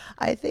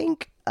 I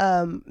think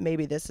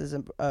maybe this is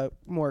a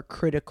more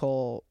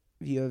critical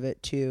view of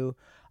it too.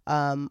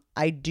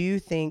 I do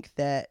think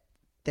that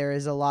there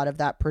is a lot of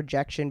that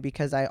projection,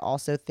 because I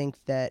also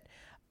think that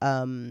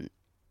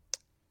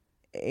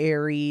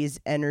Aries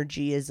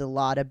energy is a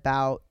lot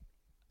about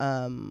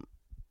not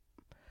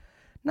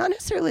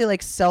necessarily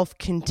like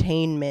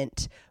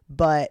self-containment,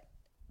 but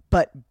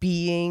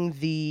being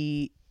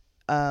the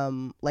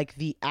like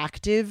the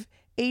active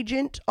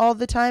agent all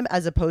the time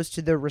as opposed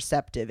to the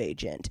receptive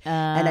agent.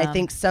 And I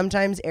think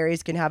sometimes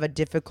Aries can have a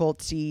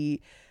difficult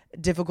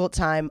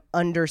time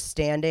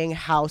understanding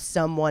how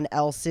someone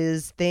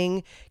else's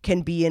thing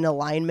can be in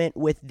alignment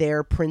with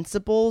their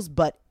principles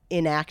but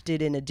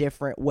enacted in a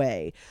different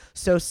way.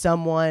 So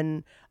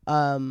someone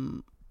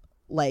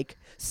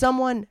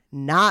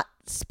not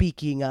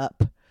speaking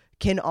up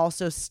can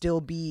also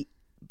still be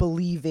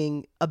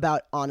believing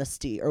about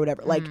honesty or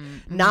whatever. Like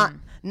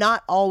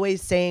not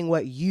always saying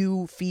what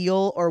you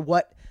feel or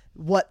what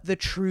the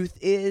truth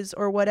is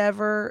or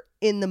whatever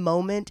in the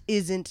moment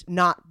isn't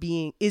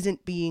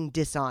being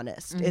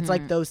dishonest. It's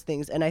like those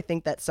things. And I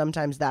think that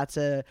sometimes that's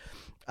a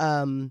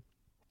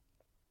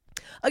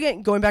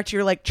again, going back to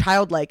your like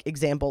childlike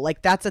example,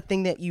 like that's a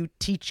thing that you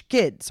teach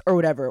kids or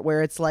whatever,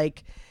 where it's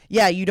like,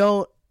 yeah, you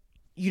don't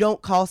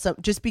call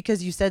just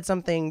because you said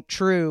something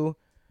true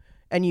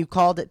and you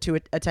called it to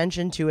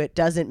attention to it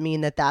doesn't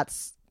mean that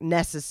that's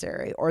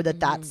necessary or that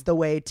that's the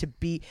way to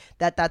be,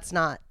 that's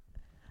not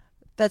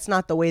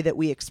the way that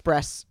we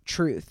express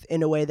truth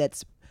in a way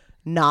that's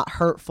not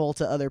hurtful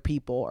to other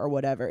people or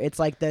whatever. It's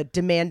like the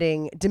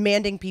demanding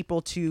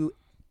people to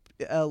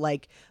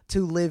like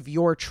to live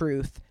your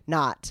truth,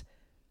 not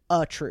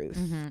a truth.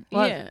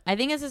 Well, Yeah. I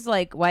think this is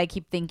like why I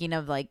keep thinking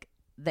of like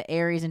the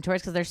Aries and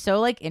Taurus, because they're so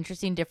like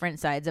interesting different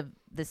sides of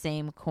the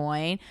same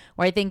coin,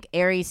 where I think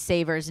Aries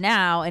savors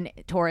now and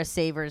Taurus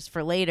savors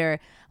for later.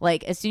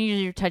 Like as soon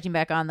as you're touching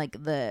back on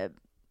like the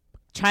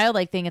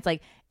childlike thing, it's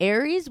like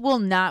Aries will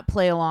not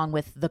play along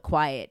with the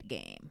quiet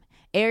game.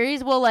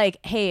 Aries will like,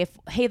 hey,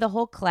 the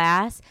whole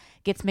class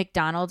gets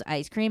McDonald's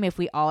ice cream, if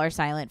we all are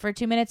silent for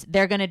 2 minutes,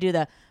 they're gonna do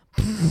the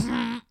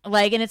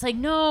like, and it's like,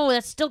 no,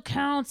 that still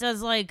counts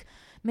as like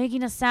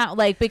making a sound,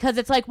 like, because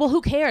it's like, well, who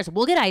cares?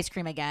 We'll get ice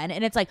cream again.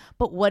 And it's like,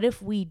 but what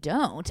if we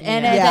don't?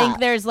 And I think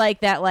there's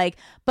like that, like,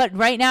 but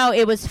right now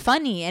it was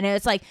funny, and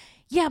it's like,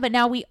 yeah, but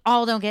now we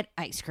all don't get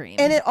ice cream.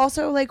 And it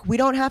also, like, we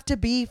don't have to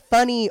be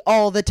funny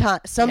all the time.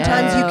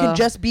 Sometimes you can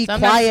just be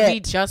Sometimes quiet. we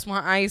just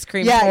want ice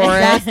cream Yeah, for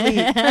exactly.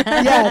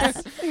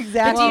 Yes,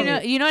 exactly.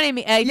 But you know what I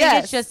mean? I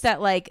think it's just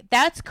that, like,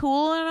 that's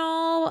cool and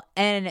all,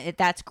 and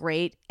that's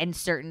great in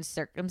certain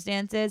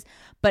circumstances.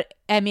 But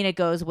I mean, it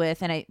goes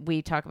with, and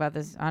we talk about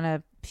this on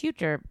a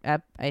future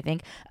ep, I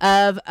think,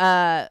 of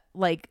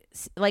like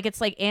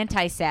it's like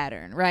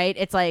anti-Saturn, right?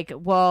 It's like,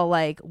 well,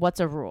 like, what's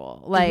a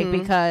rule? Like,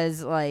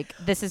 because like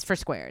this is for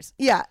squares.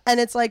 Yeah, and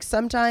it's like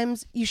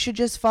sometimes you should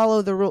just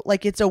follow the rule.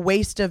 Like, it's a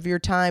waste of your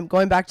time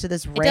going back to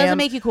this ram. It doesn't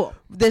make you cool.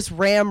 This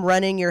ram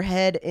running your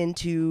head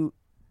into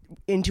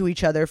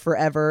each other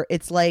forever.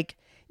 It's like,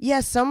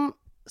 yeah,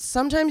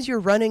 sometimes you're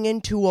running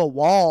into a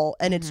wall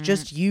and it's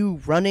just you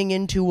running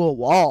into a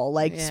wall.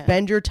 Like,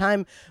 spend your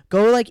time,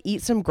 go like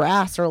eat some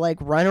grass or like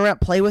run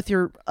around, play with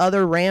your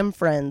other ram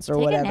friends or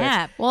Take whatever. a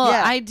nap. Well,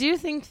 Yeah. I do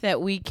think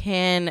that we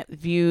can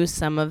view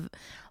some of,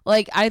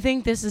 like, I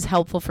think this is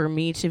helpful for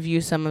me to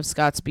view some of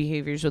Scott's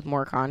behaviors with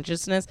more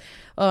consciousness.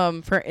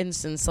 For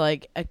instance,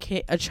 like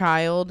a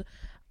child,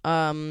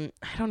 I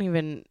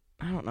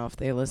don't know if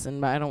they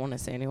listen, but I don't want to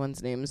say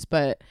anyone's names,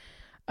 but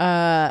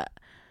I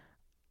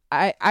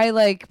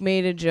like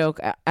made a joke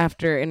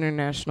after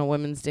International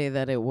Women's Day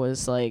that it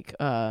was like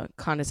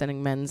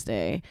condescending Men's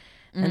Day,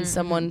 and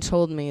someone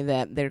told me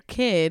that their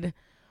kid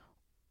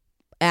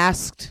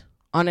asked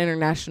on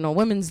International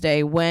Women's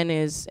Day, when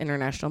is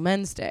International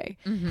Men's Day?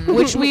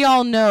 Which we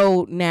all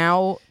know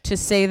now, to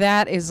say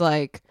that is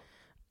like,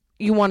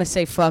 you want to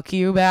say fuck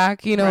you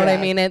back, you know what I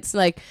mean? It's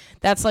like,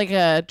 that's like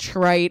a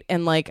trite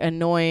and like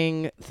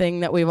annoying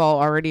thing that we've all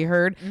already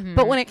heard.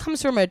 But when it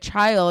comes from a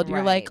child,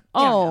 you're like,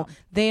 oh,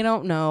 they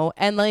don't know.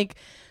 And like,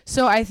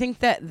 so I think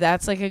that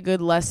that's like a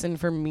good lesson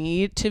for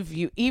me to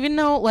view, even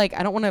though like,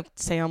 I don't want to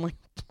say I'm like,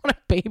 I want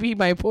to baby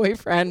my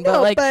boyfriend,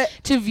 but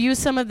to view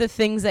some of the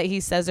things that he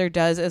says or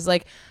does as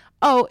like,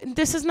 oh,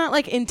 this is not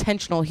like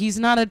intentional. He's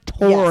not a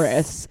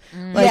Taurus.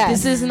 Like,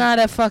 this is not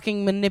a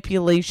fucking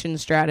manipulation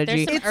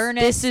strategy. There's some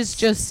earnest, this is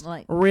just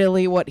like,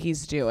 really what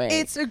he's doing.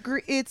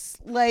 It's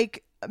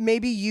like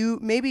maybe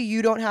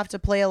you don't have to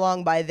play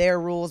along by their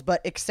rules,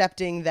 but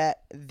accepting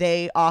that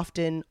they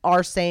often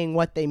are saying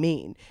what they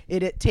mean.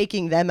 It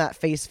taking them at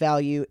face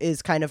value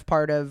is kind of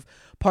part of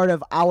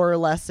our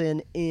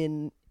lesson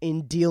in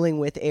dealing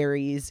with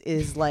Aries,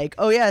 is like,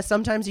 oh yeah,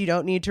 sometimes you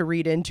don't need to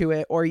read into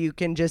it, or you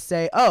can just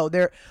say, oh,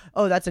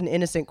 that's an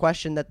innocent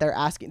question that they're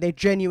asking.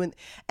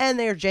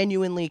 They're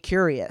genuinely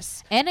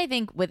curious. And I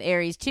think with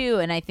Aries too,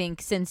 and I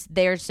think since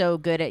they're so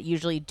good at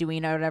usually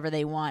doing whatever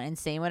they want and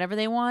saying whatever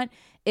they want,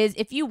 is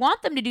if you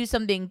want them to do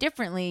something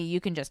differently,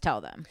 you can just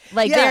tell them.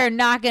 Like, Yeah. they're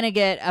not going to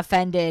get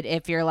offended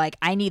if you're like,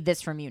 I need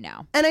this from you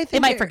now. And I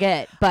think They might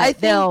forget, but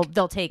they'll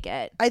take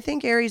it. I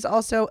think Aries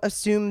also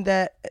assume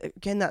that,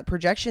 again, that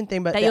projection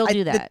thing, but That you'll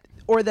do that.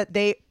 or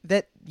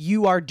that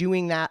you are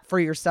doing that for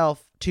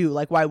yourself too.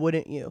 Like, why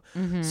wouldn't you?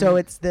 So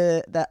it's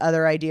the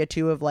other idea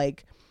too of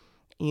like,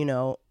 you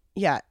know,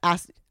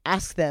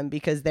 ask them,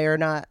 because they're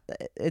not.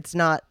 It's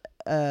not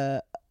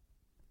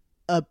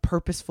a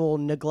purposeful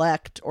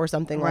neglect or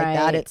something like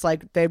that. Right. It's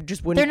like they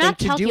just wouldn't. They're not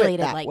think to do it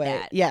calculated that like way.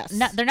 that. Yes,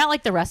 They're not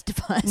like the rest of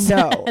us.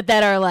 No.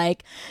 That are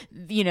like,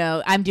 you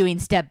know, I'm doing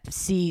step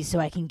C so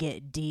I can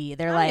get D.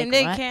 They're like, and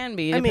they what? can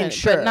be. I mean, but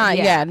sure. not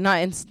Yeah.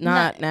 it's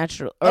not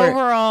natural. Or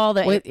Overall,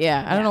 I don't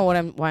yeah. know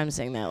why I'm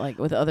saying that. Like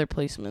with other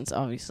placements,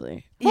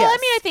 obviously. Well, I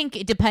Yes. mean, I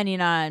think depending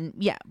on,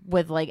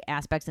 with like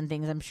aspects and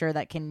things, I'm sure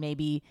that can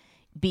maybe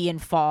be in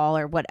fall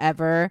or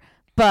whatever.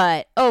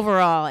 But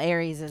overall,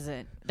 Aries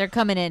isn't. They're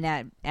coming in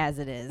as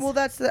it is. Well,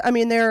 that's the. I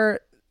mean,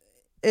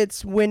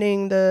 it's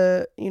winning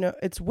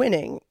it's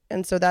winning,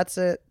 and so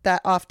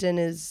that often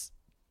is.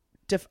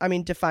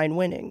 Define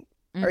winning.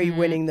 Are you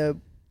winning the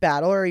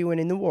battle, or are you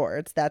winning the war?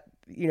 It's that,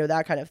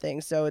 that kind of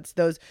thing. So it's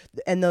those,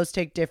 and those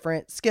take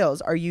different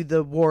skills. Are you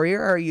the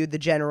warrior, or are you the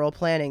general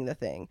planning the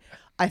thing?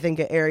 I think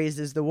a Aries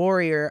is the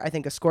warrior. I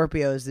think a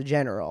Scorpio is the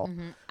general.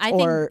 I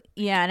or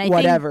think, and I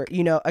whatever.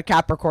 A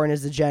Capricorn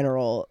is the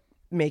general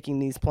making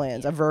these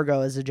plans. A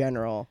Virgo is a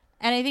general.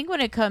 And I think when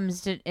it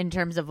comes to, in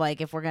terms of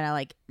like, if we're going to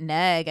like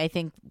neg, I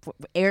think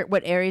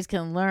what Aries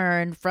can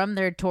learn from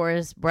their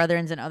Taurus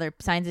brethrens and other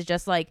signs is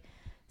just like,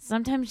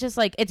 sometimes just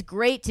like, it's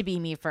great to be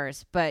me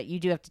first, but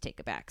you do have to take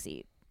a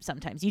backseat.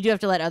 Sometimes you do have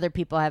to let other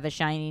people have a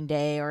shining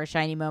day or a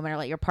shiny moment, or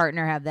let your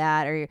partner have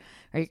that, or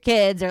your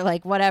kids, or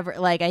like whatever.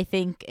 Like, I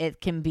think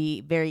it can be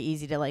very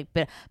easy to like,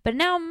 but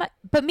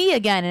me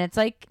again. And it's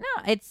like, no,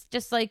 it's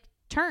just like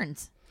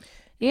turns.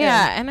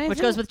 Yeah, and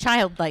which goes with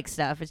childlike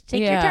stuff. It's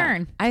take your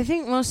turn. I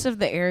think most of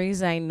the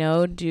Aries I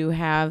know do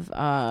have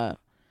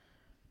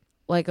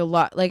like a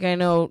lot. Like I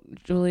know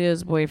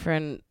Julia's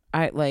boyfriend.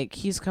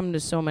 He's come to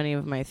so many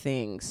of my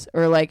things,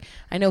 or like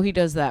I know he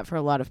does that for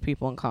a lot of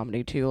people in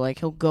comedy too. Like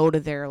he'll go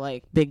to their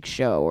like big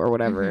show or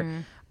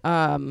whatever.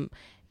 And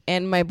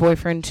my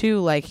boyfriend too,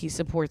 like he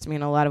supports me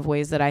in a lot of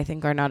ways that I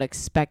think are not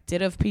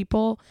expected of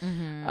people,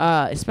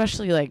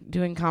 especially like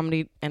doing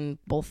comedy and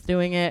both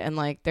doing it, and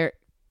like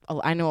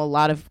I know a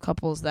lot of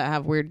couples that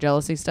have weird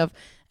jealousy stuff,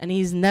 and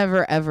he's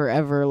never, ever,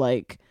 ever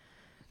like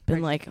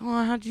been like,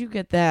 oh, how'd you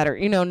get that? Or,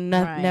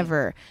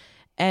 never.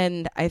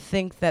 And I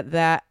think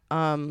that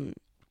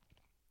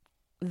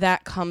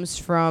comes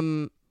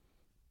from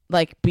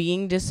like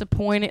being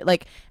disappointed,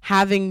 like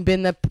having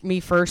been the me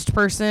first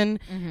person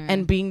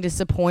and being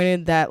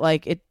disappointed that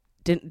like it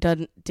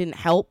didn't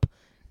help,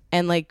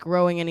 and like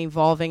growing and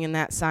evolving in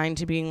that sign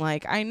to being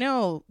like, I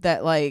know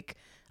that like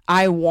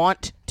I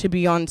want to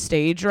be on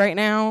stage right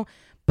now,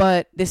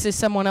 but this is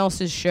someone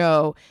else's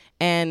show,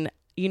 and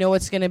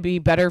what's going to be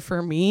better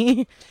for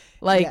me?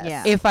 Like,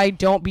 if I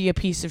don't be a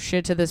piece of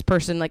shit to this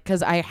person, like,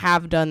 because I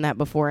have done that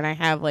before, and I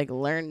have, like,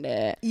 learned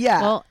it.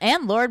 Yeah. Well,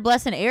 and Lord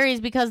bless an Aries,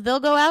 because they'll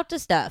go out to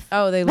stuff.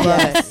 Oh, they love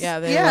it. Yeah,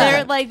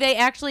 They're like, they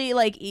actually,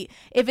 like,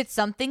 if it's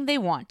something they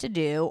want to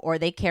do, or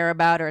they care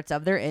about, or it's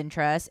of their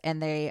interest,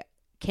 and they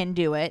can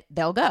do it,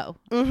 they'll go.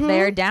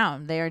 They're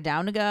down. They are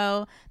down to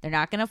go. They're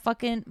not gonna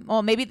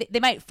well, maybe they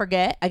might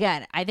forget.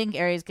 Again, I think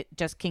Aries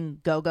just can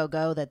go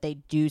that they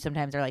do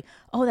sometimes. They're like,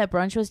 oh, that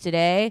brunch was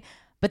today,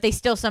 but they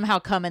still somehow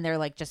come and they're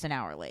like just an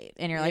hour late,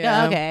 and you're like,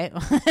 oh, okay.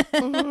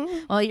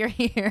 Well, you're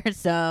here,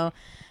 so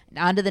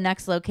on to the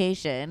next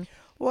location.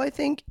 Well, I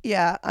think,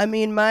 I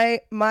mean, my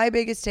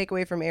biggest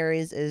takeaway from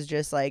Aries is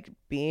just like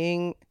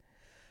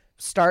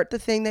start the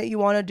thing that you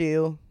want to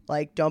do.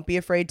 Like, don't be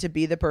afraid to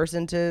be the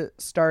person to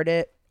start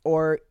it,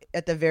 or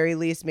at the very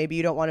least, maybe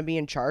you don't want to be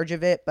in charge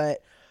of it,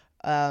 but,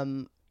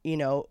 be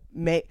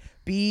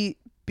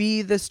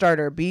the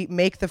starter,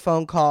 make the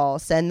phone call,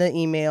 send the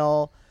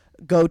email,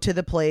 go to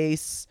the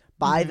place,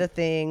 buy the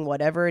thing,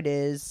 whatever it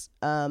is.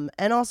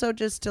 And also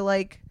just to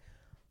like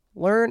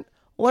learn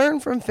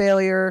from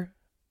failure,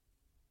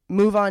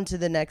 move on to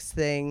the next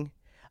thing.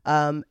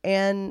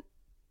 And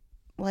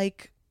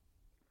like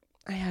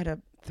I had a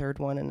third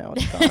one and now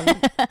it's gone.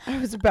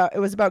 It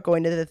was about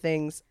going to the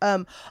things.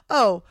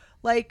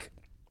 Like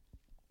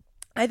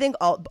I think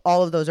all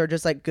of those are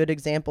just like good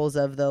examples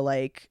of the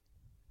like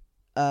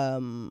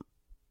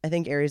I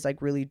think Aries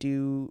like really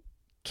do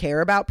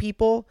care about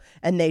people,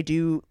 and they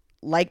do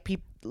like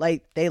people,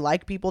 like they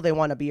like people, they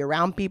want to be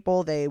around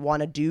people, they want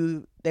to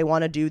do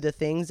the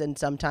things, and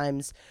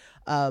sometimes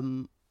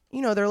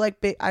they're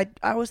like big. I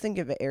always think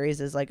of Aries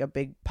as like a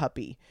big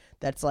puppy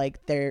that's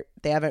like they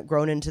haven't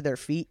grown into their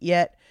feet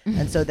yet,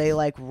 and so they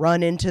like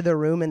run into the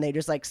room and they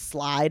just like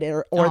slide,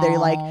 or they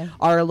like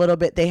are a little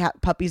bit.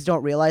 Puppies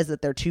don't realize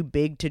that they're too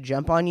big to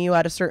jump on you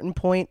at a certain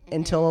point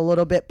until a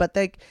little bit, but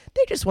they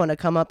just want to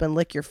come up and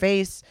lick your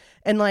face,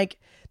 and like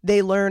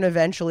they learn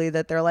eventually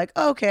that they're like,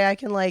 oh, okay, I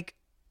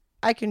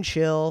can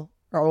chill,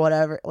 or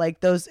whatever. Like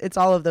those, it's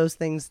all of those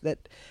things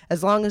that,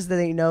 as long as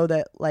they know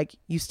that like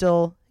you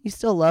still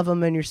love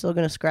them and you're still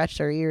gonna scratch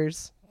their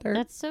ears.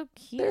 That's so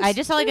cute. I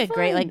just saw like a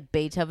great like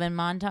Beethoven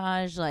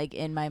montage like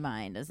in my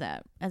mind as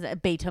a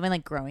Beethoven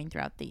like growing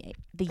throughout the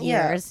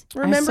years.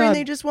 Remembering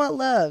they just want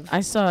love.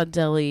 I saw a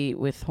deli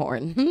with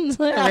horns,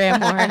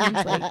 ram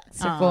horns, like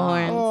circle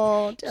horns.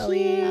 Oh,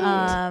 deli.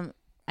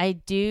 I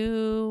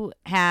do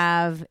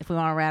have, if we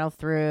want to rattle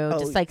through,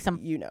 just like some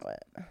you know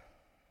it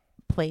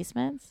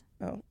placements.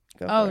 Oh,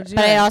 go for it.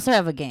 But I also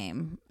have a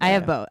game. I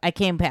have both. I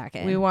came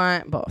packing. We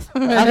want both.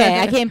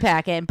 Okay, I came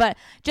packing. But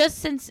just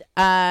since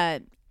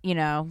you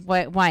know,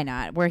 why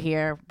not? We're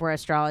here. We're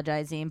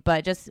astrologizing.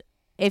 But just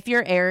if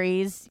you're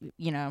Aries,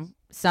 you know,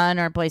 sun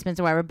or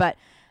placements or whatever. But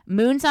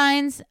moon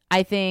signs,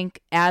 I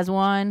think, as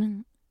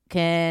one,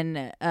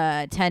 can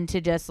tend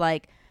to just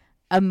like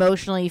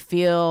emotionally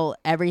feel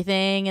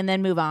everything and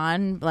then move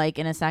on like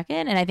in a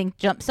second. And I think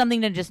something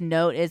to just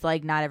note is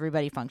like not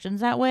everybody functions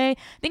that way.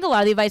 I think a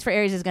lot of the advice for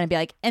Aries is going to be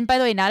like, and by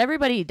the way, not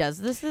everybody does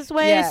this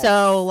way. Yes.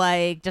 So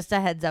like just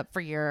a heads up for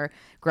your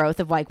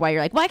growth of like why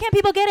you're like, why can't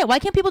people get it? Why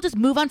can't people just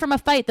move on from a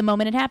fight the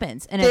moment it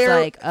happens? And it's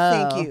like,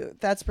 oh, thank you.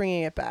 That's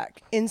bringing it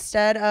back.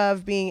 Instead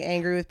of being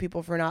angry with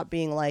people for not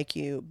being like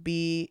you,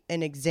 be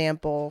an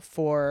example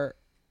for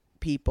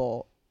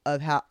people of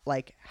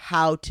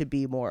how to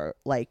be more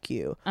like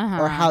you,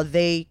 or how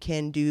they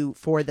can do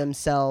for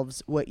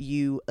themselves what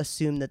you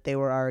assume that they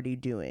were already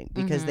doing,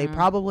 because they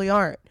probably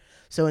aren't.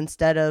 So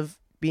instead of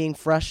being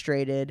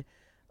frustrated,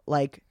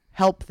 like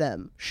help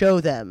them, show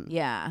them,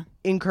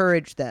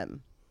 encourage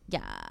them.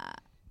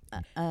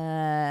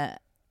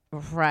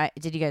 Right.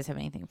 Did you guys have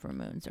anything for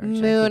moons or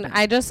Moon?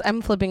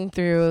 I'm flipping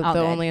through the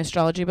only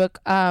astrology book.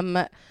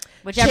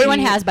 Which everyone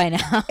has by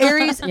now.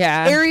 Aries,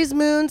 Aries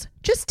moons,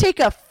 just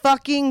take a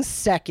fucking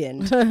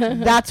second.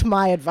 That's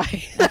my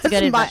advice.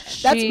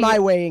 That's my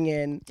weighing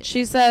in.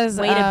 She says,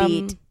 way to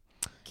beat.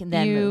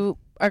 You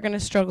are going to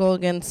struggle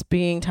against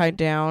being tied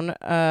down.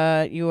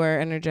 You are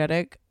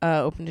energetic,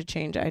 open to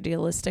change,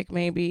 idealistic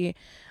maybe,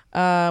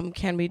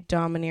 can be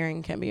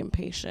domineering, can be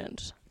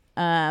impatient.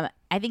 I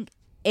think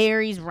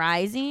Aries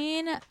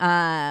rising,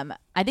 I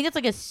think it's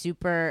like a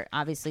super,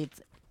 obviously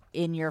it's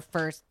in your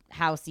first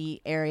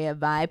housey area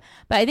vibe,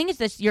 but I think it's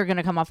just you're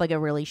gonna come off like a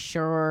really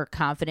sure,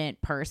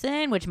 confident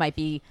person, which might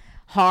be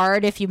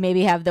hard if you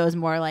maybe have those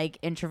more like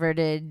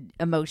introverted,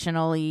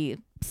 emotionally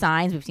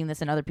signs. We've seen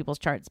this in other people's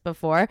charts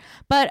before,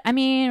 but I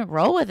mean,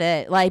 roll with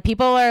it. Like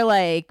people are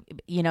like,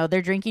 you know,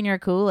 they're drinking your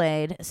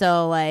Kool-Aid,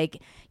 so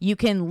like you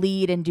can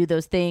lead and do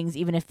those things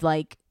even if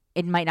like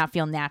it might not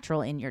feel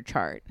natural in your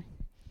chart.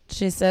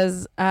 She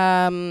says,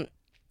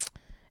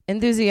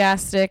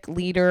 enthusiastic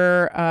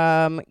leader,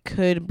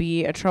 could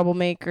be a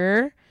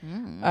troublemaker.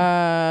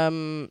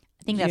 I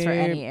think that's for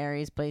any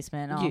Aries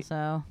placement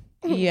also.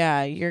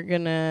 Yeah, you're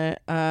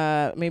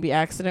gonna maybe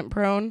accident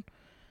prone.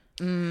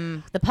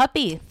 The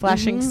puppy.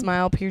 Flashing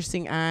smile,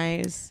 piercing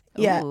eyes.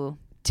 Yeah. Ooh.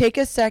 Take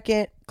a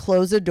second,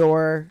 close a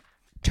door,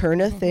 turn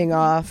a thing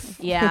off.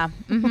 Yeah.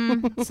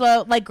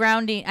 Slow, like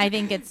grounding. I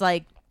think it's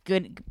like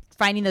good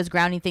finding those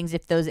grounding things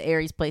if those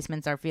Aries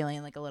placements are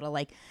feeling like a little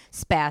like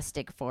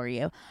spastic for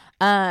you.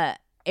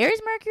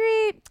 Aries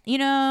Mercury, you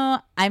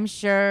know, I'm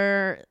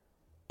sure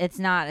it's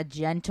not a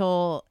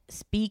gentle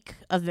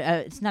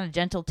it's not a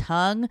gentle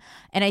tongue,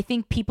 and I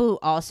think people who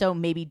also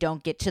maybe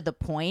don't get to the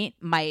point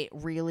might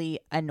really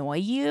annoy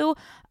you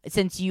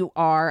since you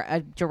are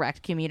a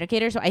direct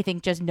communicator. So I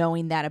think just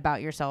knowing that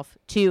about yourself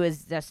too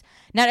is just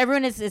not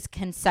everyone is as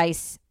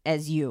concise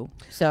as you.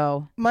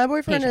 So my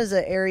boyfriend is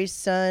an Aries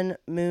sun,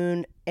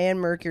 moon, and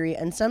Mercury,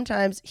 and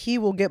sometimes he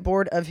will get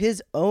bored of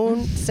his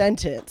own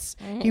sentence.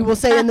 He will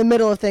say in the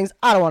middle of things,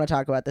 I don't want to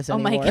talk about this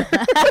anymore. Oh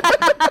my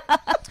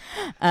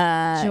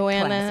God.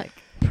 Joanna Classic.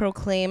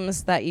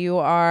 proclaims that you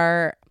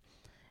are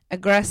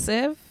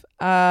aggressive,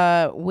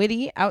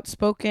 witty,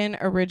 outspoken,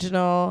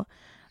 original.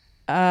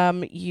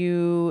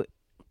 You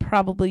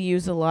probably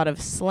use a lot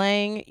of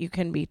slang. You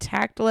can be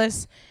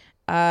tactless.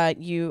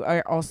 You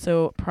are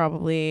also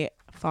probably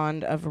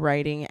fond of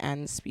writing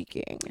and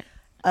speaking.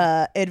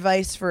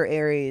 Advice for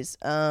Aries,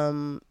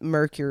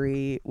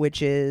 Mercury,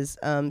 which is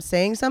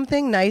saying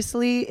something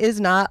nicely is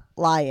not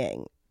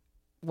lying.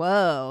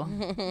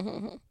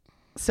 Whoa.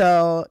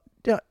 So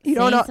you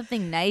don't know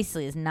something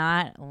nicely is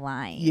not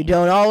lying. You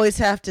don't always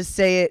have to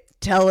say it.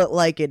 Tell it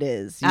like it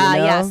is. You know?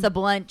 Yes, the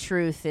blunt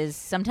truth is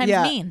sometimes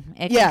mean.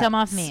 It can come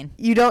off mean.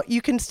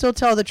 You can still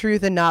tell the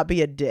truth and not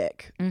be a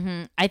dick.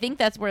 I think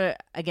that's where,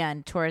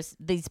 again, Taurus,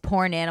 these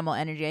porn animal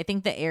energy. I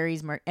think the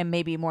Aries and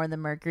maybe more the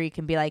Mercury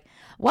can be like,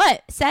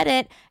 "What? Said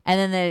it?" And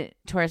then the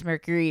Taurus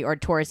Mercury or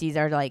Tauruses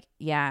are like,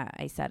 "Yeah,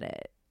 I said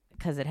it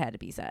because it had to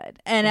be said."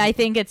 And I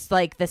think it's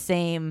like the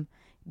same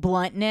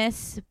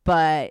bluntness,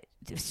 but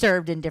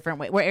served in different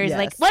ways. Where Aries is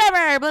like,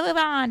 whatever, blah,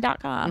 blah, blah,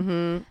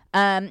 .com.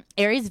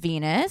 Aries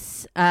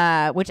Venus,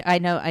 which I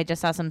know I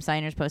just saw some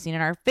signers posting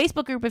in our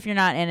Facebook group. If you're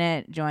not in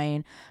it,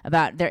 join,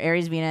 about their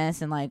Aries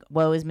Venus and like,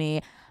 woe is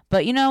me.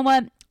 But you know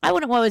what? I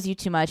wouldn't woe is you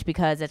too much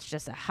because it's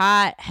just a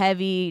hot,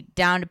 heavy,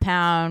 down to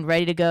pound,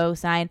 ready to go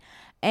sign.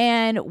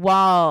 And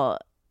while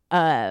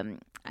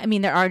I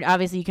mean, there are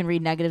obviously you can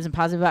read negatives and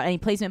positive about any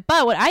placement,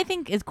 but what I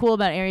think is cool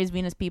about Aries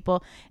Venus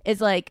people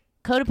is like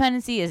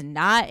codependency is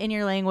not in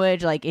your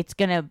language. Like it's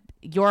gonna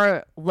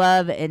your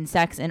love and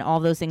sex and all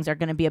those things are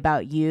gonna be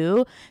about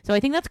you. So I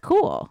think that's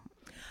cool.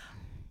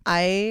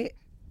 I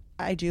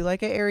do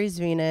like an Aries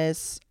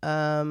Venus.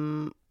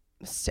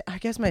 I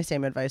guess my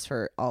same advice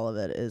for all of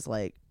it is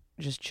like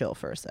just chill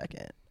for a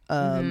second.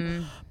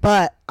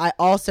 But I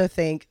also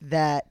think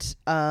that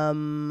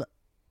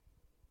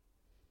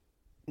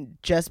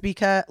just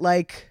because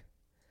like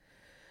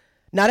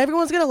not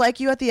everyone's gonna like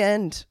you at the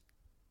end,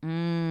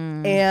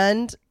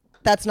 and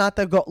that's not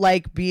the goal.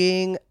 Like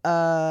being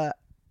I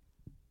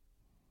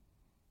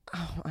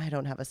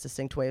don't have a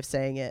succinct way of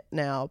saying it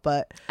now,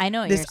 but I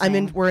know what you're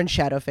saying. we're in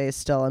shadow phase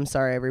still. I'm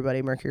sorry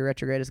everybody. Mercury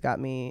retrograde has got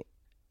me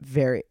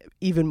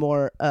even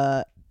more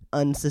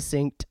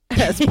unsuccinct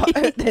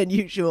than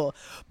usual.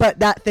 But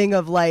that thing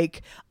of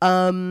like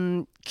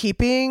being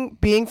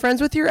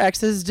friends with your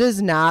exes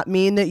does not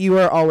mean that you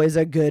are always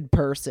a good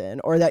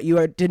person or that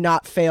you did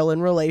not fail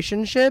in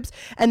relationships,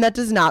 and that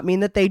does not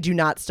mean that they do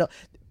not still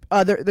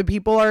the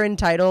people are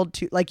entitled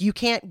to, like, you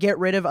can't get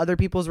rid of other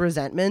people's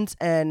resentments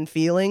and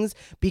feelings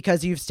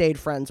because you've stayed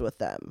friends with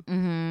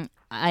them.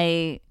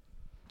 I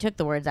took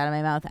the words out of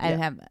my mouth. I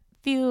have a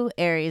few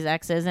Aries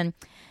exes, and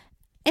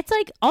it's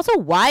like, also,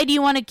 why do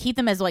you want to keep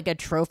them as like a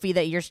trophy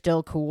that you're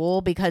still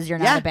cool because you're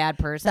not a bad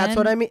person? That's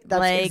what I mean. That's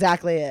like,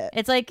 exactly it.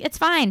 It's like, it's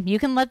fine. You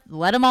can let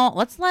them all.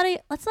 Let's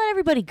let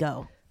everybody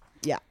go.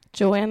 Yeah.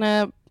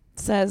 Joanna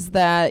says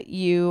that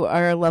you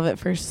are a love at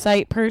first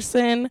sight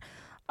person.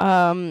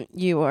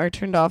 You are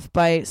turned off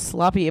by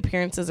sloppy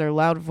appearances or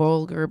loud,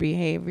 vulgar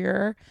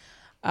behavior.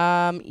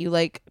 You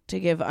like to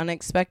give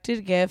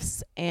unexpected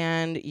gifts,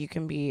 and you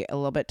can be a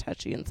little bit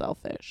touchy and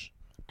selfish.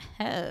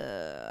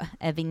 Oh,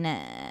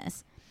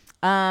 Venus.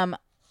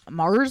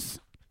 Mars,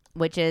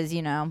 which is,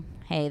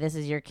 hey, this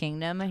is your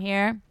kingdom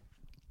here.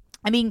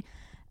 I mean,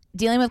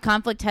 dealing with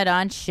conflict head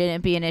on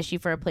shouldn't be an issue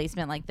for a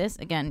placement like this.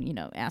 Again,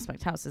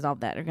 aspect houses, all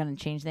that are going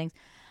to change things.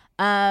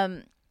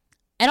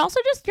 And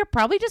also just, you're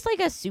probably just like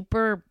a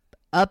super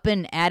up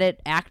and at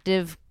it,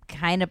 active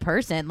kind of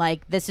person.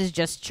 Like, this is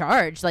just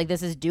charged. Like,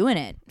 this is doing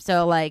it.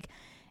 So, like,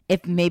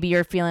 if maybe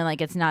you're feeling like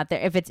it's not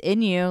there, if it's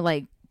in you,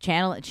 like,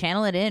 channel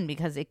it in,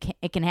 because it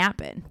can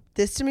happen.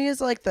 This to me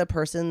is like the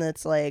person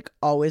that's like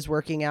always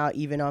working out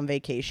even on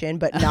vacation,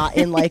 but not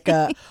in like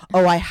a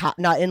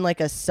not in like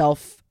a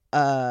self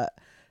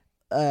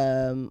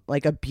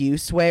like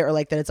abuse way, or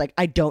like that it's like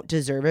I don't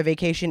deserve a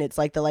vacation. It's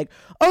like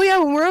oh yeah,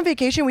 when we're on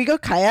vacation we go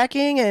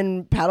kayaking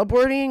and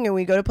paddleboarding and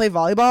we go to play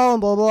volleyball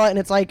and blah blah, and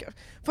it's like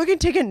fucking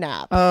take a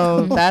nap.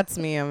 Oh, that's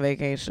me on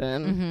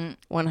vacation.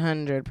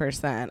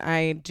 100%.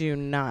 I do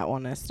not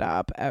want to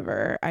stop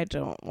ever. I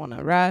don't want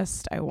to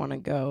rest. I want to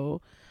go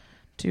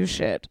do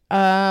shit.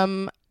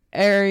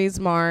 Aries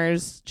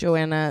Mars,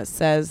 Joanna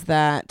says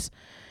that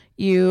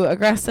you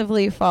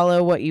aggressively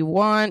follow what you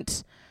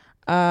want.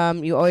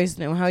 You always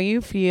know how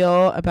you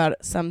feel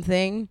about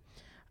something.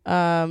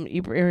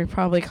 You're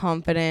probably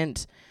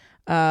confident,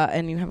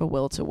 and you have a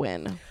will to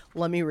win.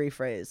 Let me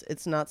rephrase.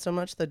 It's not so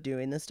much the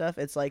doing this stuff.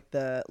 It's like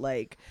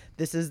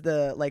this is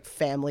the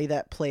family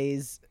that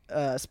plays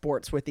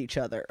sports with each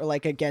other or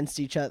like against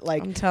each other.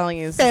 Like, I'm telling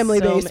you, family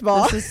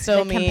baseball. This is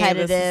so me.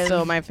 Competitive. This is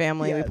so my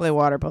family. Yes. We play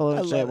water polo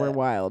and shit. It. We're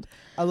wild.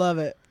 I love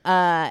it.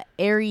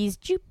 Aries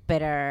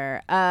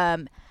Jupiter.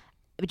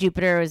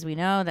 Jupiter, as we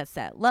know, that's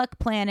that luck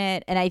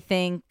planet, and I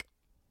think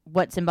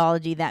what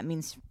symbology that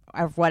means,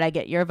 of what I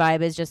get your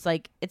vibe, is just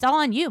like it's all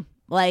on you.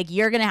 Like,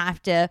 you're gonna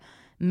have to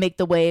make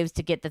the waves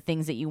to get the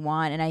things that you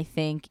want, and I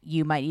think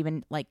you might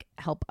even like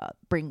help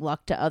bring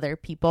luck to other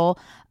people.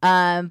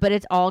 But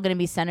it's all gonna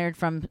be centered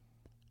from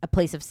a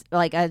place of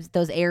like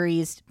those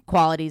Aries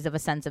qualities of a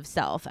sense of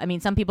self. I mean,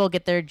 some people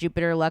get their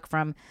Jupiter luck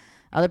from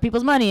other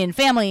people's money and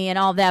family and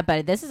all that,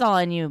 but this is all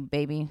on you,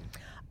 baby.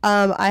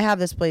 I have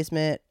this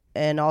placement,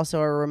 and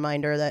also a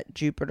reminder that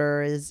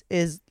Jupiter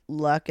is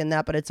luck and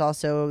that, but it's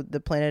also the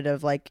planet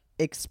of like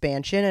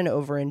expansion and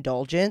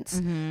overindulgence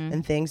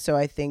and things. So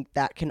I think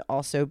that can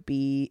also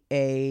be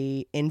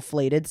a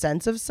inflated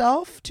sense of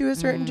self to a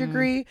certain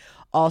degree.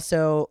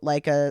 Also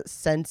like a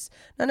sense,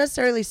 not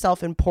necessarily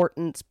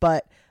self-importance,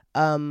 but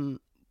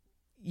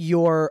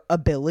your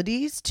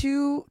abilities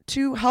to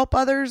help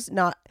others.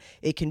 Not,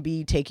 it can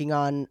be taking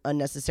on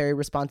unnecessary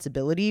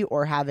responsibility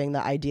or having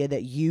the idea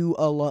that you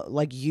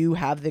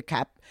have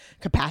the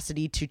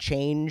capacity to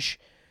change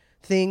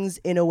things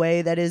in a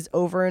way that is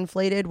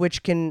overinflated,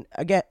 which can,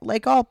 again,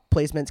 like all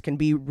placements, can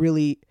be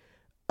really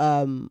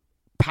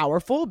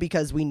powerful,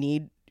 because we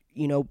need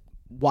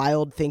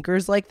wild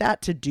thinkers like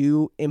that to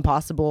do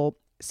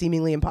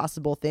seemingly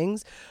impossible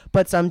things.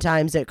 But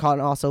sometimes it can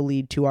also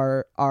lead to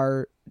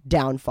our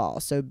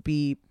downfall, so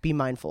be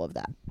mindful of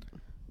that.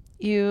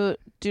 You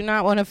do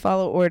not want to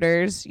follow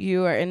orders.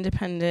 You are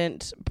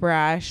independent,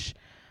 brash,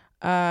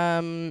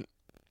 confident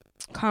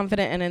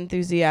and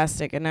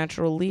enthusiastic, a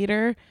natural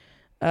leader.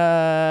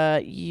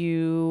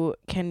 You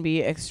can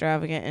be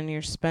extravagant in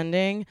your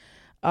spending.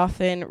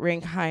 often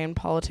rank high in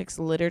politics,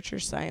 literature,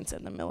 science,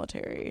 and the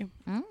military.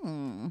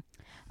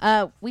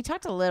 We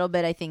talked a little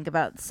bit, I think,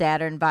 about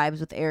Saturn vibes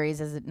with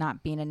Aries as it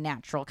not being a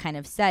natural kind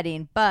of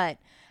setting. But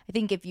I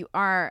think if you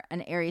are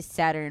an Aries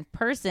Saturn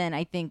person,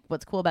 I think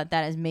what's cool about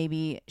that is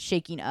maybe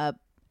shaking up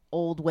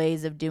old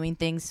ways of doing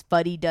things.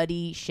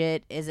 Fuddy-duddy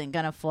shit isn't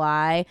going to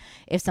fly.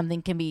 If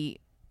something can be,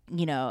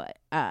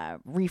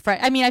 refresh.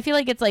 I mean, I feel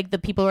like it's like the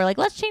people who are like,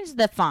 let's change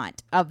the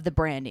font of the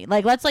branding.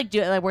 Like, let's like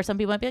do it like where some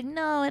people might be like,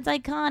 no, it's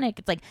iconic.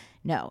 It's like,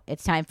 no,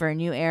 it's time for a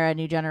new era,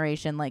 new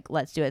generation. Like,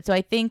 let's do it. So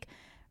I think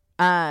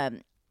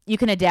you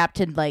can adapt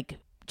to like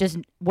just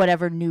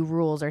whatever new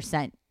rules are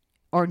sent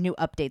or new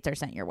updates are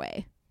sent your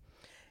way.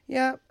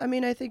 Yeah, I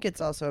mean, I think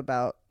it's also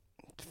about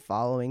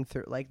following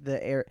through. Like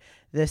the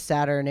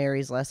Saturn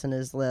Aries lesson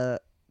is the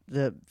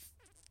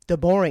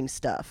boring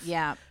stuff.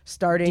 Yeah.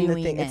 Starting the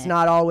Doing thing. it. It's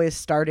not always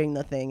starting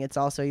the thing. It's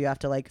also you have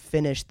to like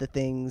finish the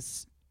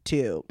things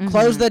too.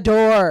 Close the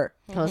door.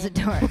 Close the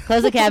door.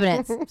 Close the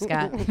cabinets,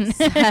 Scott.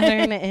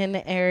 Saturn in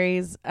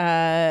Aries,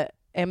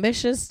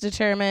 ambitious,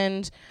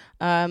 determined,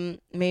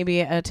 maybe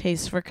a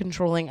taste for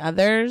controlling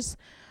others,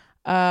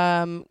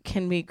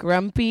 can be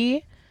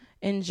grumpy.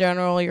 In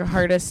general, your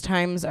hardest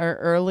times are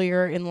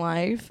earlier in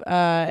life,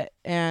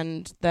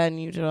 and then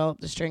you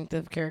develop the strength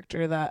of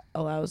character that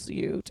allows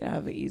you to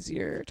have an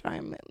easier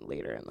time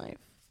later in life.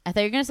 I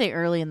thought you were gonna say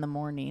early in the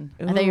morning.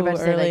 I thought you were about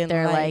to say early like in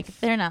they're life. like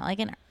they're not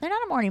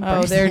a morning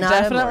Oh, person. they're Not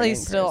a definitely morning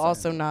still person.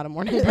 also not a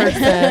morning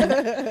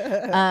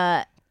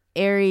person.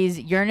 Aries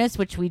Uranus,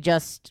 which we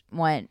just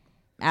went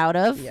out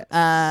of,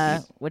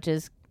 Yes. which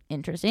is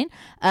interesting.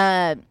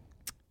 I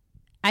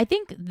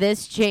think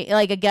this change,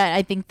 like again,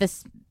 I think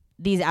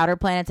these outer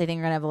planets, I think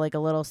are gonna have like a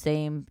little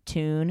same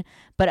tune,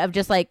 but of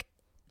just like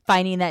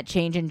finding that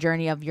change and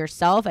journey of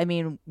yourself. I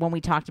mean, when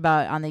we talked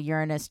about on the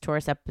Uranus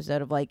Taurus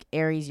episode of like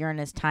Aries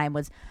Uranus time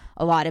was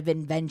a lot of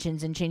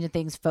inventions and changing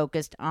things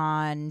focused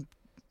on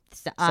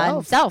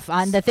self,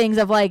 on the things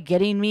of like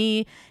getting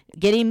me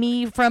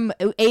from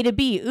A to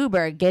B,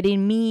 Uber,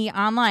 getting me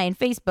online,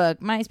 Facebook,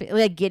 MySpace,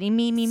 like getting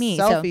me.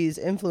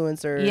 Selfies,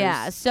 influencers.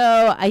 Yeah.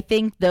 So I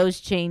think those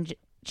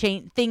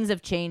things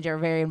of change are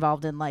very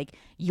involved in like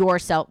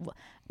yourself.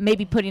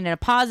 Maybe putting it in a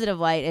positive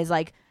light is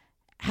like,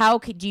 how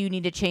do you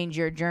need to change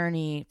your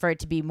journey for it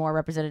to be more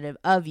representative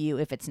of you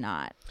if it's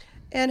not?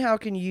 And how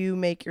can you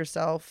make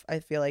yourself, I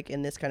feel like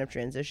in this kind of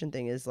transition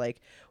thing is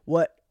like,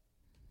 what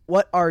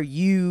are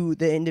you,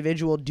 the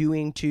individual,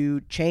 doing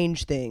to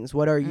change things?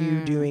 What are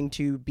you doing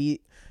to be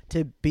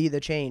the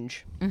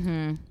change?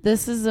 Mm-hmm.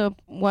 This is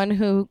one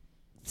who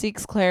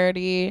seeks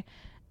clarity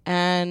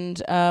and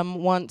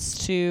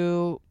wants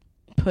to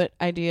put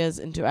ideas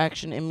into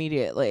action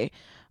immediately.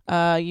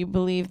 You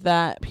believe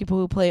that people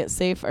who play it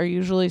safe are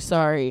usually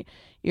sorry.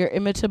 You're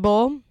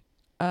imitable.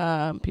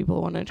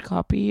 People want to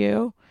copy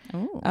you.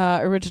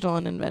 Original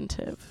and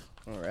inventive.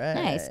 All right.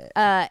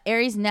 Nice.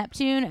 Aries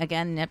Neptune,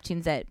 again,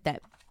 Neptune's that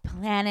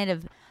planet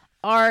of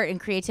art and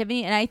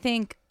creativity. And I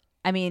think,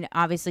 I mean,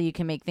 obviously you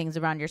can make things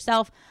around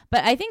yourself,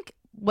 but I think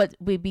what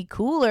would be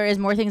cooler is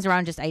more things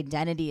around just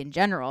identity in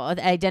general,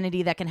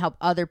 identity that can help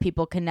other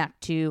people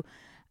connect to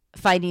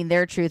finding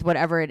their truth,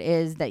 whatever it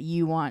is that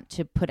you want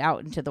to put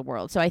out into the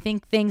world. So I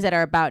think things that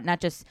are about not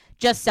just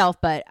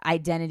self, but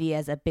identity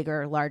as a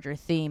bigger, larger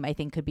theme, I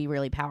think could be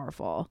really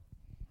powerful.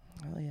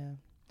 Oh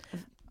yeah.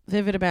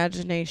 Vivid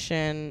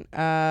imagination,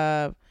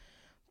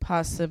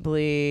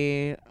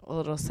 possibly a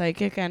little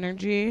psychic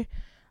energy,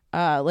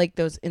 like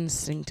those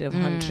instinctive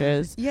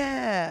hunches.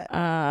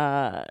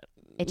 Yeah.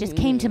 It just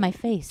came to my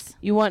face.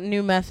 You want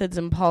new methods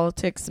in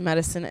politics,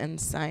 medicine, and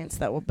science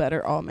that will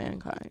better all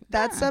mankind.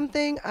 That's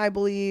something I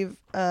believe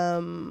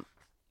Annabelle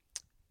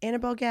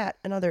Gatt,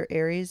 another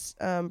Aries,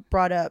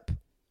 brought up,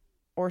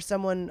 or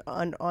someone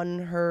on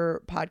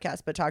her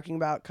podcast, but talking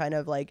about kind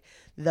of like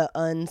the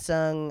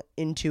unsung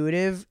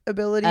intuitive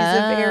abilities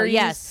of Aries.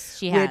 Yes,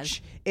 she has.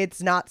 Which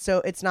it's not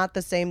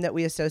the same that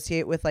we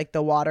associate with like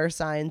the water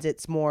signs.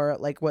 It's more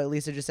like what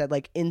Lisa just said,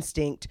 like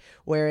instinct,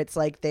 where it's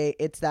like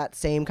it's that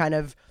same kind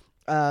of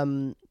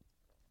not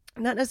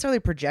necessarily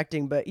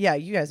projecting, but yeah,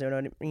 you guys know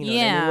what I mean,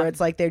 where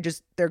it's like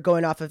they're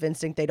going off of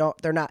instinct.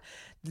 They're not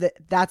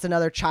that's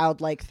another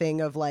childlike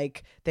thing of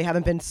like they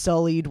haven't been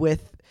sullied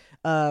with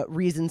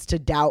reasons to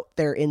doubt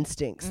their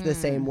instincts the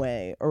same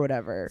way or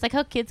whatever. It's like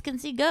how kids can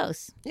see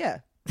ghosts. Yeah.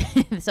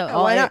 So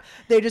Why not?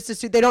 They just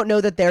assume, they don't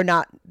know that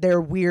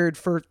they're weird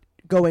for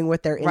going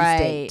with their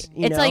instinct.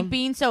 Right. It's like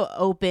being so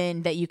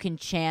open that you can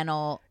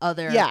channel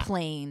other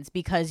planes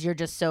because you're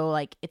just so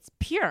like, it's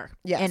pure.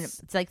 Yes. And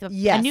it's like a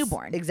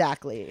newborn.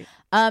 Exactly.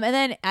 And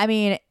then, I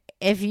mean,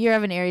 if you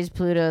have an Aries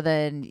Pluto,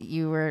 then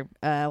you were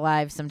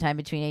alive sometime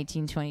between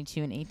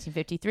 1822 and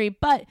 1853,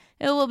 but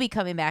it will be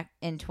coming back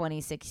in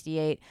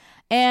 2068.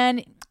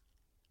 And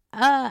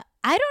I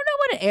don't know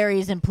what an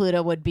Aries and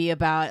Pluto would be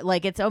about.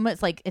 Like, it's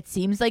almost like, it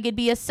seems like it'd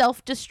be a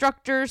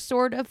self-destructor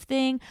sort of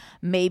thing.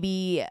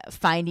 Maybe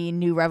finding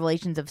new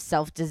revelations of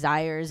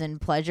self-desires and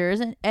pleasures.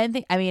 And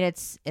I mean,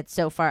 it's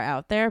so far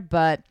out there,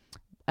 but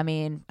I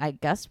mean, I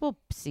guess we'll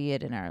see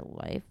it in our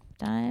lifetime.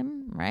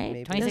 time, right?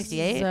 Maybe.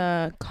 2068. This is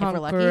we're lucky.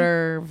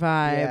 conqueror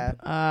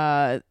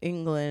vibe.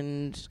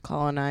 England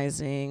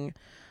colonizing.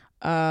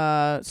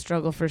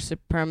 Struggle for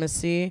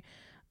supremacy.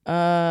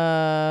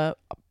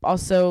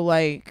 Also,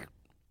 like,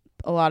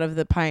 a lot of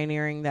the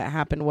pioneering that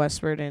happened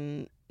westward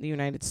in the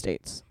United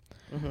States.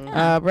 Mm-hmm.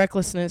 Yeah.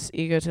 Recklessness,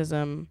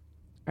 egotism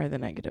are the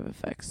negative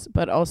effects.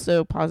 But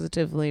also,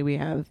 positively, we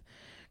have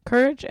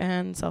courage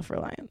and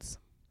self-reliance.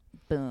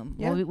 Boom.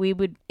 Yeah. Well, we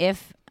would,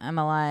 if I'm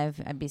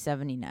alive, I'd be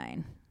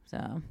 79.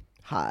 So,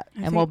 Hot.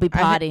 and we'll be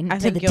potting. I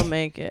to think the you'll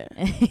make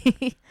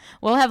it.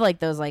 We'll have like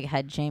those like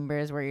head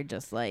chambers where you're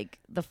just like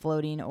the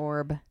floating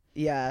orb.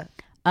 Yeah.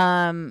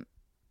 Do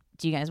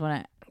you guys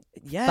want to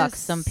Yes. fuck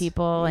some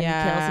people and kill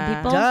some Yeah.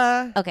 people?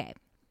 Duh. Okay.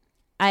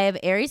 I have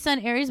Aries Sun,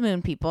 Aries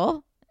Moon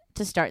people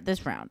to start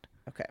this round.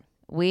 Okay.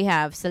 We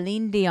have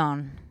Celine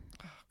Dion,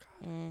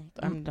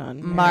 I'm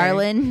done.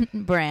 Marlon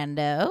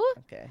Brando,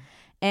 Okay.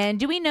 and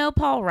do we know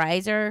Paul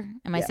Reiser?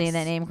 Am I saying that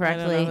Yes. name I don't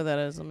know correctly? who that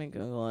is. Let me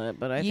Google it.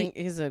 But I think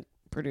he's a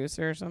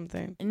producer or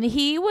something. And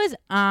he was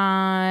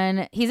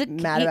on. He's a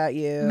Mad About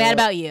You. Mad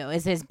About You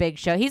is his big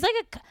show. He's like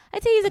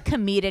I'd say he's a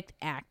comedic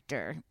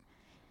actor.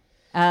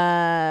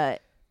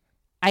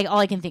 All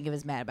I can think of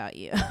is Mad About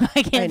You.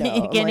 I can't, I know.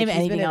 can't Like, name he's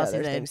anything been in else.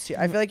 other in it. things too.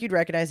 I feel like you'd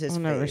recognize his I've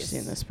face. never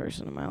seen this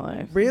person in my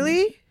life.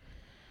 Really?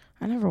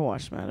 I never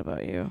watched Mad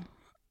About You.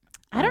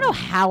 I don't know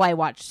how I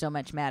watched so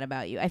much Mad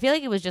About You. I feel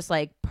like it was just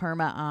like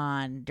perma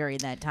on during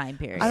that time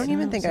period. I don't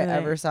even think I So,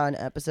 ever saw an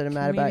episode of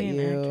Mad About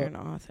Comedian, You. actor, and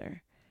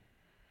author.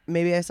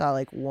 Maybe I saw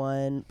like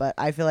one, but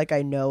I feel like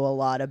I know a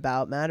lot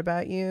about Mad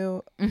About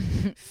You.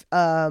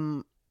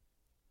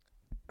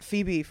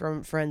 Phoebe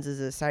from Friends is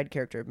a side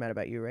character of Mad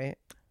About You, right?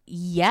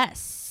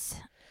 Yes.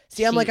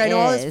 See, I'm She like, I know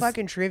all this is.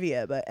 fucking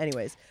trivia, but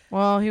anyways.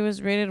 Well, he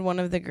was rated one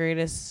of the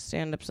greatest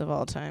stand-ups of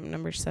all time,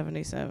 number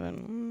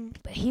 77.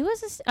 But he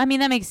was, I mean,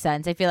 that makes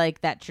sense. I feel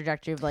like that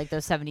trajectory of like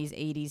those 70s,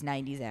 80s,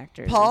 90s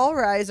actors. Paul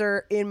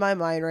Reiser, in my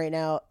mind right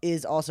now,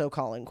 is also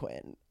Colin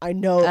Quinn. I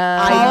know.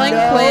 Colin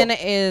know, Quinn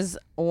is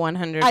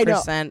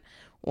 100%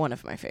 one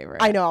of my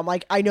favorites. I know. I'm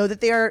like, I know that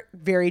they are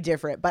very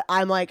different, but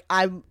I'm like,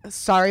 I'm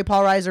sorry,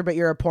 Paul Reiser, but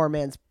you're a poor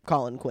man's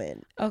Colin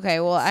Quinn. Okay,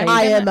 well,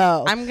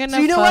 IMO. I'm gonna So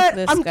you know fuck what?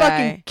 this I'm guy.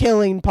 fucking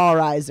killing Paul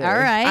Reiser. All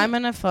right. I'm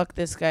gonna fuck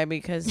this guy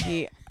because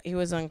he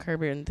was on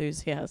Curb Your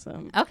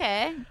Enthusiasm,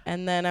 Okay.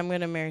 and then I'm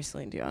gonna marry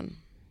Celine Dion.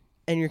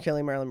 And you're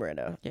killing Marlon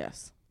Brando.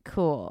 Yes.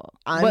 Cool.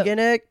 I'm What-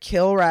 gonna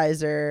kill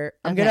Reiser.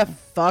 I'm Okay. gonna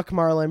fuck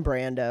Marlon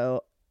Brando.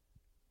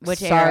 Which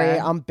Sorry,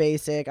 era? I'm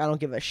basic. I don't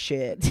give a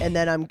shit. And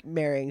then I'm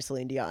marrying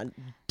Celine Dion.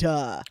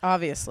 Duh.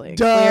 Obviously.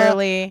 Duh.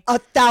 Clearly.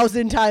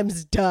 1,000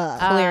 times duh.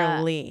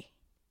 Clearly.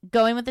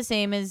 Going with the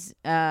same as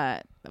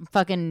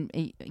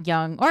fucking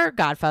Young or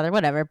Godfather,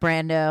 whatever,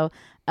 Brando,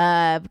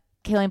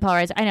 killing Paul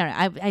Reiser. I don't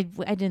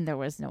know. I didn't. There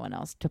was no one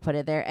else to put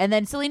it there. And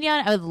then Celine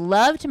Dion, I would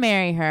love to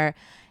marry her.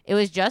 It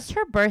was just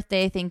her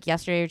birthday, I think,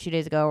 yesterday or 2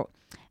 days ago.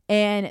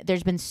 And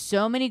there's been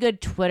so many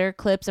good Twitter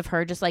clips of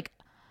her just like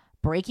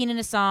breaking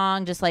into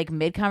song, just like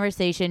mid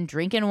conversation,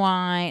 drinking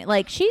wine.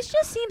 Like she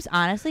just seems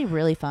honestly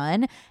really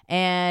fun.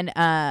 And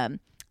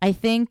I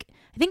think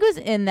it was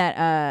in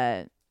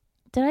that.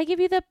 Did I give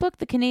you that book,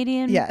 the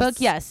Canadian Yes. book?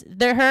 Yes.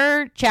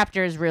 Her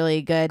chapter is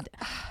really good.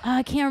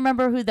 I can't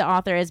remember who the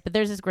author is, but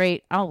there's this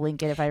great. I'll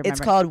link it if I remember.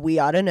 It's called We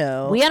Oughta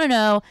Know. We Oughta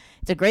Know.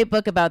 It's a great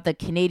book about the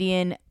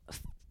Canadian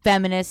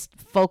feminist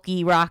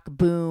folky rock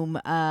boom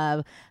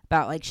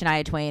about like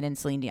Shania Twain and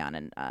Celine Dion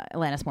and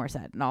Alanis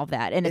Morissette and all of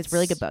that. And it's a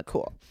really good book.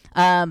 Cool.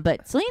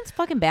 But Celine's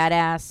fucking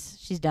badass.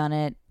 She's done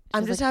it.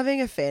 I'm She's just having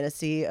a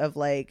fantasy of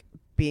like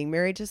being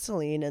married to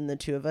Celine and the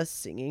two of us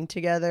singing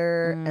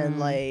together and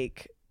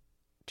like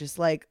just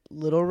like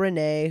little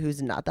Renee,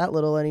 who's not that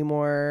little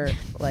anymore,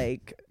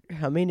 like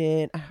humming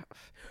in.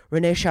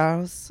 Renee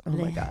Charles. Oh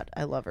my God.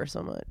 I love her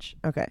so much.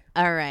 Okay.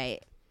 All right.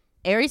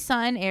 Aries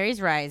Sun,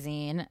 Aries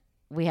Rising.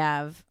 We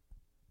have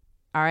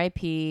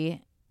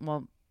R.I.P.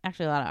 Well,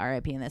 actually a lot of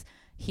R.I.P. in this.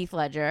 Heath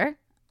Ledger.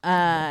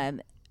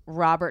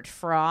 Robert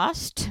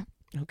Frost.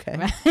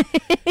 Okay.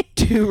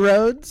 Two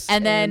roads.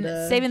 And then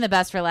saving the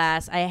best for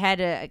last.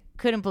 I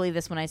couldn't believe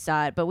this when I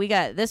saw it, but we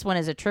got this one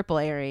as a triple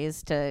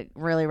Aries to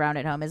really round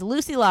it home. Is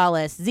Lucy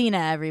Lawless,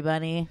 Xena,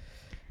 everybody.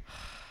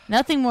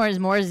 Nothing more is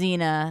more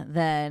Xena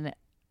than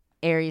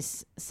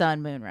Aries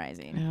Sun Moon I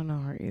Rising. don't know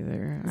her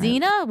either.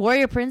 Xena,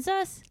 Warrior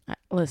Princess.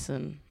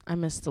 Listen, I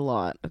missed a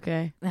lot,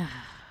 okay?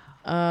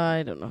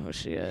 I don't know who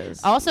she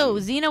is. Also,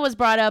 Xena was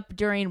brought up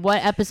during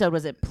what episode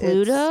was it?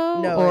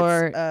 Pluto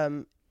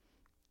it's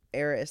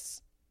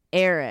Eris.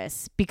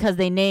 Eris, because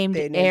they named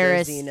They named her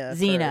Eris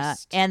Xena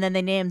first. and then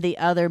they named the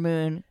other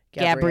moon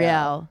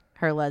Gabrielle,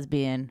 her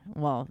lesbian.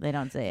 Well, they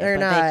don't say it. They're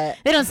but not.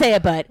 They don't say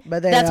it, but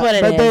But they that's are, what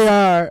it but is. they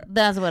are.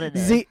 That's what it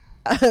is.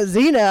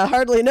 Xena,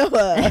 hardly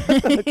Noah.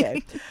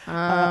 Okay.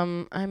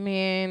 I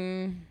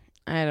mean,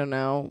 I don't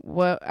know.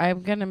 What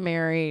I'm gonna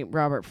marry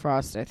Robert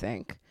Frost, I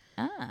think.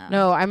 Ah.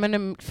 No, I'm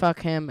gonna fuck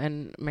him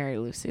and marry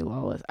Lucy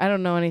Lawless. I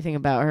don't know anything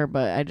about her,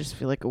 but I just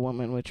feel like a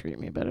woman would treat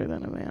me better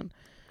than a man.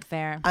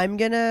 Fair. I'm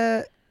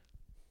gonna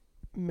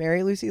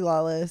marry Lucy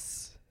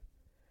Lawless,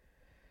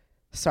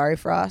 sorry,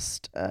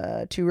 Frost.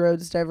 Two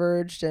roads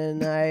diverged,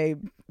 and I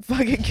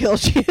fucking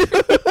killed you.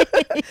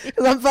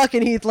 'Cause I'm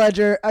fucking Heath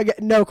Ledger. I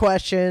get no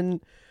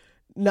question.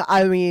 No,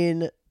 I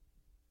mean,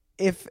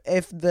 if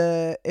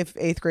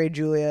 8th grade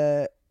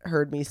Julia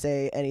heard me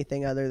say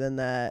anything other than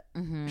that,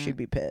 she'd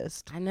be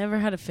pissed. I never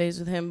had a phase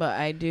with him, but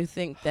I do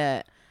think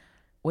that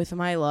with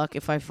my luck,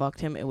 if I fucked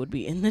him, it would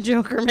be in the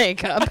Joker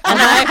makeup. And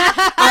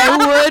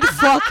I would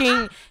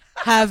fucking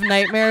have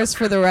nightmares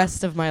for the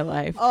rest of my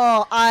life.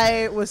 Oh,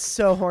 I was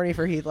so horny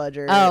for Heath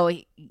Ledger. Oh,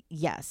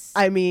 yes.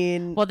 I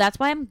mean, Well, that's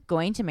why I'm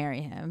going to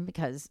marry him,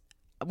 because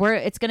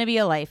it's going to be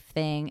a life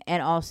thing,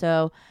 and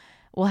also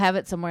we'll have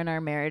it somewhere in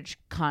our marriage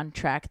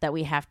contract that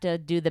we have to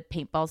do the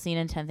paintball scene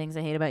in 10 Things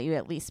I Hate About You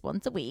at least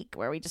once a week,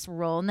 where we just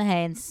roll in the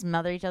hay and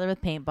smother each other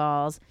with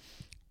paintballs.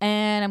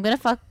 And I'm going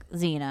to fuck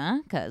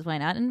Xena, because why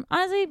not? And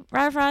honestly,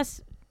 Robert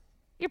Frost,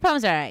 your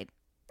poem's all right.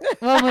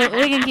 Well,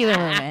 we can keep it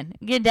moving.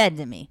 You're dead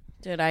to me.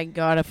 Dude, I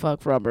gotta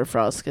fuck Robert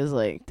Frost, because,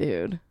 like,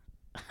 dude,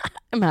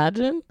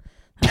 imagine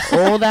that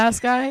old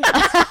ass guy.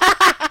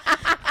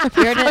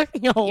 You're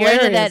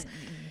into that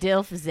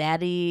DILF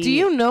zaddy. Do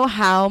you know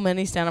how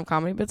many stand-up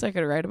comedy bits I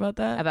could write about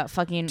that? about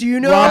fucking do you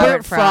know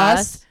Robert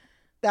Frost?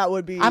 that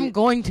would be? I'm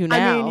going to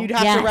now. I mean, you'd have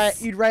to Yes.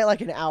 write. You'd write like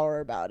an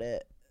hour about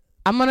it.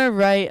 I'm gonna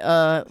write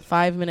a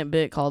 5-minute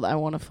bit called "I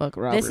Want to Fuck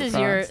Robert." This is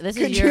Frost.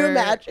 Could you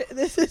imagine?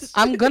 This is.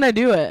 I'm gonna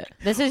do it.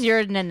 This is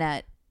your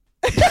Nanette.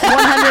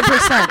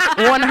 100%.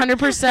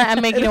 100%.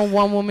 I'm making a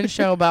one-woman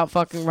show about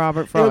fucking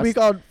Robert Frost. It'll be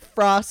called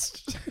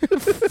Frost.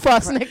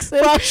 Frost Nixon.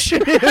 Frost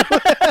Canoe.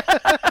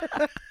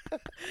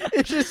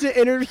 It's just an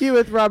interview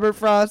with Robert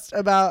Frost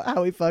about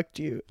how he fucked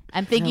you.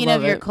 I'm thinking I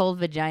of love your it. cold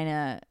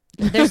vagina.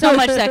 There's so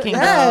much that can go.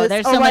 Yes.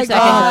 There's Oh so my much Oh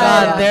that can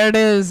God, go. there it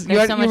is.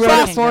 There's You so wrote much it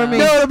that can for go. me.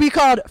 No, it'll be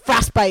called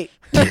Frostbite.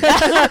 Dude,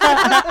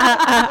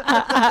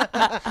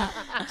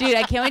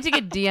 I can't wait to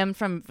get DM'd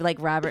from like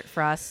Robert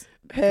Frost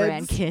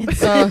Heads.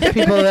 grandkids.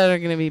 People that are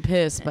gonna be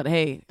pissed, but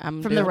hey,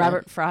 I'm From the doing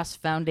Robert it.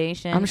 Frost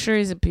Foundation. I'm sure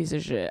he's a piece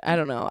of shit. I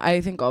don't know. I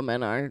think all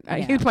men are. Yeah.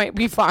 He might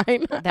be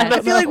fine. That-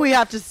 I feel like we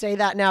have to say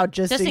that now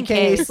just in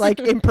case,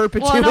 like in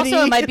perpetuity. Well, and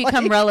also it might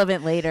become like,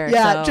 relevant later.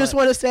 Yeah, so. just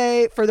want to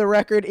say for the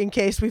record, in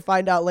case we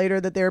find out later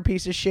that they're a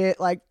piece of shit,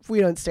 like we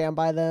don't stand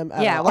by them.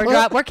 At Yeah, all.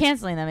 we're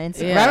canceling them.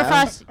 Instantly. Yeah. Robert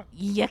Frost,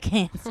 you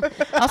cancel.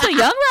 Also,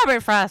 young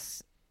Robert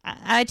Frost.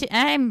 I'm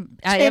Changing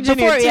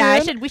before. your Yeah,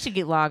 tune? we should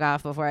get log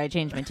off before I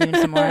change my tune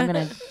some more. I'm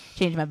gonna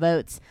change my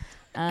votes.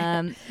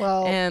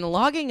 Well, And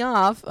logging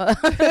off.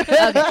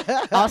 Okay.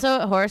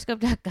 Also,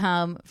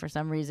 horoscope.com for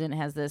some reason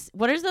has this.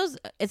 What is those?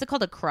 Is it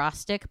called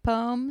acrostic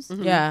poems?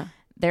 Yeah.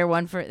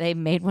 They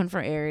made one for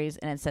Aries,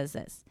 and it says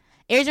this: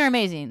 Aries are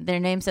amazing. Their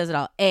name says it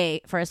all.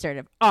 A for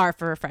assertive, R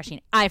for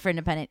refreshing, I for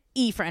independent,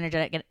 E for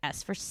energetic, and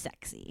S for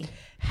sexy.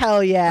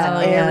 hell yeah,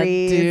 Oh, yeah,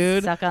 Aries.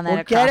 dude. Suck on that.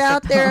 Well, get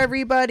out acrostic there, poem.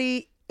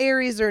 everybody.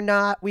 Aries or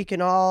not, we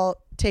can all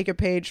take a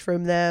page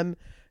from them.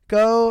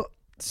 Go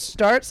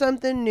start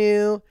something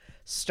new.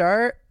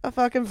 Start a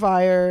fucking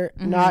fire.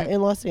 Not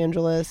in Los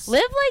Angeles.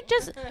 Live like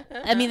just.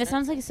 I mean, this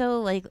sounds like so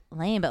like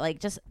lame, but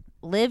like just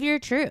live your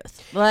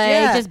truth. Like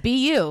Yeah. just be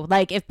you.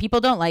 Like if people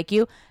don't like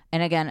you,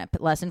 and again, a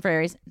lesson for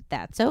Aries,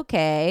 that's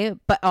okay.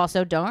 But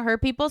also don't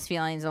hurt people's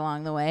feelings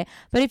along the way.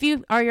 But if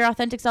you are your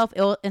authentic self,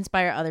 it will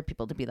inspire other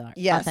people to be the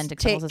Yes, authentic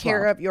take selves as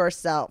care well. of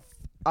yourself.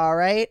 All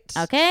right.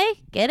 Okay,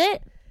 get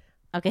it?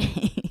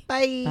 Okay.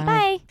 Bye.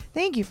 Bye.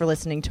 Thank you for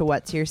listening to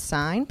What's Your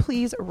Sign.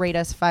 Please rate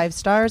us 5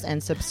 stars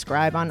and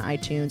subscribe on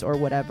iTunes or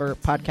whatever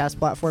podcast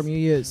platform you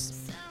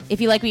use. If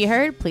you like what you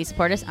heard, please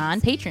support us on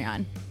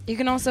Patreon. You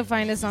can also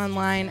find us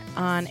online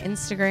on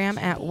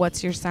Instagram at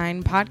What's Your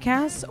Sign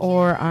Podcast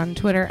or on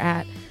Twitter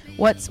at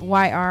What's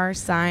YR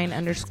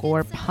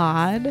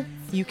sign_pod.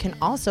 You can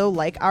also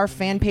like our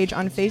fan page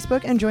on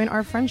Facebook and join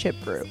our friendship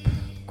group.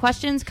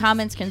 Questions,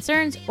 comments,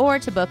 concerns, or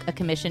to book a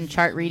commission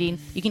chart reading,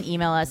 you can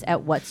email us at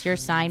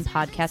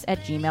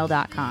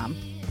what'syoursignpodcast@gmail.com.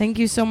 Thank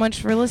you so much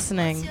for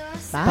listening.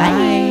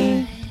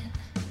 Bye.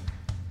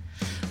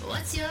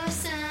 What's your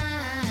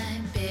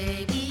sign,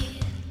 baby?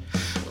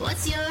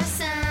 What's your